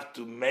Gemara have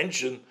to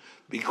mention?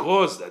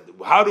 Because that,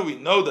 how do we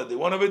know that they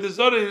want to be the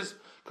Zorah is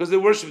because they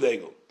worship the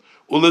Egel.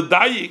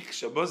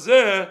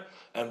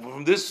 And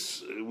from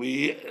this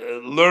we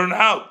learn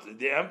out.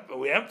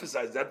 We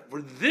emphasize that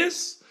for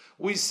this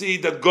we see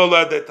that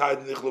Gola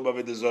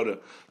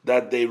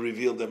that they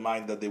reveal their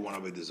mind that they want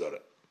to be the Zorah.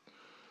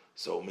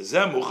 So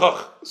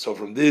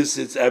from this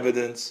it's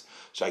evidence.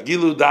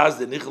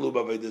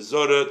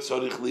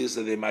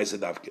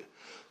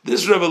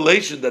 This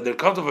revelation that they're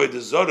comfortable with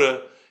the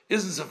Zorah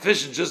isn't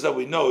sufficient just that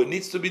we know. It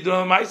needs to be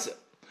done on Maisa.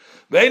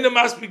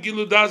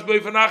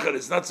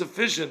 It's not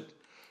sufficient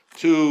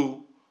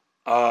to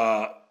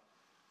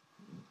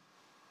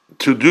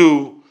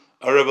do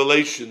a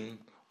revelation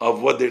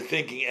of what they're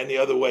thinking any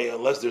other way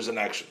unless there's an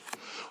action.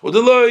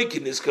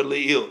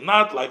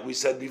 Not like we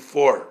said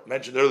before,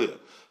 mentioned earlier.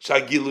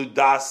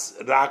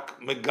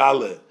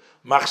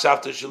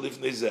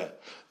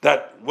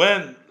 That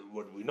when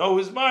what we know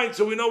his mind,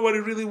 so we know what he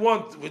really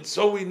wants,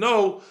 so we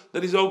know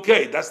that he's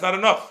okay. That's not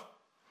enough.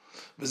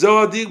 That's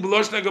what the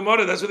Gemara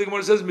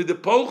says,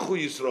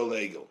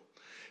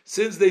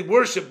 since they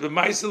worship the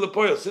Maisa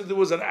Lepoil, since there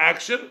was an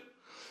action,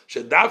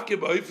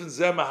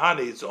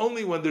 it's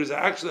only when there's an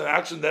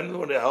action, then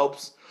when it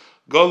helps.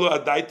 That's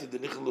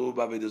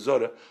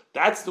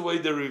the way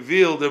they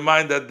reveal their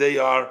mind that they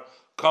are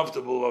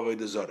comfortable with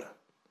the Zorah.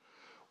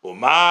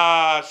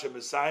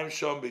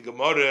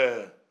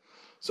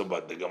 So,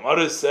 but the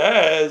Gemara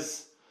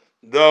says,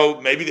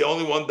 though maybe they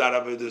only want that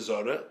Avodah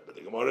Zarah, but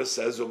the Gemara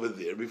says over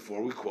there,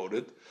 before we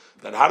quoted,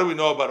 that how do we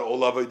know about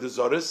all Avodah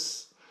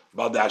Zarahs,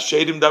 about the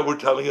Hashedim that we're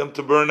telling them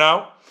to burn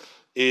now,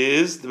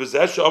 is, because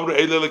by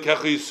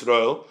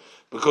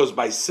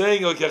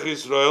saying Lekech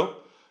Yisrael,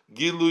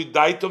 Gilui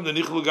Daitom, the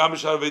Nichlu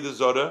Gamish Avodah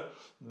Zarah,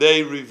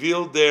 they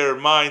revealed their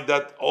mind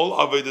that all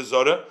Avodah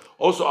Zarah,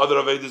 also other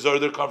Avodah Zarah,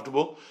 they're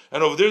comfortable.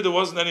 And over there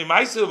wasn't any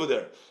Maisa over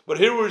there. But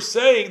here we're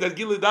saying that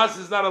Gilui Das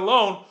is not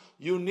alone.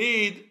 You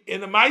need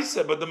in a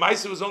Maisa, but the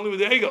Maisa was only with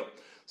the Egel.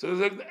 So it's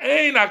like,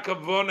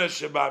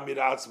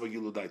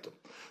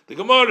 the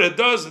Gemara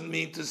doesn't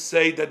mean to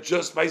say that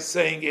just by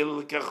saying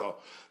El Lekecha,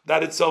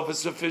 that itself is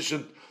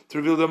sufficient to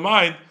reveal the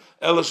mind.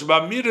 But this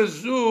saying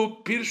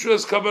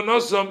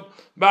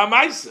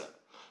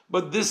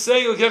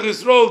El Kech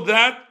Yisrael,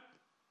 that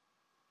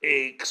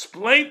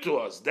explained to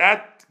us,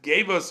 that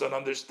gave us an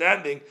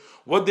understanding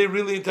what they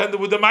really intended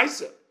with the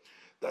Maisa.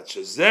 That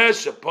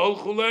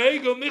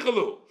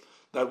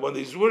that when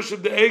they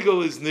worship the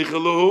Egel is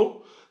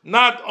Nichalu,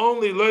 not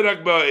only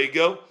Loirak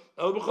Ba'Egel,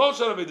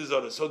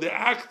 so the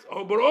act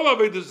of all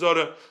Avodah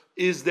Zarah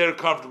is there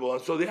comfortable.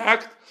 And so the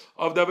act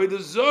of the Avodah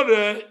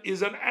Zarah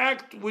is an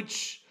act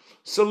which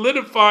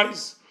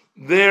solidifies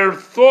their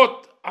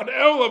thought on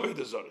all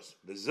Avodah Zarahs.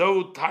 The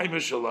Zoh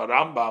Taimish al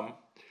Rambam,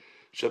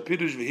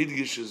 Shapirush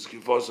v'Hidgish is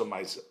Kifosa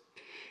Maisa.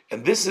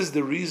 And this is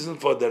the reason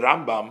for the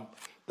Rambam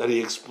that he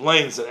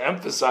explains and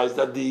emphasizes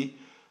that the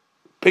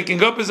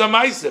picking up is a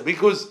Maisa,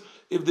 because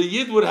if the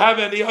Yid would have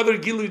any other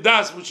Gilui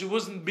Das, which it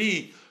wouldn't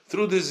be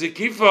through the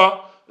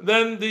Zikifa,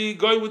 then the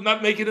guy would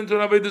not make it into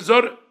an Avodah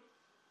Zarah.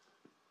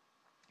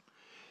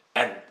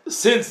 And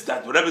since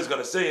that, what Rebbe is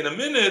going to say in a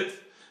minute,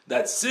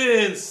 that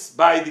since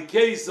by the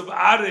case of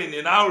Aaron,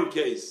 in our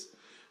case,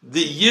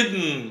 the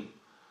Yidden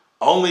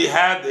only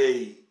had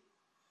a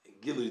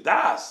Gilui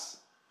Das,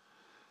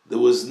 there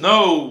was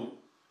no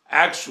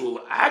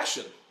actual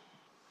action.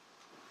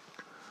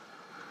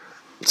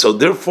 So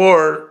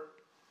therefore,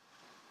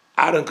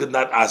 Aaron could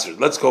not answer.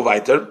 Let's go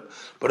weiter.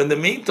 But in the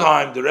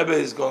meantime, the Rebbe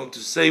is going to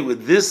say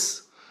with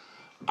this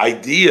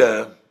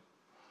idea,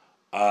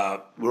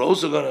 we're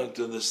also going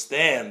to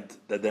understand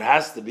that there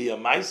has to be a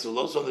Maisa. We'll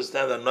also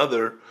understand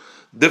another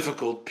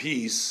difficult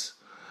piece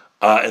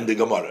in the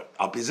Gemara.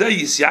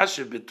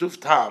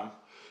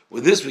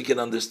 With this we can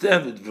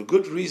understand with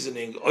good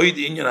reasoning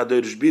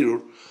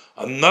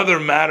another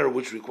matter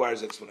which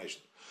requires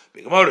explanation.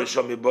 The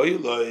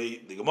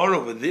Gemara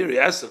over there, he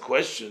asks a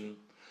question.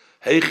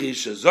 He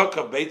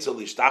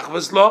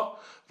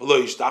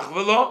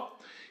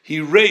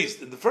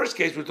raised, in the first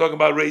case we're talking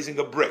about raising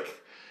a brick.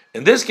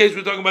 In this case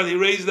we're talking about he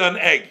raised an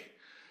egg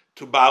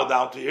to bow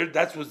down to it.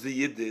 That's what the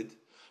Yid did.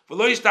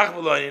 And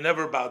he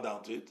never bowed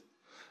down to it.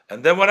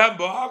 And then what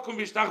happened?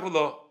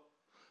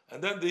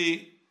 And then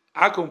the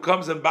Akum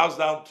comes and bows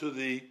down to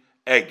the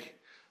egg.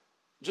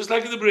 Just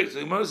like in the brick. So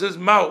the Gemara says,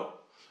 Mao,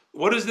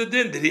 what is the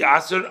din? Did he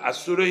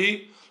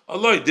asurahi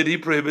aloi? Did he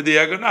prohibit the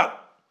egg or not?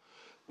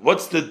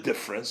 What's the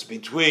difference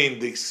between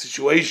the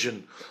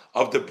situation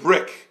of the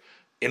brick,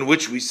 in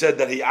which we said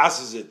that he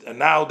asks it, and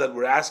now that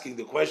we're asking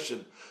the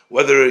question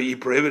whether he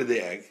prohibited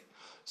the egg?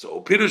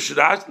 So Pirush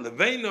Rash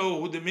Leveino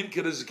who the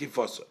minkir is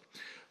kifosa.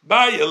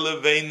 By a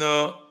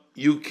Leveino,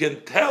 you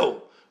can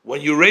tell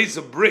when you raise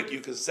a brick, you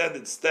can send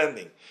it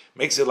standing,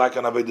 makes it like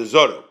an Avodah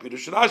Zarah.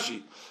 Pirush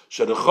Rashi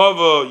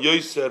Shadachava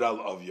Yoser al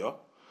Avya,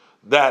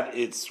 that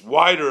it's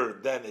wider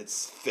than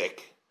it's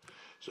thick.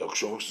 So when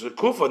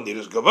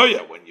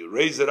you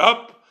raise it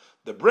up,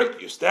 the brick,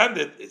 you stand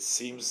it, it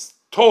seems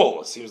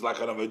tall, it seems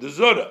like an Avodah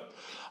Zarah.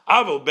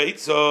 Aval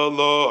beitza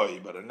loy,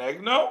 but an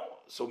egg, no.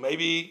 So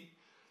maybe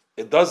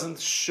it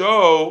doesn't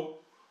show,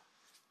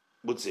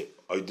 what's it?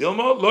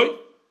 Oidilma loy?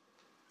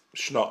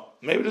 Shno.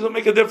 Maybe it doesn't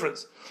make a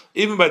difference.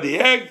 Even by the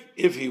egg,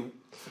 if he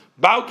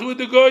bowed to it,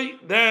 the guy,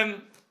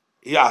 then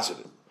he answered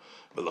it.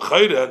 But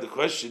the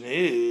question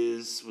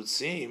is, would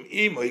seem,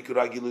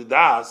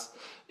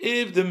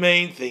 if the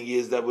main thing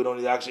is that we don't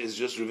need action, is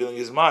just revealing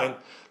his mind,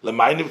 what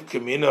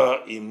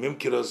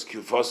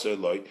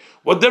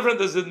difference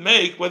does it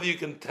make whether you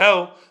can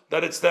tell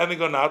that it's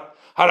standing or not?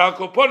 But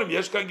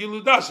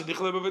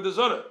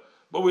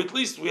at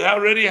least we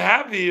already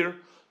have here,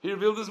 he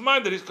revealed his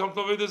mind that he's come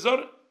from Avodah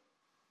Zarah.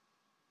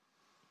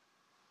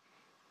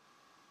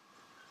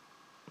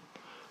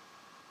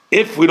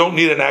 If we don't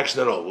need an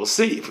action at all, we'll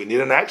see. If we need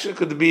an action,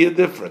 could there be a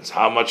difference?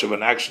 How much of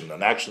an action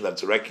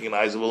that's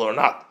recognizable or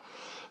not?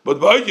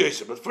 But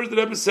first the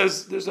Rebbe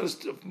says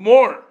there's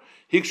more.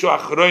 Hikshu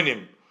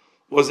Achronim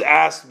was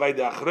asked by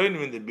the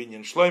Achronim in the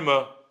Binyan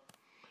Shloima.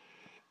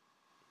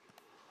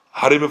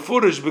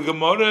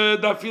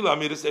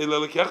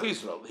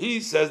 He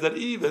says that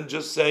even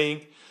just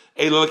saying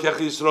Eila Lekech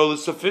Yisrael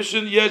is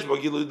sufficient. Yes,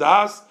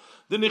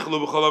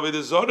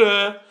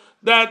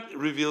 that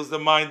reveals the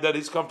mind that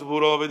he's comfortable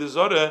with all of it.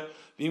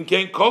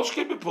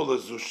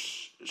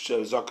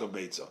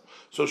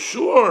 So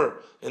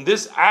sure, in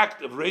this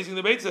act of raising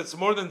the Beitza, it's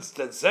more than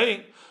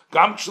saying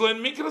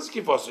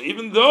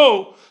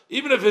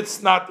even if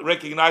it's not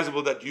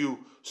recognizable that you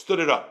stood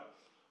it up.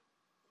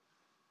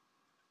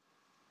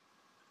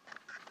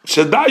 It's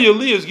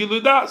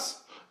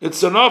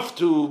enough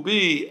to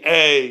be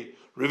a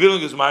revealing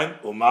his mind.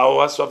 So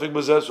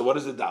what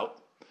is the doubt?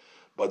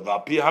 But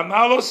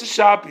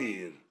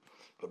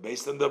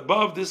based on the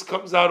above, this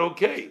comes out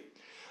okay.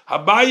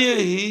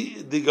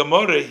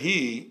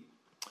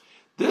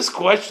 This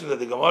question that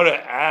the Gemara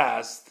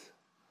asked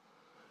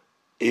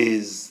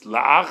is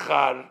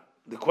la'achar.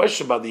 The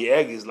question about the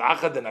egg is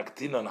la'achar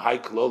denaktin on high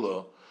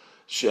klolo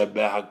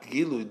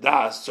shebehagilu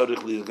das tzorich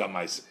li'gam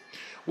ma'isa.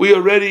 We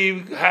already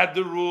had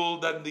the rule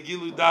that in the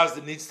gilu das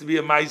there needs to be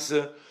a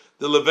ma'isa.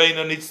 The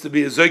levena needs to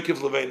be a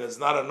zoykif levena. It's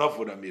not enough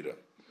with amira.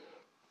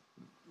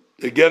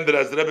 Again, that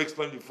as the Rebbe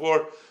explained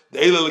before, the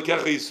Eila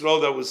Lekecha Yisrael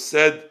that was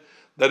said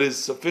that is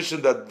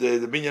sufficient that the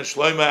Binyan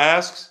Shloima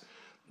asks,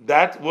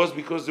 that was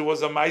because there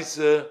was a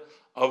Maisa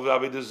of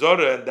Avodah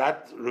Zarah, and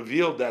that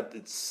revealed that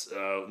it's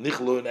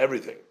nichlu and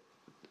everything.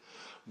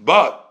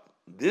 But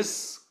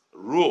this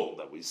rule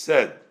that we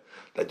said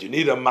that you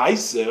need a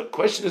ma'isa,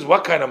 question is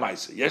what kind of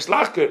ma'isa? Yes,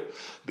 lacher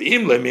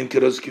beim lemin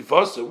keros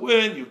kifasa.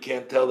 When you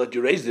can't tell that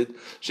you raised it,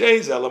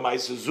 shein zela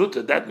ma'isa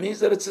zuta. That means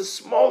that it's a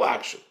small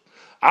action.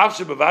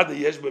 After bevada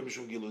yesh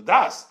b'mishum gilu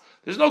das.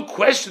 There's no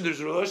question. There's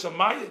a relation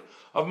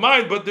of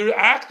mind, but the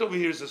act over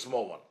here is a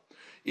small one.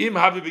 Im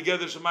havi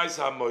begeder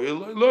shemaisa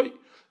hamoy.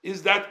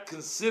 Is that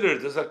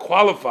considered? Does that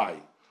qualify?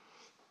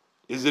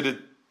 Is it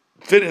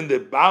fit in the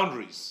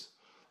boundaries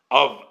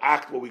of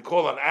act? What we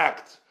call an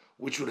act,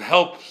 which would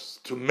help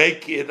to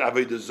make it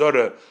avodah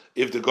zarah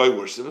if the guy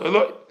worships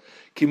Eloi.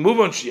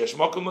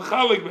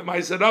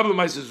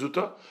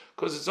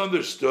 Because it's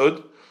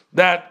understood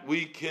that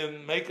we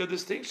can make a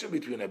distinction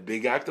between a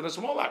big act and a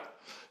small act.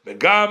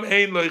 And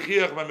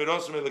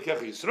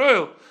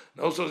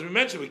also, as we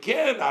mentioned, we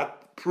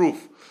cannot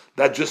prove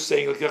that just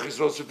saying Lekech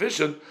Yisrael is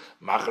sufficient.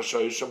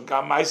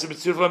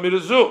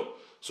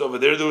 So over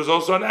there was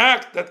also an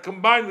act that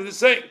combined with the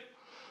saying.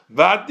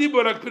 And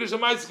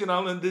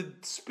the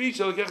speech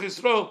of Lekech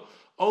Yisrael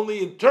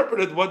only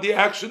interpreted what the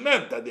action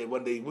meant. That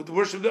when they would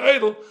worship the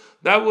idol,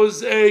 that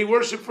was a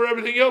worship for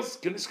everything else.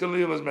 Kenis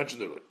Kalil as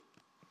mentioned earlier.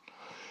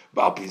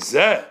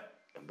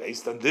 And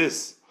based on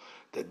this,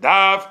 the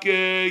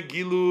Davke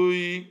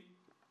Gilui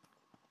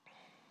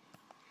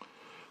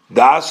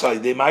Dasai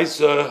de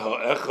Maisa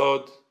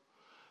Ha'echod,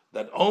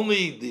 that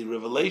only the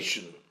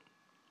revelation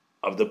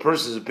of the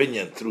person's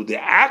opinion through the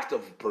act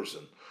of a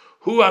person,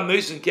 that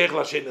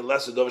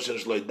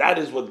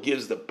is what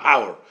gives the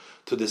power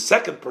to the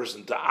second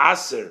person to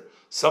aser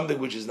something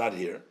which is not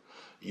here.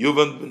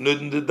 Yuvan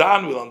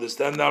Nudan will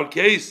understand our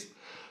case.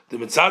 The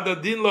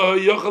Mitzad Din lo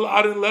yochel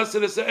Aaron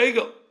lesser as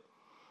egel.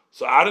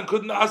 So Aaron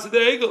couldn't ask the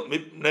egel.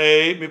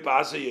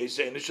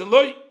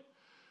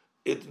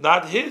 It's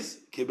not his.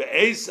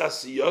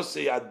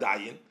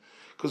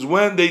 Because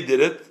when they did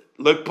it,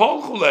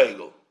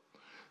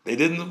 they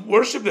didn't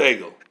worship the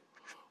egel.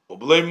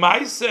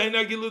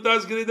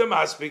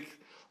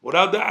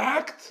 Without the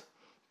act,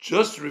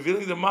 just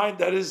revealing the mind,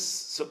 that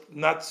is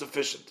not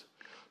sufficient.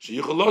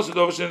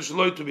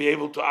 To be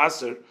able to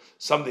answer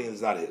something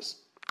that's not his.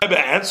 Rebbe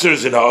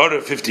answers in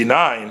Order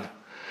 59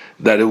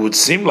 that it would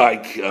seem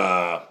like,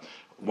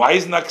 why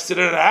is not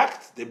considered an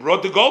act? They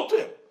brought the gold to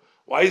him.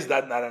 Why is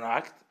that not an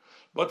act?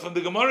 But from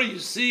the Gemara, you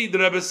see the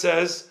Rebbe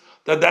says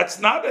that that's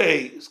not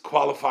a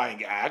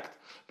qualifying act,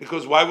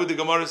 because why would the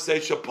Gemara say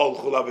Shapol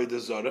Chulav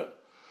Zorah?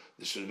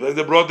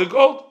 They brought the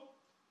gold.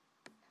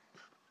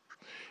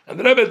 And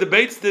the Rebbe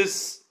debates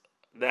this,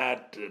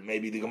 that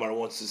maybe the Gemara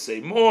wants to say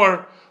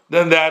more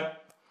than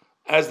that,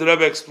 as the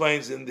Rebbe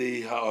explains in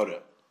the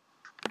Ha'ara.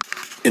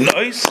 In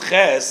Ois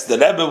Ches, the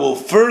Rebbe will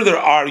further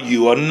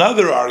argue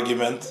another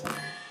argument,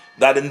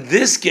 that in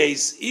this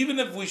case, even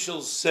if we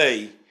shall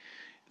say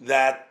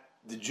that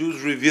the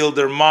Jews revealed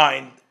their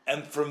mind,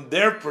 and from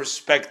their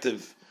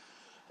perspective,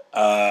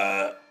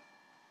 Aaron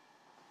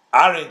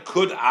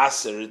could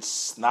aser,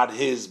 it's not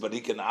his, but he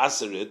can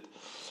aser it.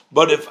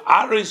 But if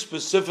Aaron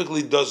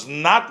specifically does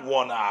not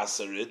want to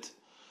aser it,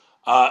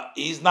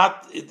 he's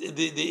not.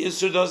 The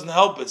Isser doesn't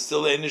help. It's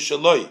still ein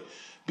shaloi,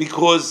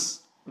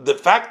 because the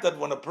fact that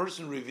when a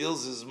person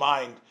reveals his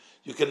mind,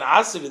 you can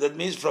aser it. That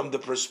means from the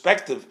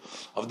perspective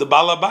of the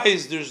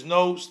Balabais, there's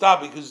no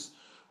stop, because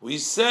we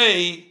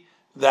say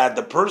that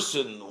the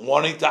person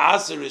wanting to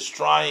aser is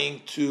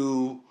trying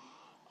to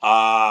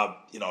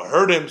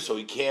hurt him, so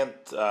he can't,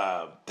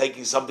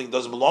 taking something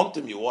doesn't belong to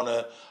him, you want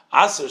to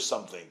aser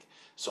something.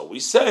 So we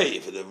say,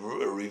 if it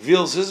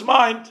reveals his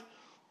mind,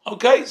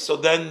 okay, so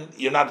then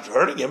you're not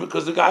hurting him,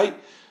 because the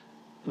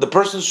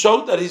person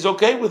showed that he's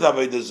okay with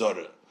Avodah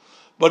Zarah.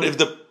 But if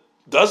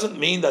doesn't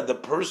mean that the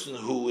person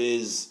who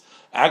is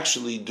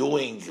actually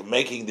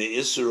making the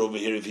Isser over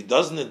here, if he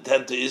doesn't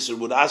intend to Isser,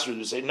 would aser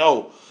to say,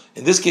 no,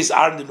 in this case,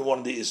 Aaron didn't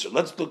want the Isser.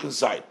 Let's look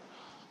inside.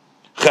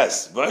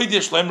 Ches, we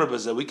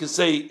can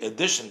say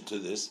addition to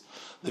this,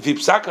 the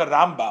Psaka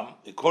Rambam,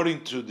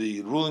 according to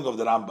the ruling of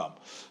the Rambam,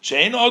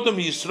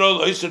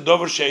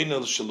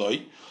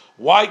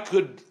 why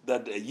could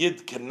that a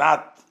Yid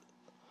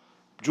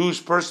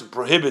Jewish person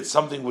prohibit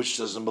something which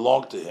doesn't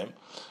belong to him?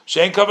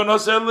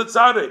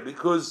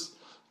 Because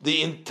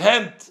the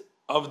intent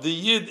of the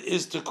Yid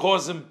is to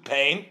cause him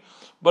pain,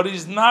 but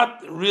he's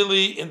not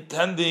really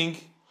intending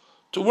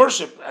to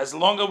worship, as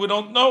long as we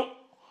don't know.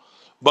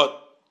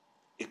 But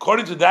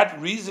according to that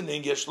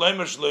reasoning,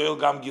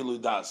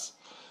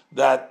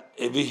 that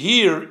if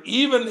here,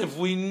 even if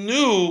we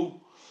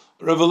knew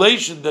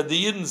revelation that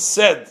the Yidden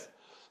said,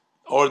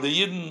 or the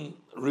Yidden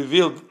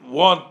revealed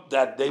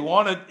that they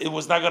wanted, it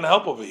was not going to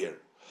help over here.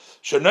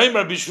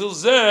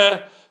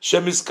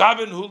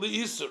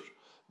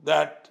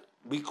 That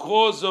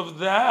because of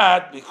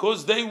that,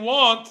 because they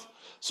want,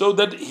 so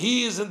that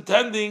he is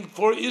intending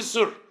for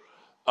Isur,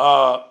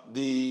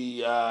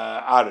 the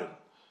Aaron.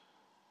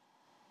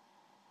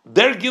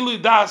 Their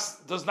Gilui Das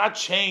does not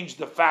change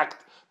the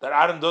fact that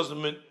Aaron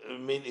doesn't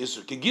mean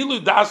Isur. Ki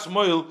Gilui Das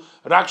moil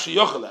rak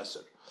sheyochel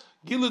Isur.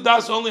 Gilu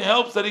Das only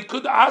helps that he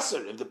could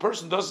aser. If the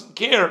person doesn't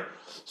care,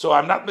 so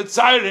I'm not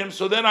mitzayer him,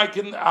 so then I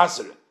can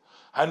aser it.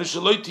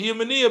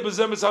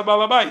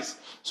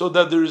 So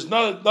that there is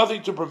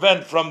nothing to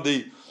prevent from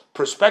the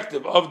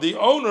perspective of the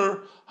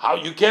owner how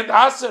you can't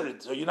aser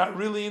it. So you're not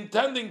really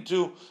intending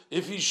to.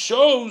 If he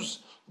shows,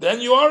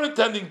 then you are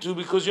intending to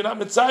because you're not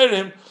mitzayer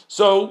him.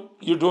 So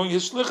you're doing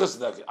his shlichus.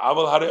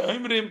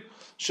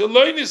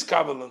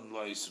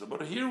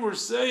 But here we're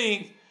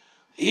saying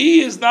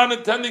he is not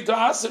intending to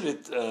aser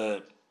it.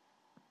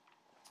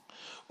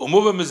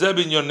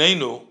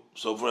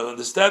 So for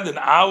understanding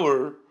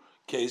our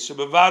case,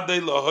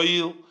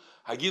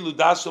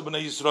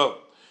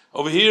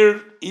 over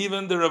here,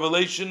 even the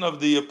revelation of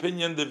the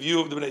opinion, the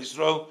view of the Bnei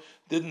Yisrael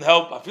didn't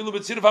help.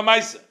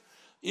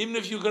 Even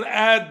if you can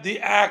add the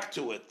act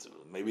to it,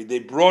 maybe they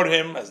brought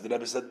him, as the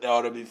Rebbe said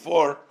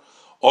before,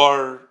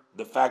 or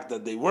the fact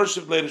that they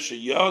worshipped later,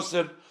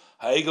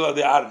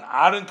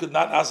 Aaron could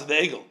not ask the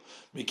Egel.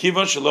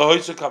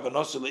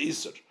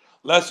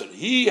 Lesser.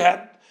 He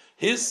had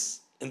his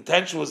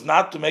intention was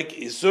not to make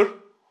Isur.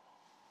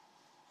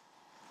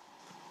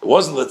 It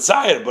wasn't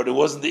Letzair, but it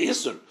wasn't the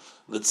Isur.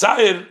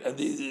 Letzair, and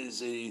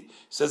he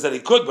says that he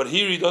could, but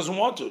here he doesn't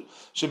want to.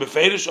 He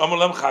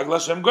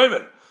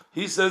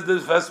says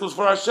this festival is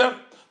for Hashem,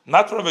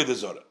 not for Avodah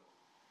Zarah.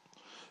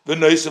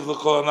 In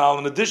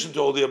addition to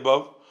all the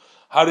above,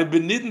 there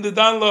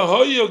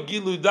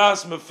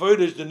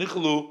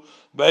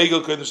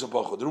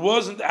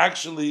wasn't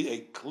actually a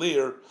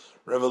clear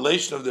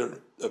revelation of their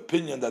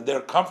opinion that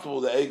they're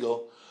comfortable with the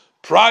Egel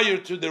prior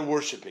to their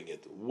worshipping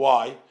it.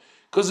 Why?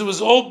 Because it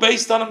was all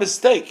based on a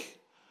mistake.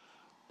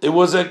 It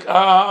was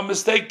a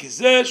mistake.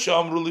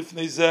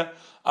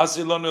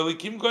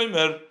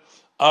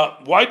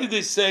 Why did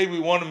they say we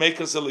want to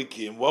make us a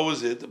likim? What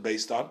was it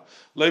based on?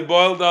 That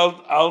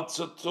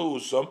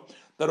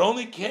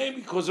only came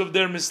because of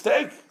their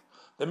mistake.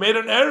 They made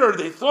an error.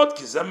 They thought,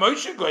 we don't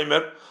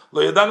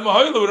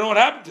know what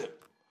happened to him.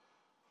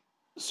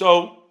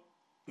 So,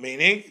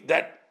 meaning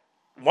that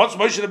once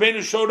Moshe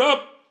Rabbeinu showed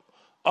up,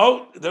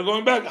 they're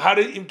going back.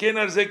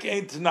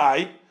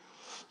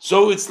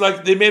 So it's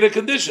like they made a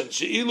condition.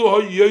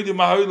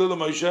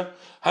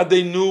 Had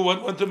they knew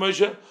what went to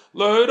Moshe,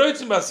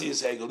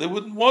 they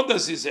wouldn't want to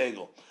see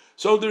Egel.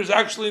 So there's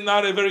actually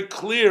not a very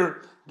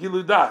clear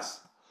Gilu Das.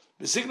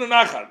 Using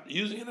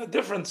it in a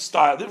different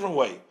style, different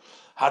way.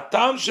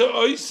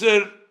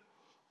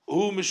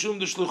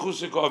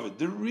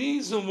 The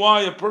reason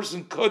why a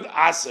person could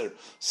aser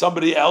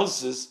somebody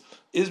else's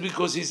is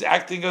because he's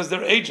acting as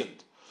their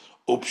agent.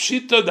 And it's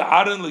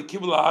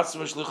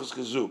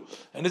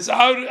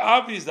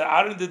obvious that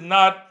Aaron did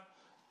not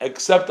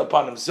accept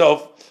upon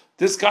himself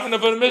this kind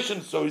of a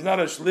mission, so he's not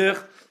a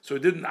shlich, so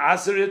he didn't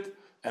aser it,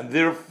 and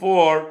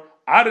therefore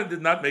Aaron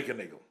did not make a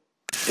nigel.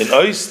 In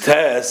Ois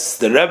Tes,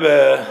 the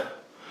Rebbe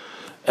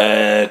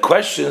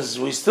questions,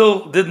 we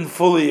still didn't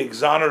fully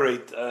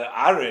exonerate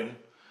Aaron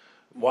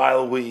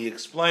while we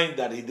explained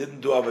that he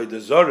didn't do Avodah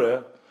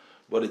Zarah,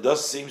 but it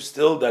does seem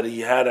still that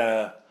he had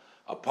a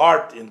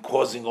part in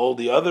causing all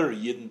the other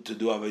Yidden to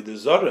do Avodah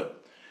Zarah.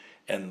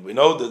 And we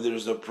know that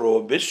there's a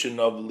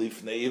prohibition of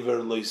Lifnei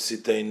Iver Lo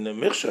Sitein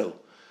Michshel,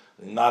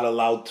 not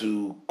allowed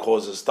to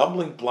cause a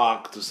stumbling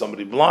block to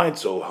somebody blind,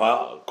 so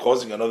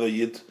causing another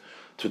Yid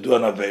to do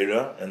an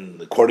Aveira,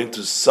 and according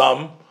to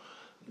some,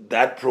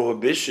 that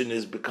prohibition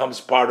becomes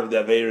part of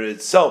the Aveira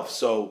itself.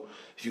 So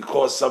if you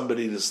cause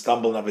somebody to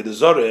stumble in Avodah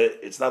Zarah,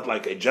 it's not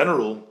like a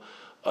general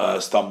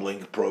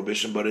stumbling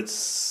prohibition, but it's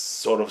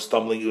sort of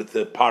stumbling with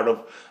the part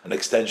of an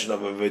extension of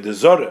Avodah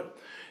Zarah.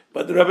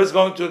 But the Rebbe is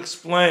going to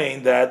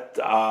explain that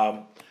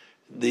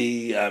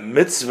the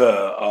mitzvah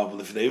of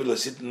Lifnei Iver Lo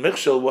Sitein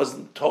Michshel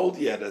wasn't told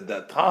yet at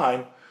that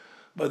time.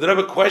 But the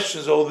Rebbe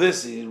questions all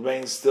this. He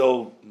remains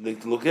still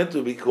to look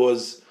into,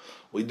 because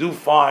we do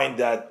find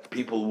that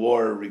people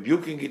were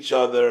rebuking each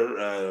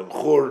other.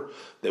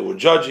 They were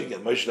judging,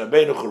 and Moshe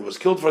Rabbeinu Chur was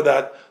killed for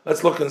that.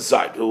 Let's look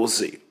inside. We'll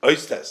see. But it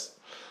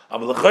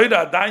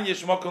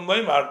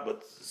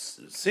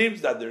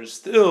seems that there's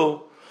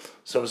still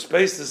some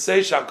space to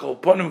say Shakol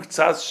Ponim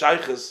Ktsas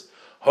Shayches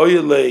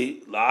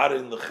Hoyelei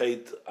La'arin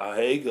Lechet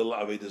Ahegel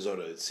Avodah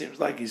Zarah. It seems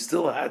like he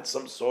still had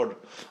some sort,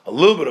 a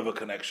little bit of a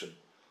connection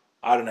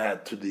Aaron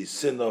had to the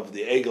sin of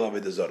the Egel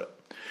Avodah Zarah.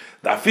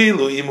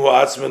 Dafilu Imu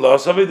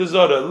Atzmilos Avodah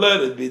Zarah.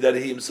 Let it be that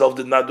he himself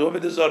did not do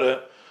Avodah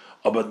Zarah,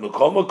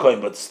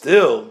 but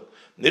still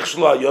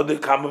Nichshla Yodeh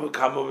Kama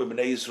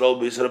B'Bnei Yisrael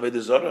B'Yisrael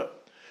Avodah Zarah.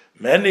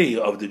 Many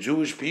of the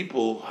Jewish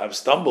people have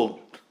stumbled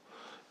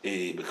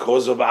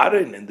because of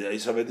Aaron in the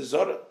Avodah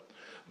Zarah.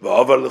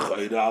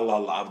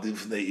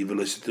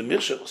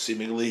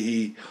 Seemingly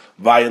he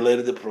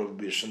violated the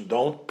prohibition.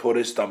 Don't put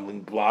a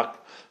stumbling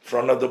block in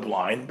front of the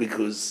blind,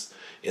 because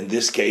in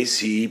this case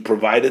he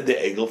provided the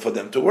egel for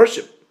them to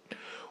worship.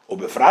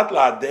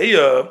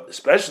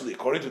 Especially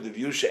according to the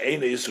view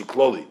she'eina isur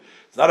kloli.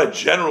 It's not a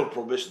general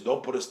prohibition.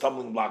 Don't put a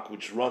stumbling block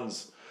which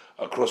runs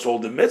across all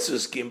the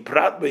mitzvahs, kim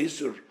prat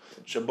beisur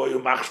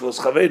shaboyu machshlos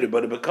chaveri,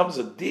 but it becomes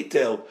a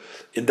detail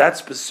in that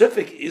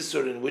specific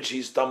isur in which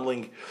he's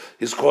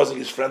causing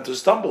his friend to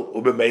stumble.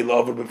 Ubemeila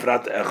over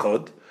befrat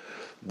echod,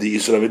 the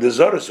isur of Avodah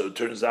Zarah. So it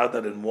turns out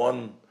that in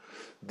one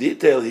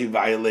detail he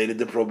violated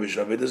the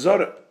prohibition of Avodah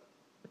Zarah.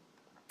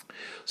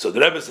 So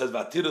the Rebbe says,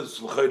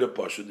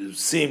 it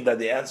seemed that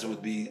the answer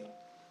would be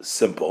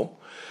simple.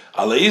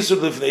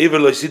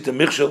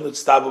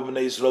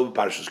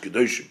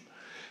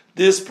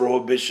 This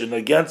prohibition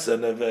against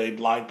a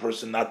blind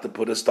person not to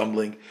put a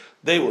stumbling,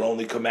 they were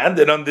only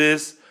commanded on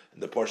this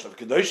in the portion of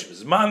Kedoshim.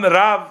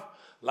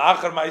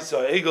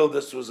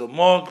 This was a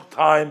long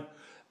time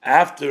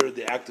after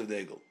the act of the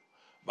Egel.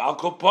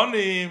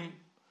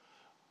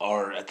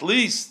 Or at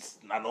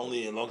least, not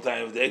only a long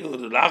time of the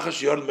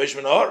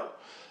Egel,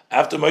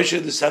 after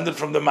Moshe descended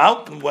from the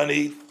mountain when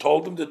he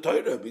told him the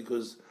Torah,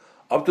 because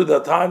up to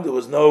that time there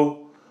was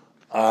no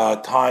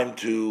time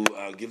to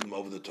give him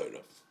over the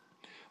Torah,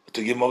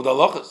 to give him over the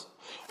halachas.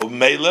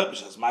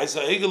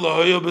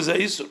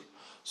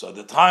 So at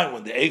the time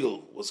when the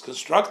Egel was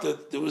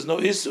constructed, there was no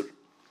Isur.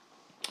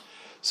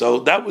 So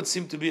that would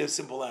seem to be a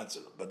simple answer.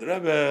 But the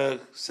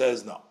Rebbe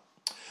says no.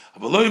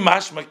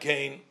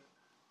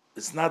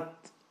 It's not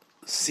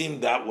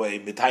seemed that way,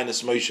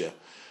 Mitainas Moshe.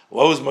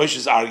 What was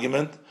Moshe's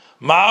argument?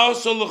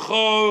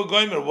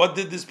 What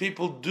did these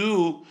people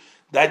do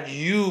that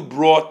you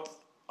brought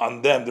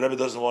on them? The Rebbe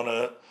doesn't want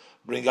to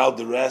bring out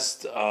the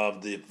rest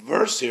of the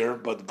verse here,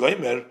 but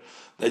Goimer,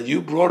 that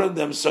you brought on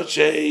them such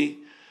a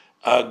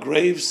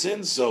grave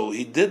sin. So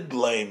he did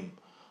blame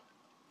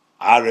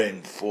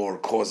Aaron for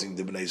causing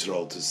the Bnei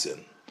Israel to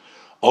sin.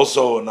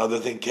 Also, another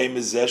thing came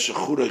is we say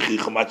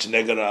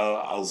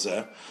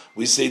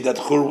that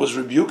Chur was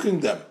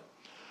rebuking them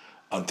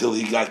until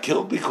he got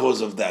killed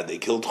because of that. They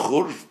killed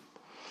Chur.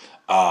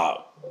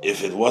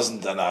 If it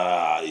wasn't an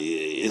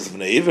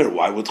Izvnei Iver,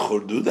 why would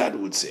Chur do that? It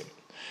would seem.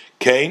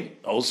 Cain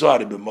also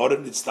had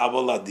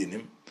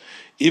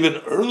even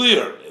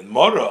earlier in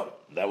Morah,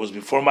 that was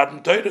before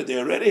Matan Torah, they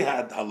already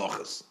had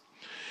halachas.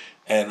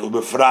 And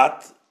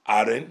Ubefrat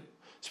Aaron,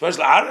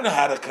 especially Aaron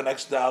had a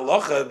connection to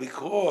halacha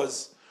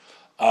because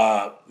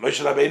Moshe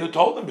Rabbeinu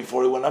told him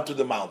before he went up to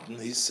the mountain,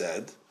 he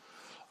said,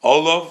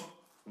 Olav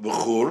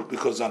v'Chur,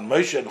 because on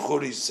Moshe and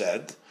Chur he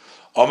said,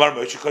 Omar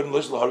Moshe couldn't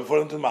listen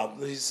before him to the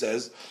mountain. He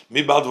says,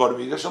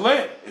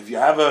 if you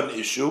have an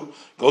issue,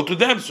 go to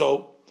them.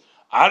 So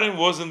Aaron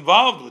was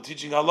involved with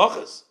teaching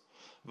halachas.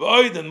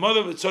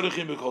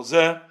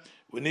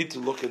 We need to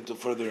look into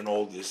further in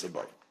all this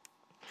above.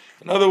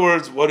 In other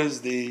words,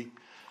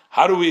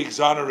 how do we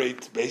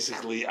exonerate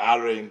basically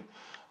Aaron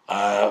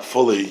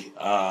fully?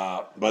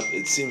 But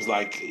it seems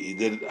like he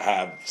did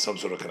have some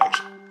sort of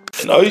connection.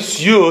 In Ois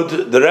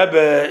Yud, the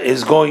Rebbe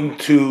is going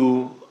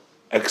to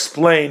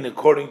explain,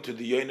 according to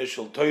the Yoina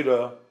Shel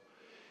Torah,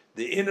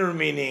 the inner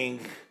meaning,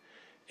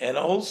 and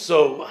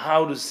also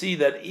how to see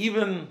that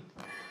even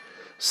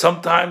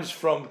sometimes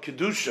from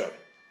Kedusha,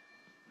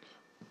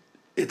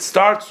 it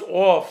starts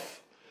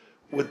off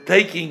with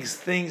taking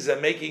things and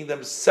making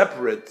them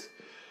separate,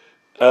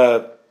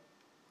 and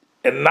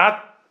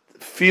not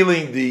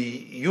feeling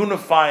the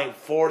unifying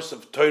force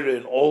of Torah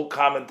in all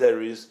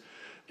commentaries.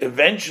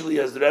 Eventually,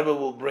 as the Rebbe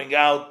will bring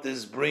out,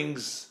 this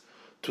brings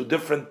to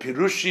different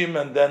pirushim,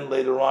 and then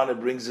later on it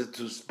brings it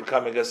to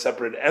becoming a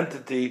separate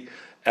entity,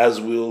 as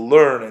we'll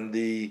learn. And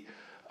the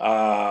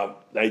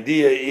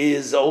idea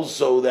is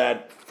also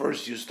that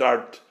first you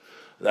start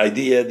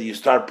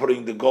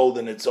putting the gold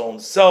in its own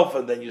self,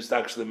 and then you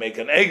actually make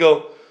an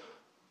egel,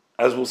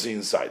 as we'll see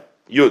inside.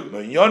 Yud.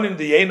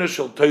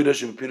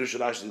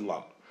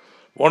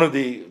 One of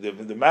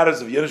the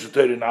matters of Yoina Shel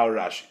Torah in our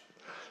Rashi.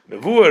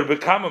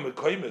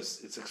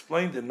 It's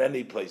explained in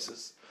many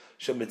places.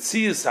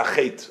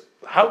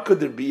 How could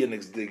there be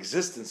the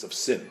existence of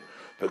sin?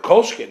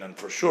 And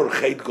for sure,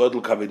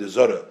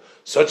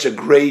 such a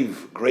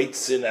great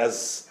sin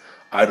as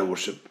idol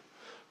worship.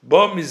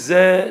 That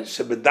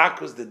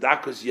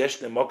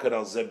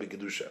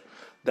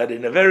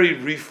in a very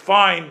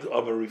refined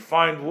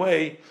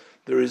way,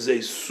 there is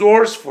a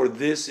source for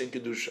this in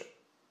Kedusha.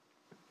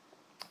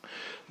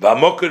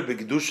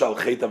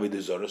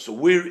 So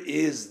where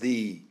is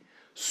the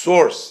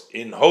source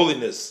in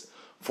holiness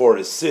for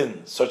a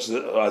sin such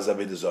as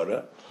Avodah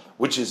Zarah,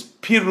 which is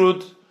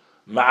Pirud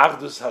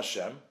Ma'achdus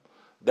Hashem,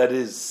 that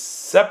is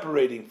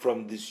separating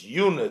from this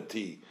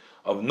unity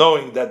of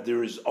knowing that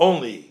there is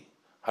only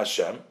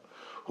Hashem,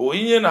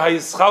 that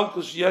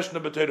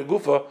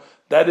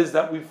is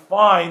that we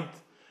find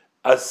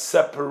a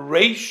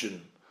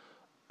separation,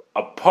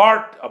 a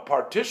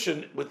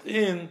partition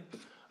within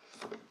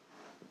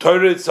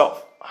Torah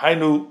itself.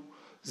 The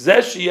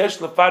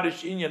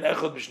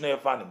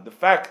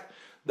fact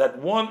that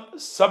one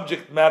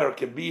subject matter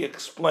can be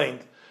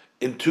explained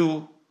in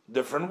two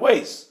different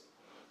ways.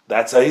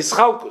 That's a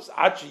hischalkus.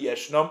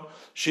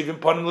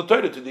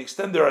 To the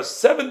extent there are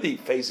 70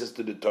 faces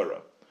to the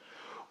Torah.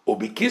 In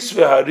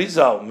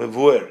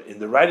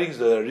the writings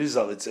of the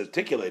Arizal, it's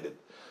articulated.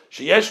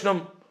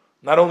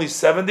 Not only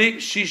 70,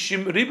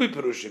 shishim ribu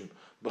perushim.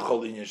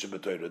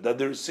 that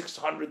there is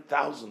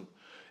 600,000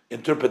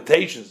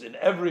 interpretations in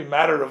every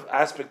matter of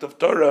aspect of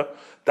Torah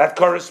that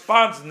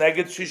corresponds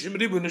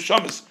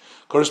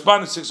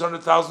corresponding to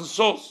 600,000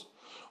 souls.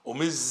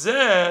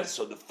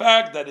 So the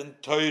fact that in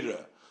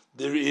Torah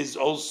there is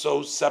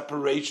also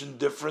separation,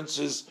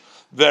 differences,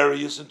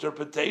 various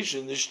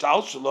interpretations,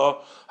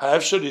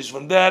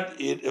 from that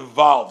it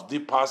evolved the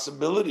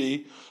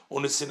possibility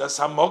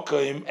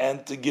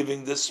and to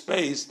giving this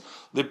space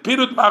the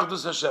pirut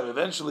machdus Hashem,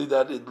 eventually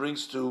that it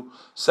brings to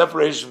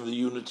separation from the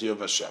unity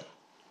of Hashem.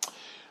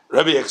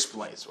 Rebbe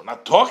explains, we're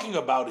not talking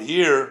about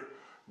here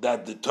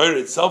that the Torah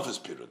itself is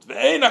pirut.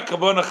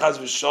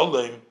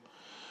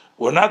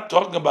 We're not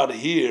talking about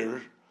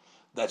here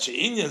that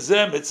she'inyan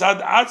zeh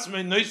mitzad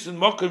atzmei noisen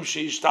mokim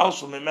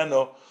she'ishtalshel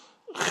mimeno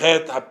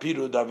chet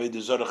hapirut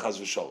avodah zarah chas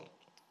v'sholom.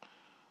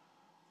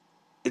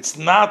 It's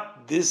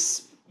not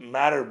this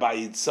matter by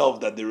itself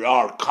that there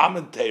are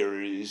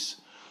commentaries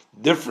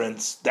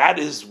difference. That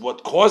is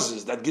what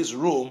causes, that gives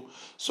room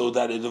so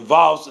that it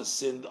involves a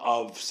sin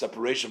of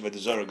separation by the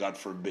Zohar, God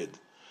forbid.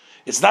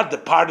 It's not the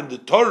part in the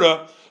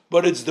Torah,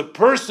 but it's the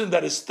person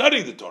that is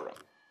studying the Torah.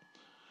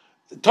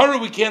 The Torah,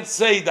 we can't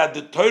say that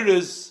the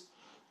Torah's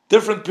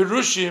different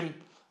Pirushim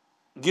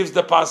gives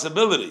the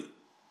possibility.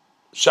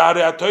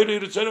 The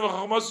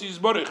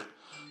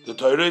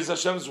Torah is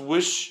Hashem's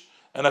wish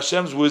and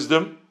Hashem's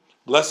wisdom,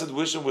 blessed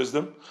wish and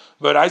wisdom.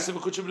 But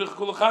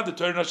the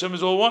Torah and Hashem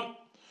is all one.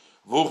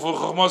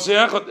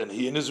 And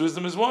He and His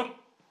wisdom is one.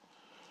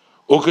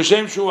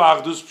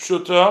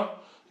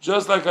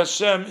 Just like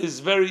Hashem is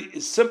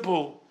very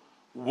simple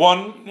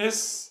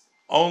oneness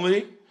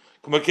only.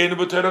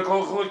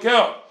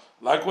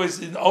 Likewise,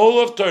 in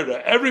all of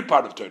Torah, every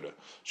part of Torah,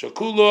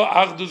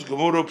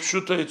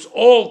 it's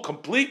all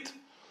complete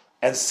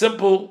and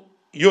simple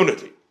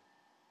unity.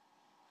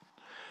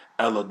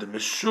 But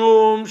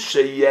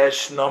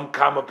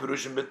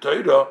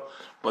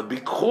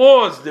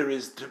because there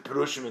is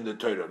Pirushim in the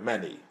Torah,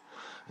 many,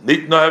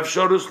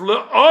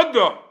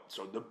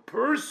 so the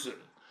person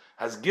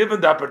has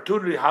given the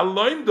opportunity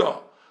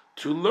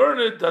to learn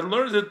it, that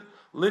learns it,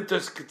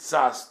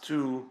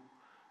 to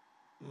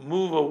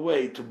move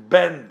away, to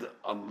bend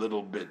a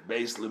little bit,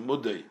 beis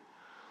limudei.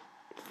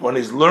 When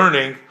he's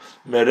learning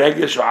from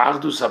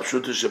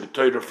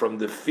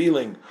the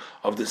feeling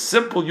of the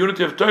simple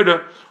unity of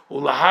Torah,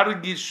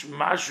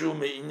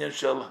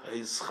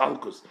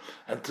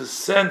 and to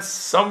sense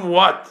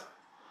somewhat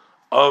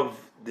of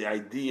the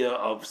idea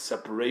of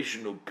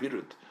separation of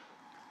pirut.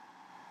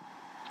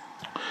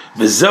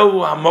 This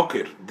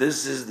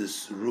is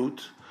this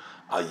root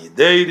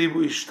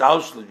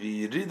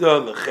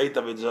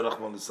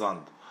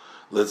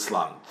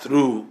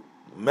through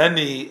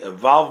many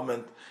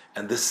involvement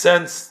and the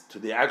sense to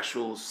the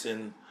actual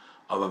sin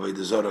of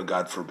Avodah Zarah,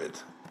 God forbid.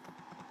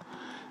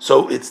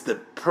 So it's the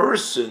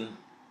person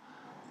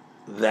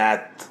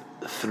that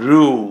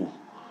through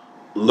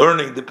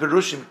learning the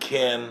Pirushim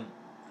can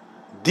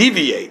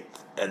deviate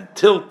and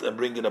tilt and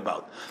bring it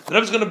about. But I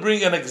was going to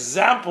bring an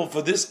example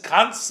for this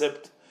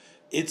concept.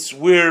 It's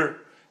where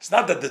it's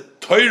not that the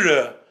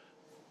Torah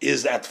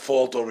is at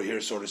fault over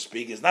here, so to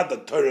speak. It's not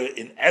that Torah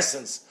in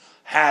essence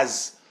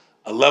has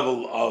a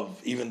level of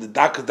even the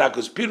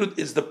dakas pirut,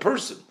 is the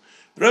person.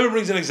 The Rebbe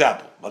brings an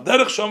example.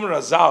 Baderech Shomer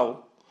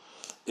Azal,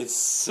 it's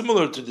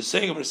similar to the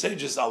saying of our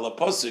sages, Allah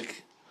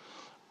Pasuk,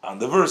 on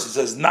the verse, it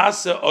says,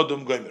 Nase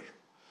Odom Gomer.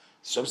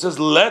 So it says,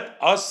 let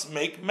us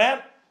make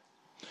man.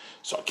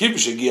 So when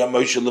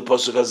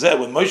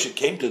Moshe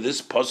came to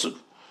this Pasuk,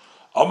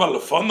 Amar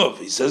Lefanov,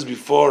 he says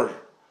before,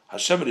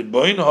 Hashem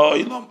Riboin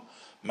Ha'olam,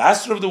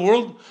 Master of the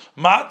world,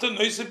 Ma'ata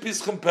Noise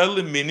Pischem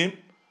Pel Minim,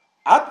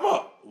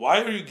 Atma,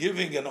 why are you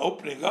giving an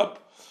opening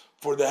up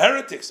for the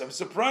heretics? I'm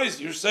surprised.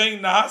 You're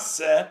saying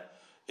Na'aseh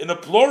in a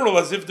plural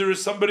as if there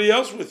is somebody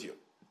else with you.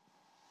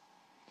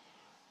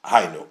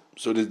 I know.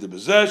 So there's the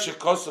Bezeh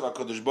Shekosar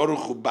HaKadosh Baruch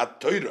Hu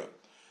Bat Torah.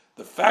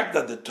 The fact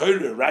that the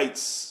Torah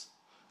writes,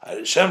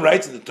 Hashem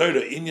writes in the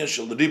Torah, Inyan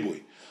Shel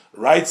Ribui,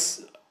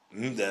 writes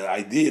the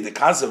idea, the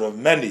concept of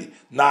many,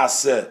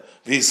 Na'aseh,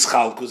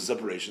 V'Yischalkus,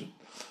 separation,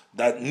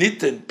 that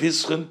Niten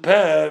Pischem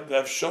Peh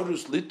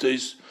V'Avshorus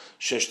Litos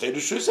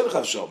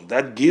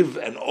that give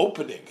an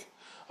opening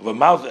of a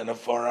mouth and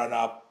for an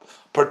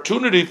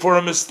opportunity for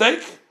a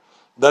mistake,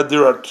 that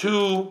there are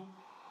two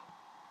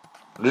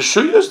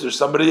rishuyas, there's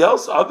somebody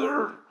else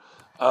other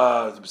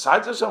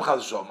besides Hashem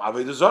Chazashom,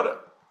 Avodah Zarah.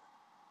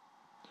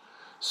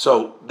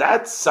 So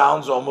that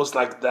sounds almost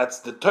like that's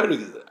the Torah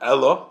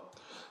Elo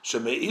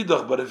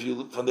Shemeidach. But if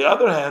you, from the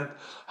other hand,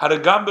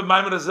 Haragam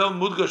b'Maimer Azel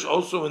Mudgash,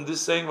 also in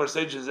this saying where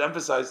sages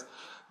emphasize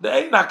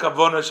that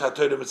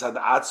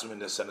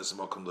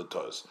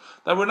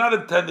we're not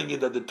intending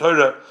it that the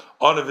Torah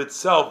on of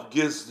itself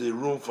gives the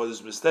room for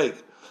this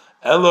mistake.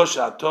 But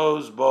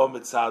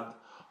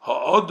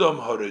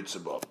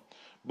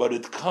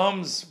it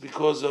comes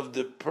because of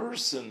the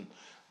person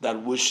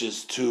that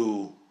wishes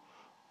to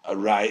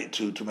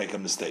make a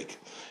mistake.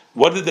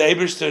 What did the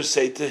Eibishter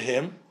say to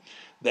him?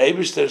 The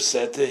Eibishter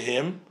said to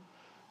him,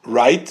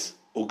 right,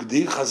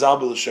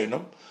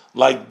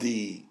 like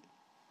the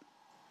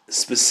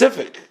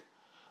specific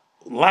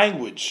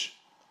language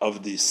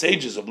of the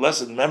sages of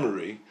blessed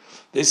memory,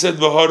 they said,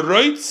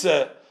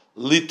 "V'horoitze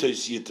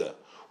litos yita,"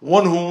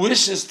 one who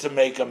wishes to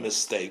make a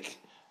mistake,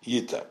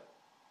 yita.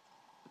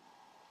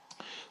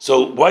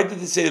 So why did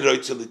he say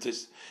roitze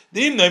litos?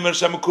 If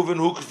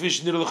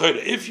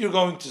you're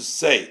going to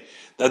say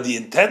that the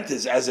intent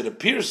is, as it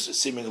appears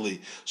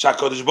seemingly, that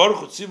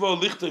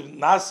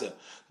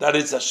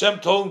it's Hashem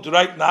told him to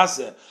write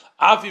nase,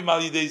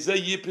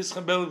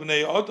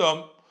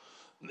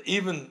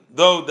 even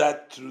though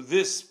that through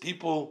this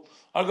people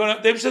are going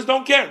to, they just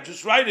don't care,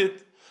 just write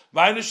it.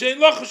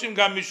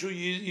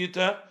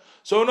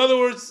 So in other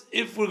words,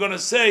 if we're going to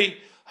say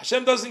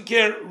Hashem doesn't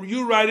care,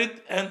 you write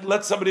it and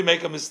let somebody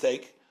make a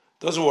mistake,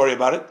 doesn't worry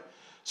about it.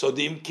 So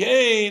the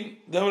imkain,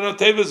 then we know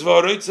tevis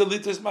v'aroitze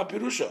litos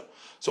mapirusha.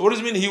 So what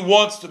does it mean he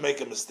wants to make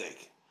a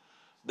mistake?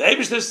 The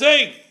Eibush is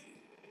saying,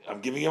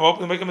 I'm giving him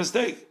open to make a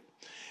mistake.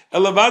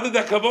 But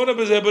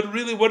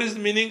really, what is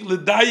the meaning?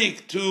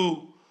 L'dayik,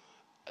 to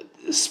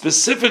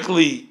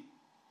specifically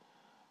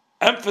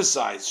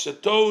emphasize,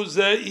 it's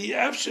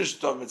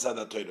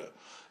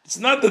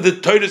not that the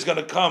Torah is going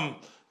to come,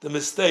 the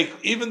mistake,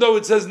 even though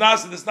it says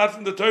nasa, it's not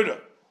from the Torah.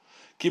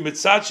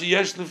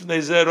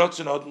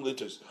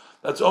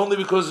 That's only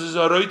because there's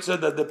a roitza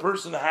that the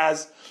person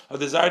has a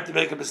desire to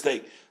make a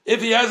mistake.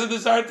 If he has a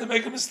desire to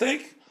make a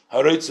mistake,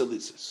 haroitza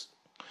litzis.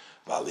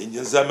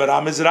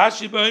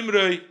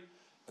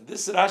 And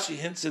this Rashi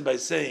hints it by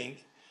saying,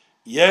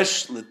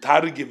 "Yesh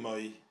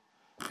letargimoi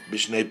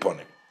b'shnei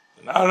ponim."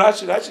 Now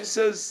Rashi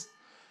says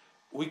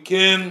we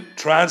can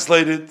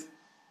translate it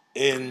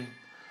in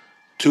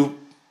two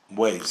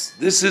ways.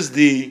 This is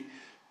the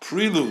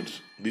prelude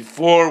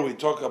before we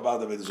talk about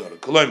the Avodah Zarah.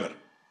 Kolomer,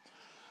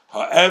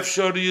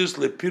 ha'efshoriyus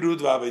lepirud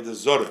v'Avodah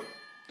Zarah.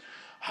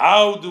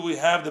 How do we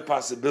have the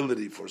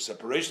possibility for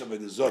separation of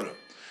Avodah Zarah,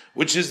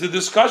 which is the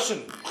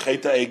discussion?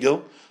 Cheta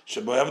egel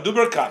sheboyam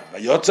duberkan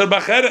v'yotzer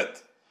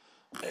bacheret.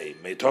 They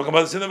may talk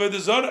about the sin of Avodah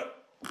Zarah,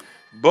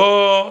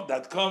 but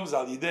that comes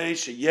al yidei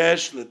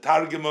sheyesh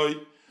letargemoy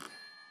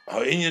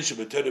ha'inyan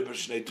shebetorah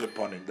b'shnei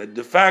ponim. That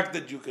the fact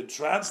that you can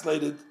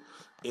translate it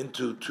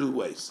into two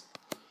ways.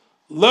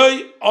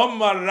 Loi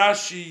omar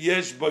Rashi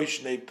yesh bo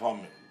shnei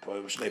ponim.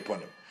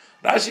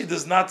 Rashi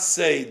does not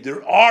say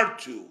there are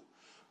two,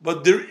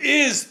 but there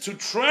is to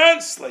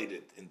translate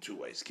it in two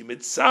ways. Ki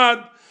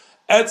mitzad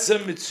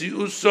etzem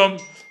mitziusom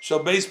shal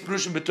beis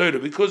perushim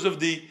b'Torah, because of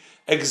the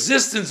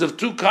existence of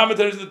two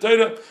commentaries in the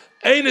Torah.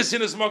 Eines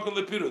in esmakon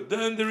lepirud.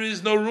 Then there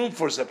is no room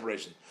for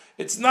separation.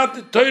 It's not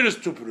the Torah's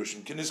two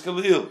perushim. Kinis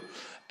kalil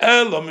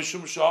elo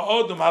mishum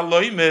sha'odom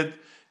haloimed.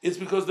 It's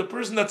because the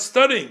person that's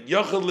studying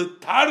yochel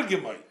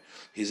letargemai,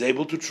 he's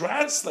able to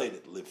translate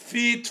it.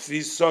 Lefit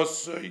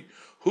fisosoi,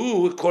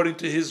 who, according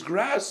to his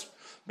grasp,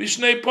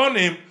 bishnei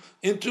ponim,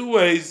 in two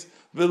ways,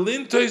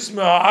 velintois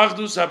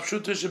me'achdus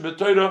hapshuta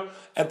shebetoira,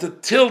 and to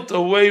tilt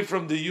away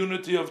from the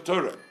unity of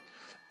Torah.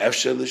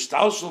 Efshel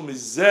ishtalshel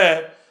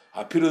mizeh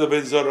hapirud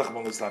Avodah Zarah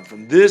Rachmana litzlan.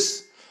 From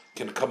this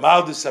can come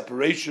out the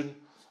separation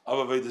of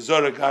Avodah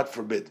Zarah, God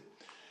forbid.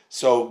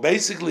 So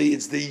basically,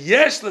 it's the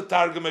yesh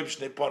letargem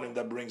b'shnei ponim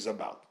that brings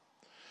about.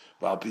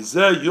 This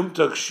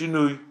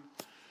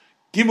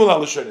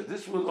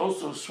will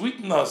also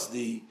sweeten us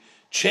the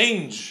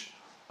change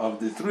of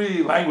the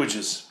three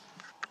languages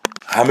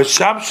that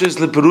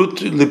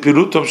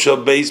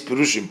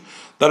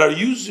are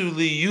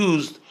usually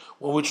used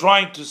when we're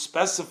trying to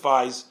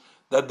specify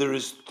that there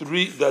is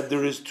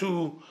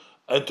two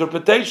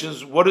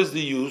interpretations. What is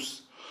the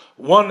use?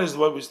 One is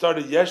what we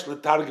started, yesh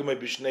letargem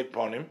b'shnei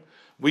ponim.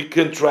 We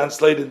can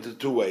translate into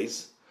two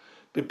ways.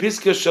 In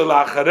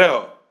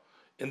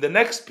the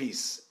next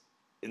piece,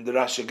 in the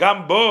Rashi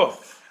Gambo,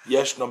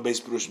 yesh no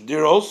beis perushim.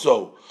 There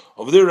also,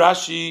 over there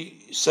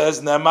Rashi says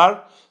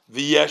Nemar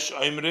v'yesh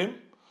oimrim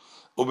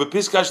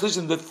ubepiska shlish.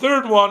 The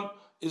third one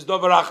is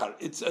davar achar.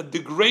 It's a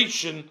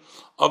degradation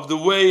of the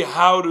way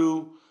how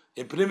to,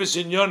 in primis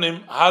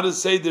inyonim, how to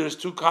say there's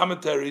two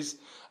commentaries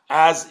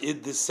as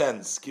it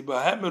descends.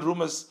 Kibahem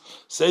merumas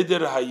seder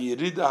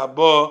hayirida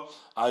habo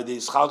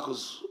aydei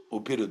schalkus.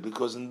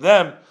 Because in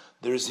them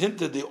there is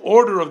hinted the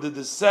order of the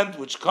descent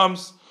which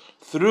comes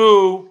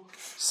through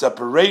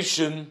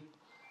separation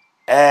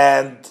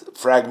and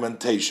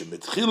fragmentation. In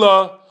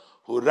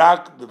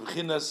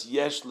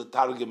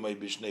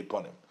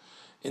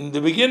the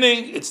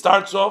beginning, it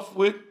starts off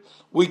with,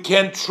 we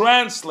can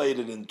translate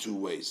it in two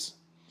ways.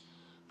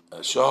 The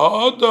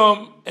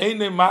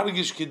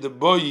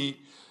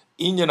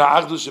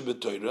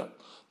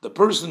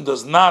person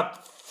does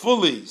not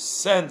fully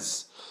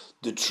sense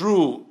the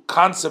true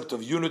concept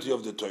of unity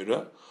of the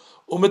Torah,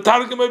 and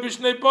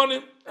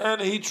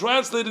he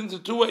translated into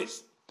two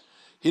ways.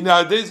 Then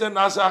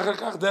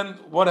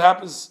what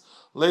happens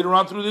later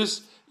on through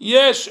this?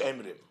 Yesh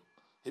emrim.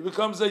 He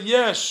becomes a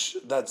yesh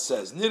that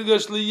says,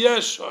 Nirgash li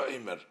yesh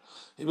oimer.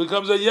 He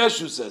becomes a yesh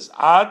who says,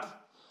 Ad,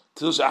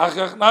 later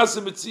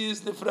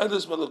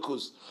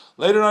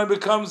on it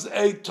becomes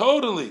a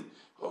totally,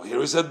 here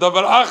we said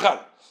davar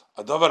achar.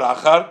 A davar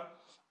achar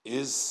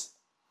is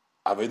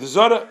Avodah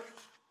Zarah.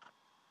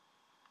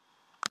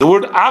 The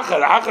word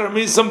achar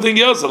means something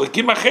else.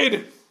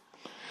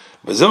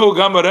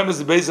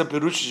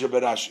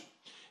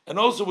 And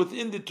also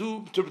within the two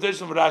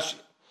interpretations of Rashi.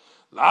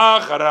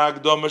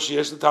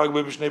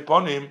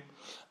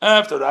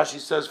 After Rashi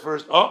says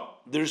first,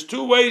 there's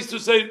two ways to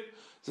say it.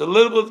 There's a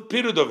little bit of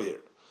pirud over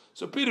here.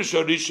 So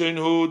Pirush Rishon,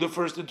 who the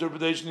first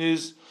interpretation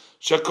is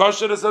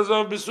Shakosher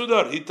Azav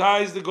Besudar. He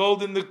ties the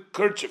gold in the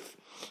kerchief,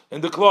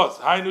 in the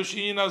cloth. Hainu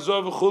Shein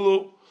Azov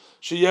Chulu.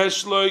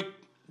 Sheyesh like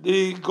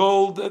the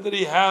gold that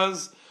he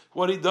has.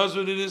 What he does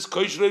with it is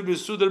Koshrei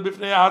Besudar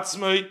Bifnei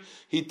Atzmei.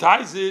 He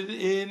ties it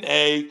in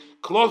a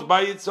cloth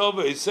by itself,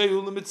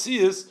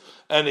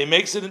 and he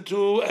makes it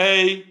into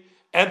a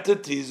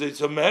entity. So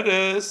it's a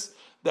meres.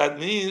 That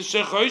means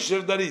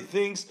shechoshev, that he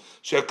thinks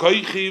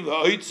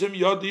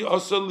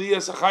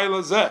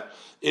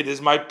it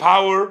is my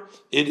power,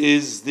 it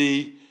is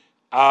the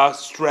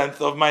strength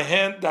of my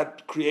hand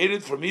that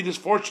created for me this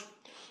fortune.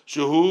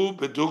 Shehu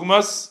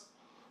bedugmas,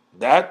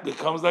 that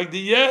becomes like the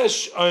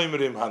yesh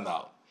oimrim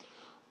hanal.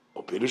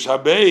 Opirush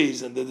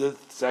habeis, and the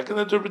second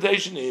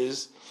interpretation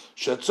is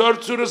shetzor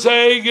tzuras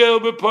egel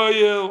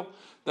bepoyel,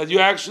 that you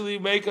actually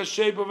make a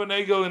shape of an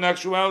egel in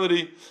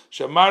actuality.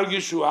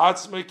 Shemargishu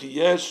atzme ki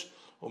yesh.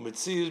 That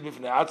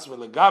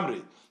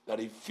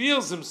he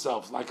feels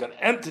himself like an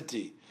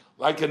entity,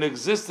 like an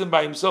existent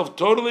by himself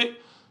totally.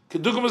 Like the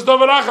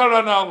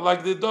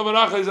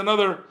Dovaracha is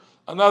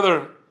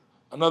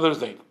another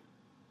thing.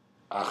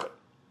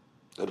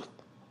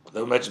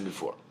 Never mentioned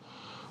before.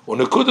 When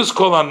the Kudas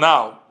call on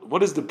now,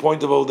 what is the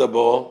point of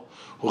Odabol?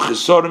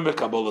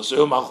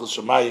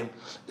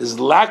 Is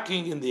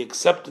lacking in the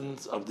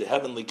acceptance of the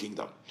heavenly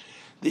kingdom.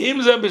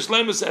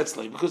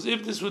 Because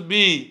if this would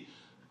be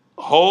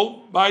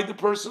whole by the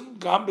person,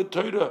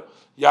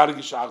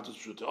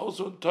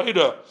 also in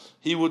Torah,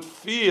 he would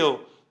feel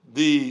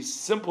the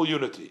simple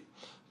unity.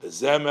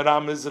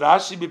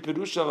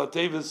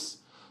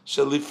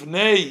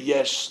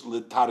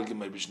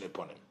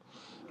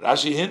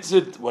 Rashi hints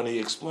it when he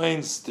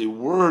explains the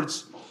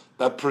words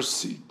that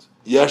precede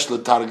yesh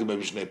letargim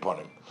b'shnei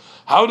ponim.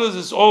 How does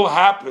this all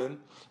happen?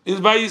 Is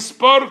by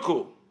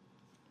yisparku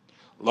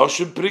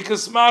loshem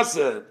prikas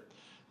maseh,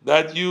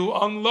 that you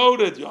unload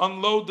it, you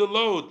unload the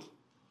load.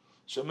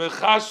 You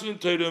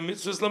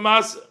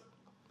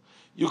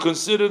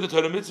consider the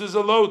Torah mitzvah as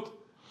a load.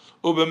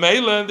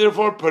 And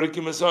therefore,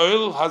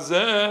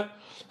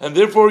 and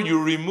therefore you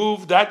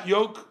remove that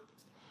yoke.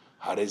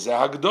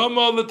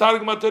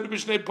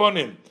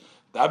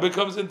 That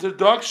becomes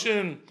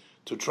introduction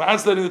to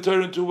translating the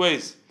Torah in two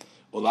ways.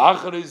 And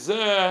afterwards,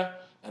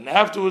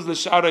 the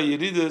Shara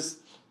Yeridis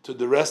to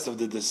the rest of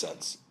the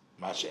descents.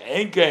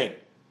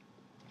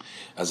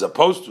 As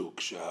opposed to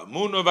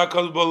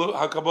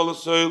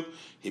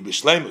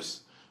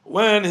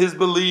when his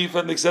belief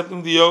and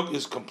accepting the yoke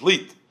is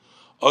complete,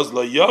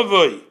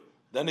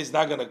 then he's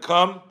not going to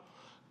come.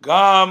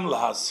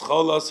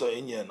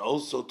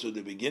 Also to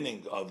the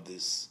beginning of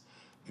this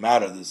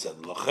matter, they said,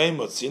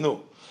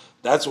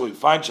 that's what we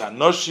find.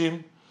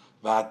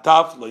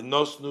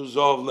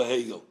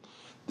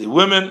 The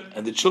women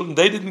and the children,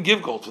 they didn't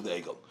give gold for the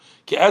egel,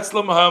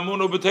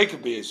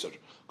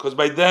 because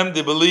by them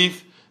the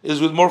belief is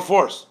with more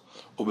force.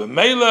 And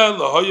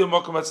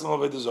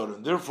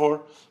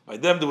therefore, by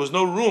them there was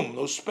no room,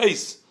 no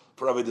space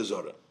for Avodah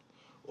Zarah.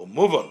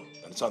 Move on,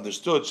 and it's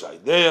understood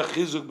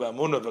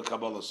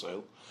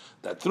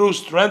that through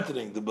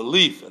strengthening the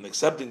belief and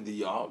accepting the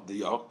yoke,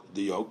 the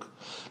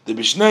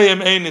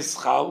b'shneim ein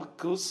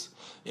ischalkus,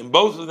 in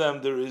both of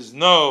them there is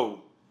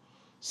no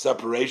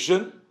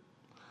separation.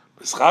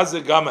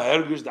 Then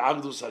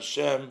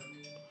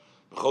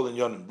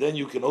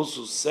you can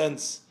also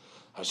sense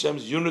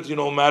Hashem's unity in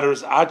all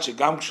matters.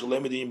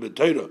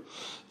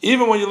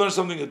 Even when you learn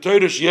something in Torah,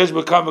 that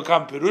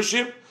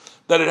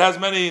it has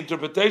many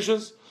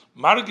interpretations.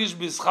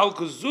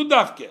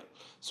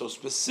 So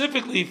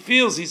specifically, he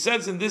feels, he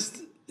says in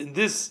this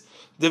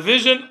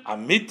division,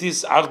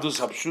 Amitis Achdus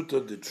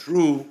Hapshuta, the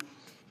true,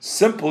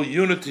 simple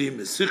unity.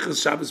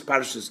 Mesichas Shabbos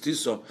Parashas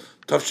Tiso,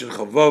 Tavshin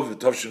Chavav,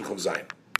 Tavshin Chav Zayin.